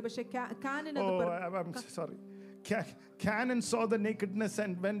വെളിപ്പെടുത്തിയില്ല. പക്ഷേ കാനൻ അത് I'm sorry. Canaan saw the nakedness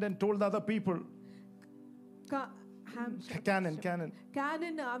and went and told other people.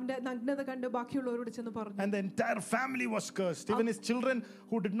 Canon അവന്റെ നഗ്നത കണ്ട് ബാക്കിയുള്ളവരോട് ചെന്ന് പറഞ്ഞു. And the entire family was cursed. Even his children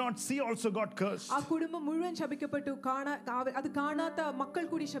who did not see also got cursed. ആ കുടുംബം മുഴുവൻ ശപിക്കപ്പെട്ടു. അത് കാണാത്ത മക്കൾ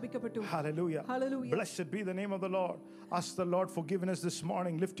കൂടി ശപിക്കപ്പെട്ടു. Hallelujah. Hallelujah. Blessed be the name of the Lord. Ask the Lord forgiveness this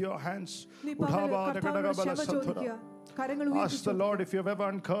morning. Lift your hands. Ask the Lord if you have ever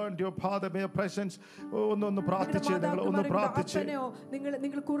incurred your father may your presence. ഒന്ന് പ്രാർത്ഥിച്ച് ഒന്ന് പ്രാർത്ഥിച്ച്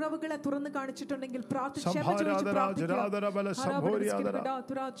നിങ്ങൾ കുറവുകളെ തുറന്നു കാണിച്ചിട്ടുണ്ടെങ്കിൽ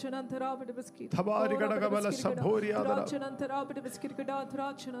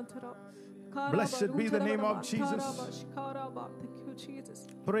Blessed be the name of Jesus.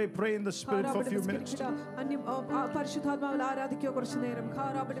 Pray in the spirit for a few minutes.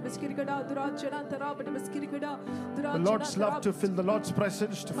 The Lord's love to fill, the Lord's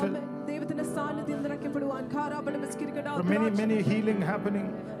presence to fill. Many healing happening.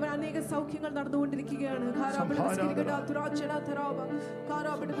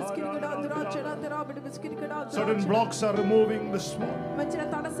 Certain blocks are removing this morning.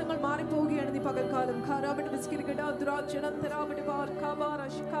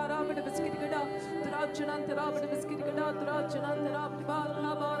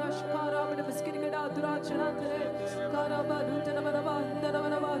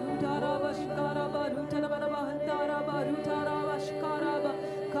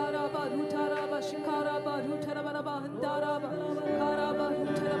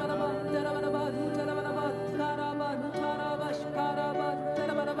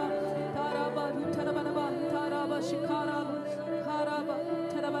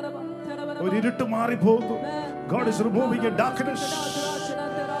 God is removing your darkness.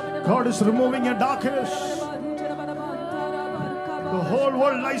 God is removing your darkness. The whole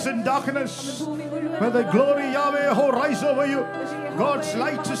world lies in darkness. May the glory Yahweh rise over you. God's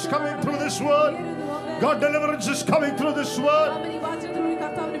light is coming through this word. God deliverance is coming through this word.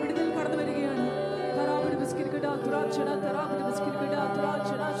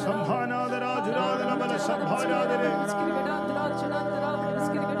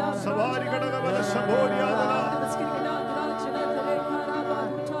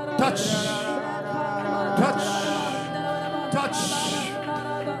 Touch. Touch. Touch.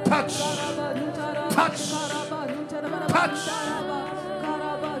 Touch. Touch.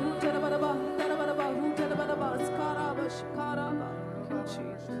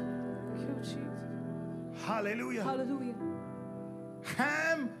 Hallelujah. Hallelujah.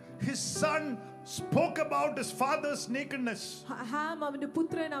 Ham, his son, spoke about his father's nakedness. Ham അവന്റെ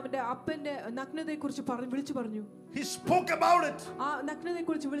പുത്രൻ അവന്റെ അപ്പന്റെ നഗ്നതയെക്കുറിച്ച് വിളിച്ചു പറഞ്ഞു. He spoke about it. ആ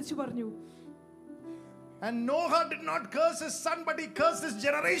നഗ്നതയെക്കുറിച്ച് വിളിച്ചു പറഞ്ഞു. And Noah did not curse his son, but he cursed his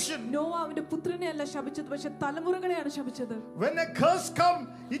generation. Nova അവന്റെ പുത്രനെ അല്ല ശപിച്ചത്, പക്ഷെ തലമുറകളെയാണ് ശപിച്ചത്. When a curse comes,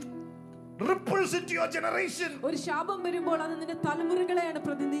 it ripples into your generation. ഒരു ശാപം വരുമ്പോൾ അത് നിന്റെ തലമുറകളെയാണ്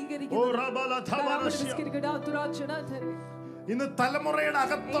പ്രതിനിധീകരിക്കുന്നത്. ഇന്ന് തലമുറയുടെ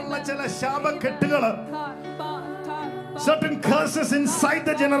അകത്തുള്ള ചില ശാപക്കെട്ടുകൾ, certain curses inside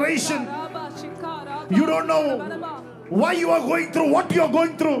the generation. You don't know why you are going through what you are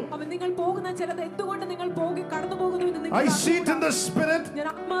going through. നിങ്ങൾ പോകുന്ന ചിലത് എന്തുകൊണ്ട് നിങ്ങൾ കടന്നു പോകുന്നു എന്ന് നിങ്ങൾ I see it in the spirit. ഞാൻ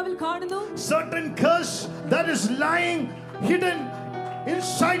ആത്മാവിൽ കാണുന്നു. Certain curse that is lying hidden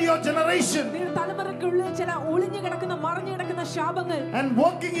inside your generation and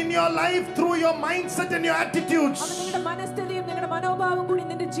working in your life through your mindset and your attitudes.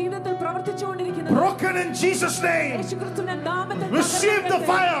 Broken in Jesus' name. Receive the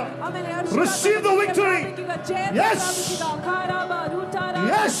fire. Receive the victory. Yes.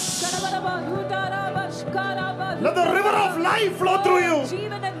 Yes. Let the river of life flow through you.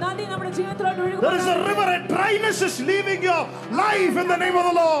 There is a river, a dryness is leaving your life in the name of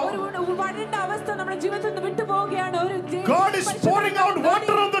the Lord. God is pouring out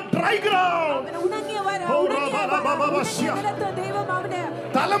water on the dry ground.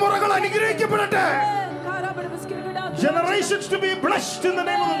 തലമുറകൾ അനുഗ്രഹിക്കപ്പെടട്ടെ. Generations to be blessed in the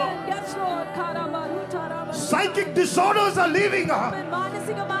name of the Lord. Psychic disorders are leaving.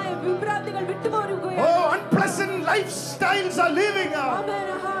 Oh, unpleasant lifestyles are leaving.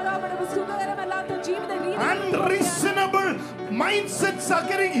 Unreasonable mindsets are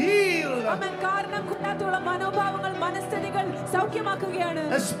getting healed.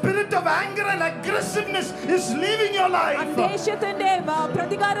 A spirit of anger and aggressiveness is leaving your life. In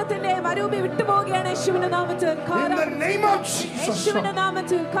the name of Jesus,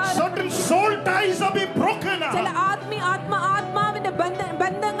 certain soul ties are being broken.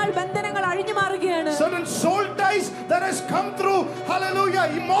 Certain soul ties that has come through, hallelujah,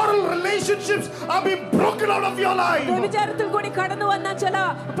 immoral relationships are being broken out of your life.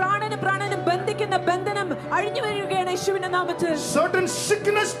 Certain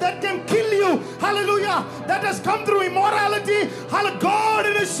sickness that can kill you, hallelujah, that has come through immorality, God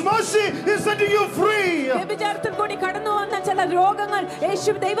in His mercy is setting you free.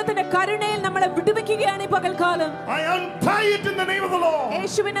 I untie it in the name of the Lord.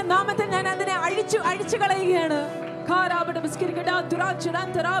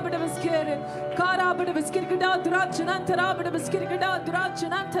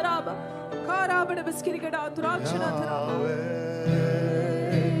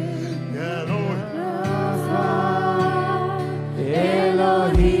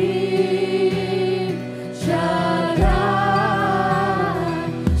 Elohim Shaddai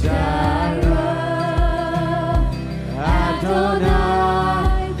Jireh Adonai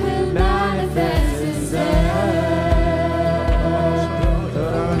will manifest Himself.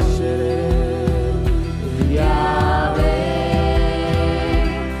 Yahweh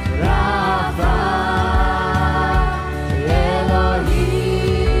Rapha Elohim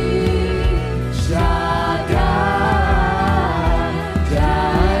Shaddai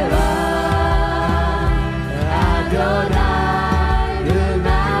Jireh Adonai will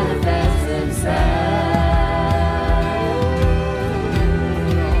manifest Himself.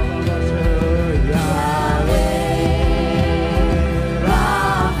 Yahweh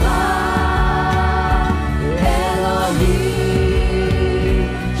Rapha Elohim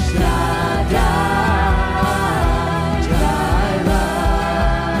Shaddai Jireh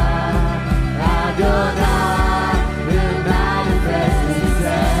Adonai will manifest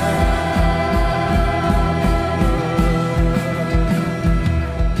Himself.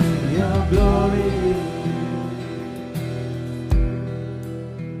 Your glory.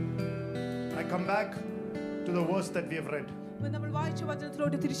 I come back to the verse that we have read. നമ്മൾ വായിച്ച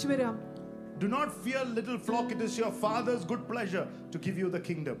വചനത്തിലോട്ട് തിരിച്ചു വരാം. Do not fear, little flock, it is your Father's good pleasure to give you the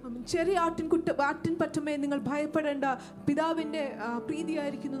kingdom. ചെറിയ ആട്ടിൻപറ്റമേ നിങ്ങൾ ഭയപ്പെടേണ്ട, പിതാവിന്റെ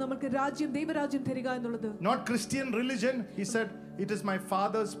പ്രീതിയായിരിക്കുന്നു നമുക്ക് ദൈവരാജ്യം തരിക എന്നുള്ളത്. Not Christian religion. He said, it is my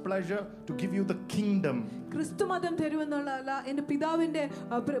Father's pleasure to give you the kingdom. ക്രിസ്തു മതം തരുമെന്നുള്ളതല്ല, എന്റെ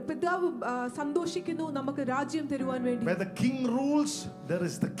പിതാവ് സന്തോഷിക്കുന്നു നമുക്ക് രാജ്യം തരുവാൻ വേണ്ടി. Where the king rules, there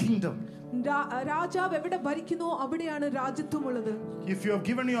is the kingdom. രാജാവ് എവിടെ ഭരിക്കുന്നു അവിടെയാണ് രാജ്യത്വമുള്ളത്. If you have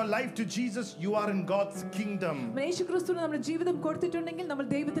given your life to Jesus, you are in God's kingdom. യേശുക്രിസ്തുവിന് നമ്മുടെ ജീവിതം കൊടുത്തിട്ടുണ്ടെങ്കിൽ നമ്മൾ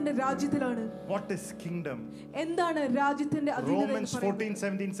ദൈവത്തിന്റെ രാജ്യത്തിലാണ്. What is kingdom? എന്താണ് രാജ്യത്തിന്റെ അധീനത? Romans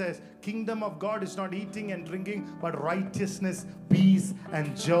 14:17 says, kingdom of God is not eating and drinking, but righteousness, peace and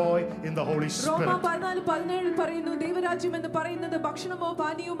joy in the Holy Spirit. റോമ 14:17 പറയുന്നു, ദൈവരാജ്യം എന്ന് പറയുന്നത് ഭക്ഷണമോ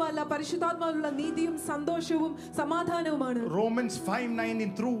പാനീയമോ അല്ല, പരിശുദ്ധാത്മാവിലുള്ള നീതിയും സന്തോഷവും സമാധാനവുമാണ്. Romans 5:19,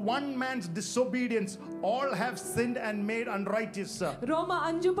 through one man's disobedience all have sinned and made unrighteous. റോമ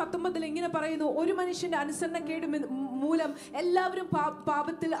 5:19 ഇങ്ങനെ പറയുന്നു, ഒരു മനുഷ്യന്റെ അനുസരണക്കേട് മൂലം എല്ലാവരും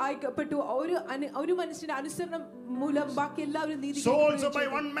പാപത്തിൽ അയക്കപ്പെട്ടു. ഒരു മനുഷ്യന്റെ അനുസരണം മൂലം ബാക്കി എല്ലാവരും നീതി. So also by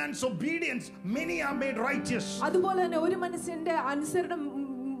one man's obedience many are made righteous. അതുപോലെ തന്നെ ഒരു മനുഷ്യന്റെ അനുസരണം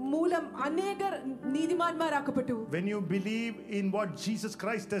മൂലം അനേകർ നീതിമാന്മാരാക്കപ്പെട്ടു. When you believe in what Jesus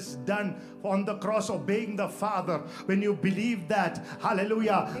Christ has done on the cross, obeying the Father, when you believe that,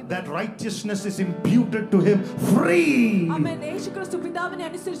 hallelujah, that righteousness is imputed to him free. ആമേൻ. യേശുക്രിസ്തു പിതാവിനെ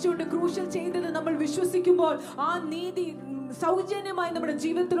അനുസരിച്ചുകൊണ്ട് ക്രൂശിൽ ചെയ്തത് നമ്മൾ വിശ്വസിക്കുമ്പോൾ ആ നീതി സൗജന്യമായി നമ്മുടെ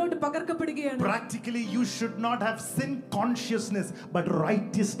ജീവിതത്തിലോട്ട് പകർക്കപ്പെടുകയാണ്. Practically you should not have sin consciousness but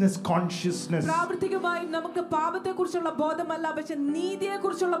righteousness consciousness. പ്രാവർത്തികമായി നമുക്ക് പാപത്തെക്കുറിച്ചുള്ള ബോധമല്ല, പക്ഷേ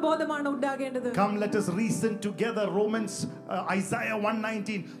നീതിയെക്കുറിച്ചുള്ള ബോധമാണ് ഉണ്ടാകേണ്ടത്. Come, let us reason together. Isaiah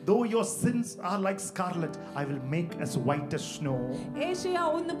 1:19, though your sins are like scarlet, I will make as white as snow. ഏശയ്യ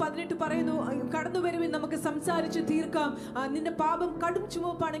 1:18 പറയുന്നു, കടന്നു വരുവിൻ നമുക്ക് സംസാരിച്ച് തീർക്കാം, നിന്റെ പാപം കടും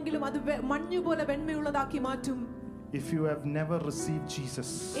ചുവപ്പാണെങ്കിലും അത് മഞ്ഞുപോലെ വെണ്മയുള്ളതാക്കി മാറ്റും. If you have never received Jesus,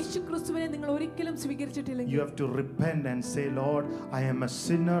 യേശുക്രിസ്തുവിനെ നിങ്ങൾ ഒരിക്കലും സ്വീകരിച്ചിട്ടില്ലെങ്കിൽ, you have to repent and say, Lord, I am a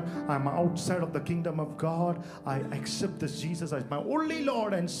sinner, I am outside of the kingdom of God, I accept this Jesus as my only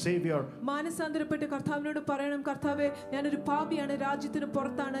Lord and Savior. മാനസാന്തരപ്പെട്ട് കർത്താവിനോട് പറയണം, കർത്താവേ ഞാനൊരു പാപിയാണ്, രാജ്യത്തിന്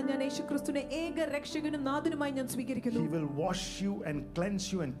പുറത്താണ്, ഞാൻ യേശുക്രിസ്തുവിനെ ഏക രക്ഷകനും നാഥനുമായി ഞാൻ സ്വീകരിക്കുന്നു. He will wash you and cleanse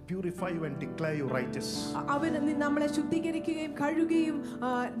you and purify you and declare you righteous. അവൻ നമ്മളെ ശുദ്ധീകരിക്കുകയും കഴുകുകയും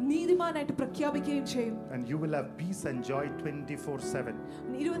നീതിമാനായിട്ട് പ്രഖ്യാപിക്കുകയും ചെയ്യും. And you will have peace and joy 24/7.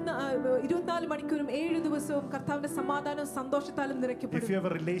 24 മണിക്കൂറും 7 ദിവസവും കർത്താവിന്റെ സമാധാനവും സന്തോഷത്താലും നിറയ്ക്കപ്പെടും. If you have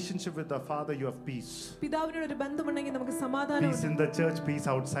a relationship with the Father, you have peace. പിതാവിനോട് ഒരു ബന്ധമുണ്ടെങ്കിൽ നമുക്ക് സമാധാനമുണ്ട്. Peace in the church, peace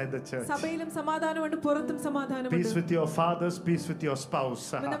outside the church. സഭയിലും സമാധാനമുണ്ട്, പുറത്തും സമാധാനമുണ്ട്. Peace with your fathers, peace with your spouse.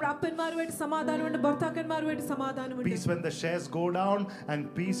 നമ്മുടെ അപ്പന്മാരുമായിട്ട് സമാധാനമുണ്ട്, ഭർത്താക്കന്മാരുമായിട്ട് സമാധാനമുണ്ട്. Peace when the shares go down and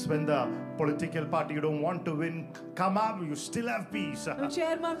peace when the political party you don't want to win come up, you still have peace.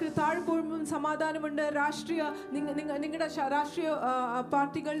 ഷെയർമാർക്ക് താഴെ പോകുമ്പോൾ സമാധാനമുണ്ട്. നിങ്ങളുടെ രാഷ്ട്രീയ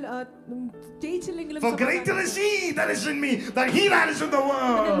പാർട്ടികൾ ജയിച്ചില്ലെങ്കിലും For greater is he that is in me than he that is in the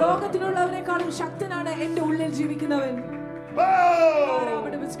world. ലോകത്തിലുള്ളവരെക്കാളും ശക്തനാണ് എന്റെ ഉള്ളിൽ ജീവിക്കുന്നവൻ.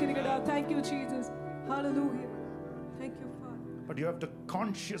 Thank you Jesus. Hallelujah. Thank you Father. But you have the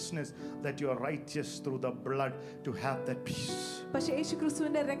consciousness that you are righteous through the blood to have that peace. പക്ഷേ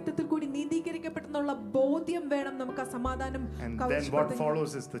യേശുക്രിസ്തുവിന്റെ രക്തത്തിൽ കൂടി നീതീകരിക്കപ്പെട്ടെന്നുള്ള ബോധ്യം വേണം നമുക്ക് ആ സമാധാനം. And then what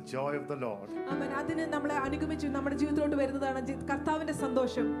follows is the joy of the Lord. ആമേൻ. അതിനെ നമ്മളെ അനുഗമിച്ച് നമ്മുടെ ജീവിതത്തിലോട്ട് വരുന്നതാണ് കർത്താവിന്റെ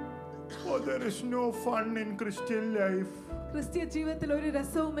സന്തോഷം. Oh, there is no fun in Christian life. ക്രിസ്തീയ ജീവിതത്തിൽ ഒരു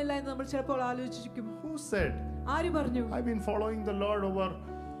രസവുമില്ല എന്ന് നമ്മൾ ചിലപ്പോൾ ആലോചിക്കും. Who said? ആര് പറഞ്ഞു? I've been following the Lord over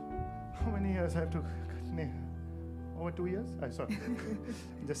how many years? I have to over 2 years? I saw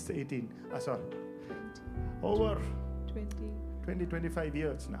just 18. I saw over 20-25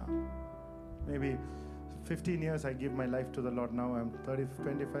 years now. Maybe 15 years I give my life to the Lord. Now I'm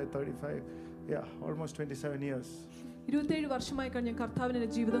 35. Yeah, almost 27 years. 27 വർഷമായി കഴിഞ്ഞ കർത്താവിനെ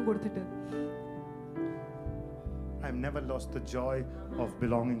ജീവിതം കൊടുത്തിട്ട് I've never lost the joy of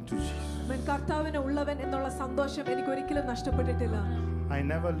belonging to Jesus. കർത്താവിനെ ഉള്ളവൻ എന്നുള്ള സന്തോഷം എനിക്ക് ഒരിക്കലും നഷ്ടപ്പെട്ടിട്ടില്ല. I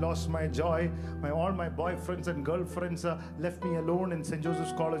never lost my joy. All my boyfriends and girlfriends left me alone in St.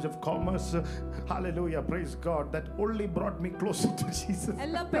 Joseph's College of Commerce. Hallelujah, praise God. That only brought me closer to Jesus.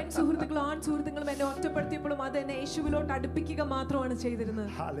 എല്ലാ പെൺ സുഹൃത്തുക്കളും ആൺ സുഹൃത്തുക്കളും എന്നെ ഒറ്റപ്പെടുത്തിയപ്പോഴും അത് എന്നെ യേശുവിലോട്ട് അടുപ്പിക്കുക മാത്രമാണ് ചെയ്തിരുന്നത്.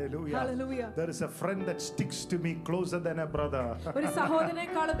 Hallelujah. Hallelujah. There is a friend that sticks to me closer than a brother. ഒരു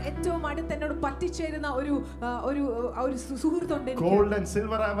സഹോദരനേക്കാളും ഏറ്റവും അടുത്ത് എന്നോട് പറ്റിച്ചേരുന്ന ഒരു സുഹൃത്തുണ്ട് എനിക്ക്. Gold and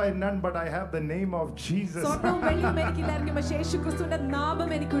silver have I none, but I have the name of Jesus. സ്വർണ്ണവും വെള്ളിയും എനിക്കില്ലായിരിക്കും, പക്ഷേ യേശുക്രിസ്തുവിന്റെ നാമം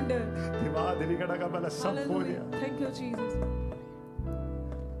എനിക്കുണ്ട്. Hallelujah. Thank you Jesus.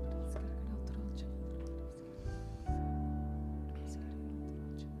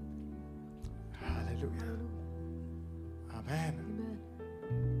 Hallelujah. Amen.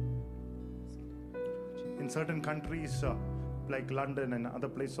 In certain countries, like London and other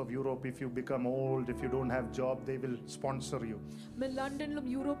places of Europe, if you become old, if you don't have job, they will sponsor you. ലണ്ടനിലും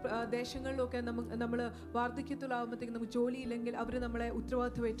Europe ദേശങ്ങളിലും ഒക്കെ നമ്മൾ വാർദ്ധക്യത്തിലാവുമ്പോഴത്തേക്ക് നമുക്ക് ജോലിയില്ലെങ്കിൽ അവർ നമ്മളെ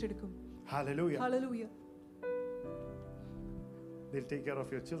ഉത്തരവാദിത്വം ഏറ്റെടുക്കും. Hallelujah. Hallelujah. They'll take care of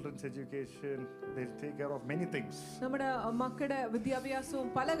your children's education. They'll take care of many things. നമ്മുടെ മക്കളുടെ വിദ്യാഭ്യാസവും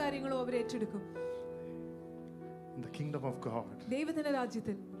പല കാര്യങ്ങളും അവർ ഏറ്റെടുക്കും. In the kingdom of God, ദൈവത്തിന്റെ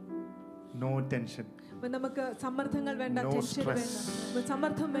രാജ്യത്തിൽ no tension. നമുക്ക് സമ്മർദ്ദങ്ങൾ വേണ്ട, ടെൻഷൻ വേണ്ട,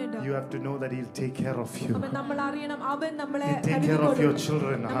 സമ്മർദ്ദം വേണ്ട. You have to know that He'll take care of you. നമ്മൾ അറിയണം അവൻ നമ്മളെ take care of your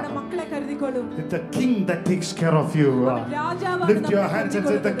children. നമ്മുടെ മക്കളെ കരുതിക്കൊള്ളും. It's the king that takes care of you. Lift your hands and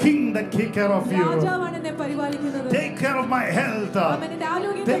say, the king that takes care of you. രാജാവാണ് എന്നെ പരിപാലിക്കുന്നത്. Take care of my health.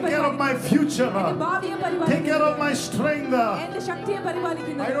 Take care of my future. Take care of my strength. എന്റെ ശക്തിയെ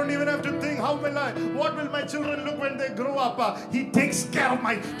പരിപാലിക്കുന്നു. I don't even have to think what will my children look when they grow up. He takes care of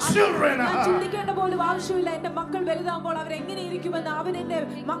my children. ചിന്തിക്കേണ്ട പോലും ആവശ്യമില്ല. എന്റെ മക്കൾ വലുതാകുമ്പോൾ അവർ എങ്ങനെ ഇരിക്കുമെന്ന് അവൻ എന്റെ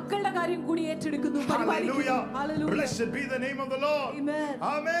മക്കളുടെ കാര്യം കൂടി ഏറ്റെടുക്കുന്നു. Hallelujah. Blessed be the name of the Lord. Amen.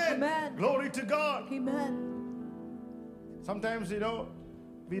 Amen. Amen. Glory to God. Amen. Sometimes,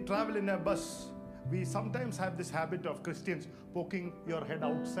 we travel in a bus. We sometimes have this habit of Christians poking your head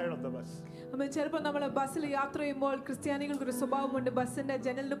outside of the bus. ചിലപ്പോൾ നമ്മൾ ബസ്സിൽ യാത്ര ചെയ്യുമ്പോൾ ക്രിസ്ത്യാനികൾക്ക് ഒരു സ്വഭാവമുണ്ട്, ബസ്സിന്റെ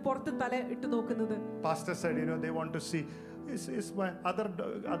ജനലിന് പുറത്ത് തല ഇട്ട് നോക്കുന്നത്. Pastor said, they want to see, is my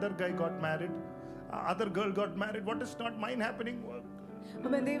other guy got married, other girl got married, what is not mine happening?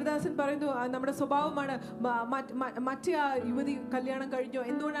 Devadasan പറയുന്നു നമ്മുടെ സ്വഭാവമാണ് മറ്റേ ആ യുവതി കല്യാണം കഴിഞ്ഞോ,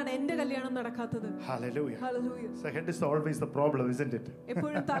 എന്തുകൊണ്ടാണ് എന്റെ കല്യാണം നടക്കാത്തത്? Hallelujah. Hallelujah. So head is always the problem, isn't it?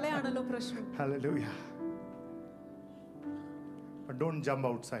 എപ്പോഴും തലയാണല്ലോ പ്രശ്നം. Hallelujah. But don't jump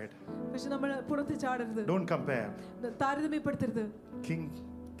outside. പക്ഷെ നമ്മൾ പുറത്ത് ചാടരുത്. Don't compare. താരതമ്യപ്പെടുത്തരുത്. King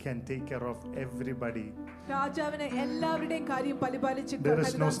can take care of everybody. രാജാവിനെ എല്ലാവരുടെയും കാര്യം പരിപാലിച്ച് There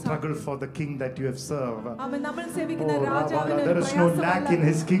is no struggle for the king that you have served. നമ്മൾ സേവിക്കുന്ന രാജാവിന് there is no lack in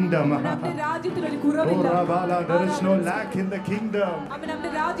his kingdom. അവന്റെ രാജ്യത്തിൽ ഒരു കുറവില്ല. There is no lack in the kingdom.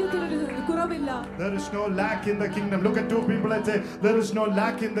 അവന്റെ രാജ്യത്തിൽ ഒരു കുറവില്ല. There is no lack in the kingdom. Look at two people and say, there is no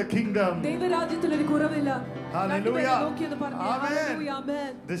lack in the kingdom. ദൈവരാജ്യത്തിൽ ഒരു കുറവില്ല. Hallelujah. Amen. Amen.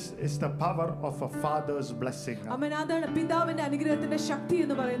 This is the power of a father's blessing. Amen. അതാണ് പിതാവിന്റെ അനുഗ്രഹത്തിന്റെ ശക്തി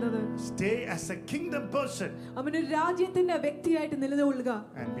എന്ന് പറയുന്നത്. Stay as a kingdom person. അവൻ ഒരു രാജ്യത്തിന്റെ വ്യക്തിയായിട്ട് നിലകൊള്ളുക.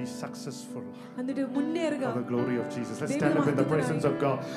 And be successful. എന്നിട്ട് മുന്നേറുക. For the glory of Jesus. Let's stand up in the presence of God.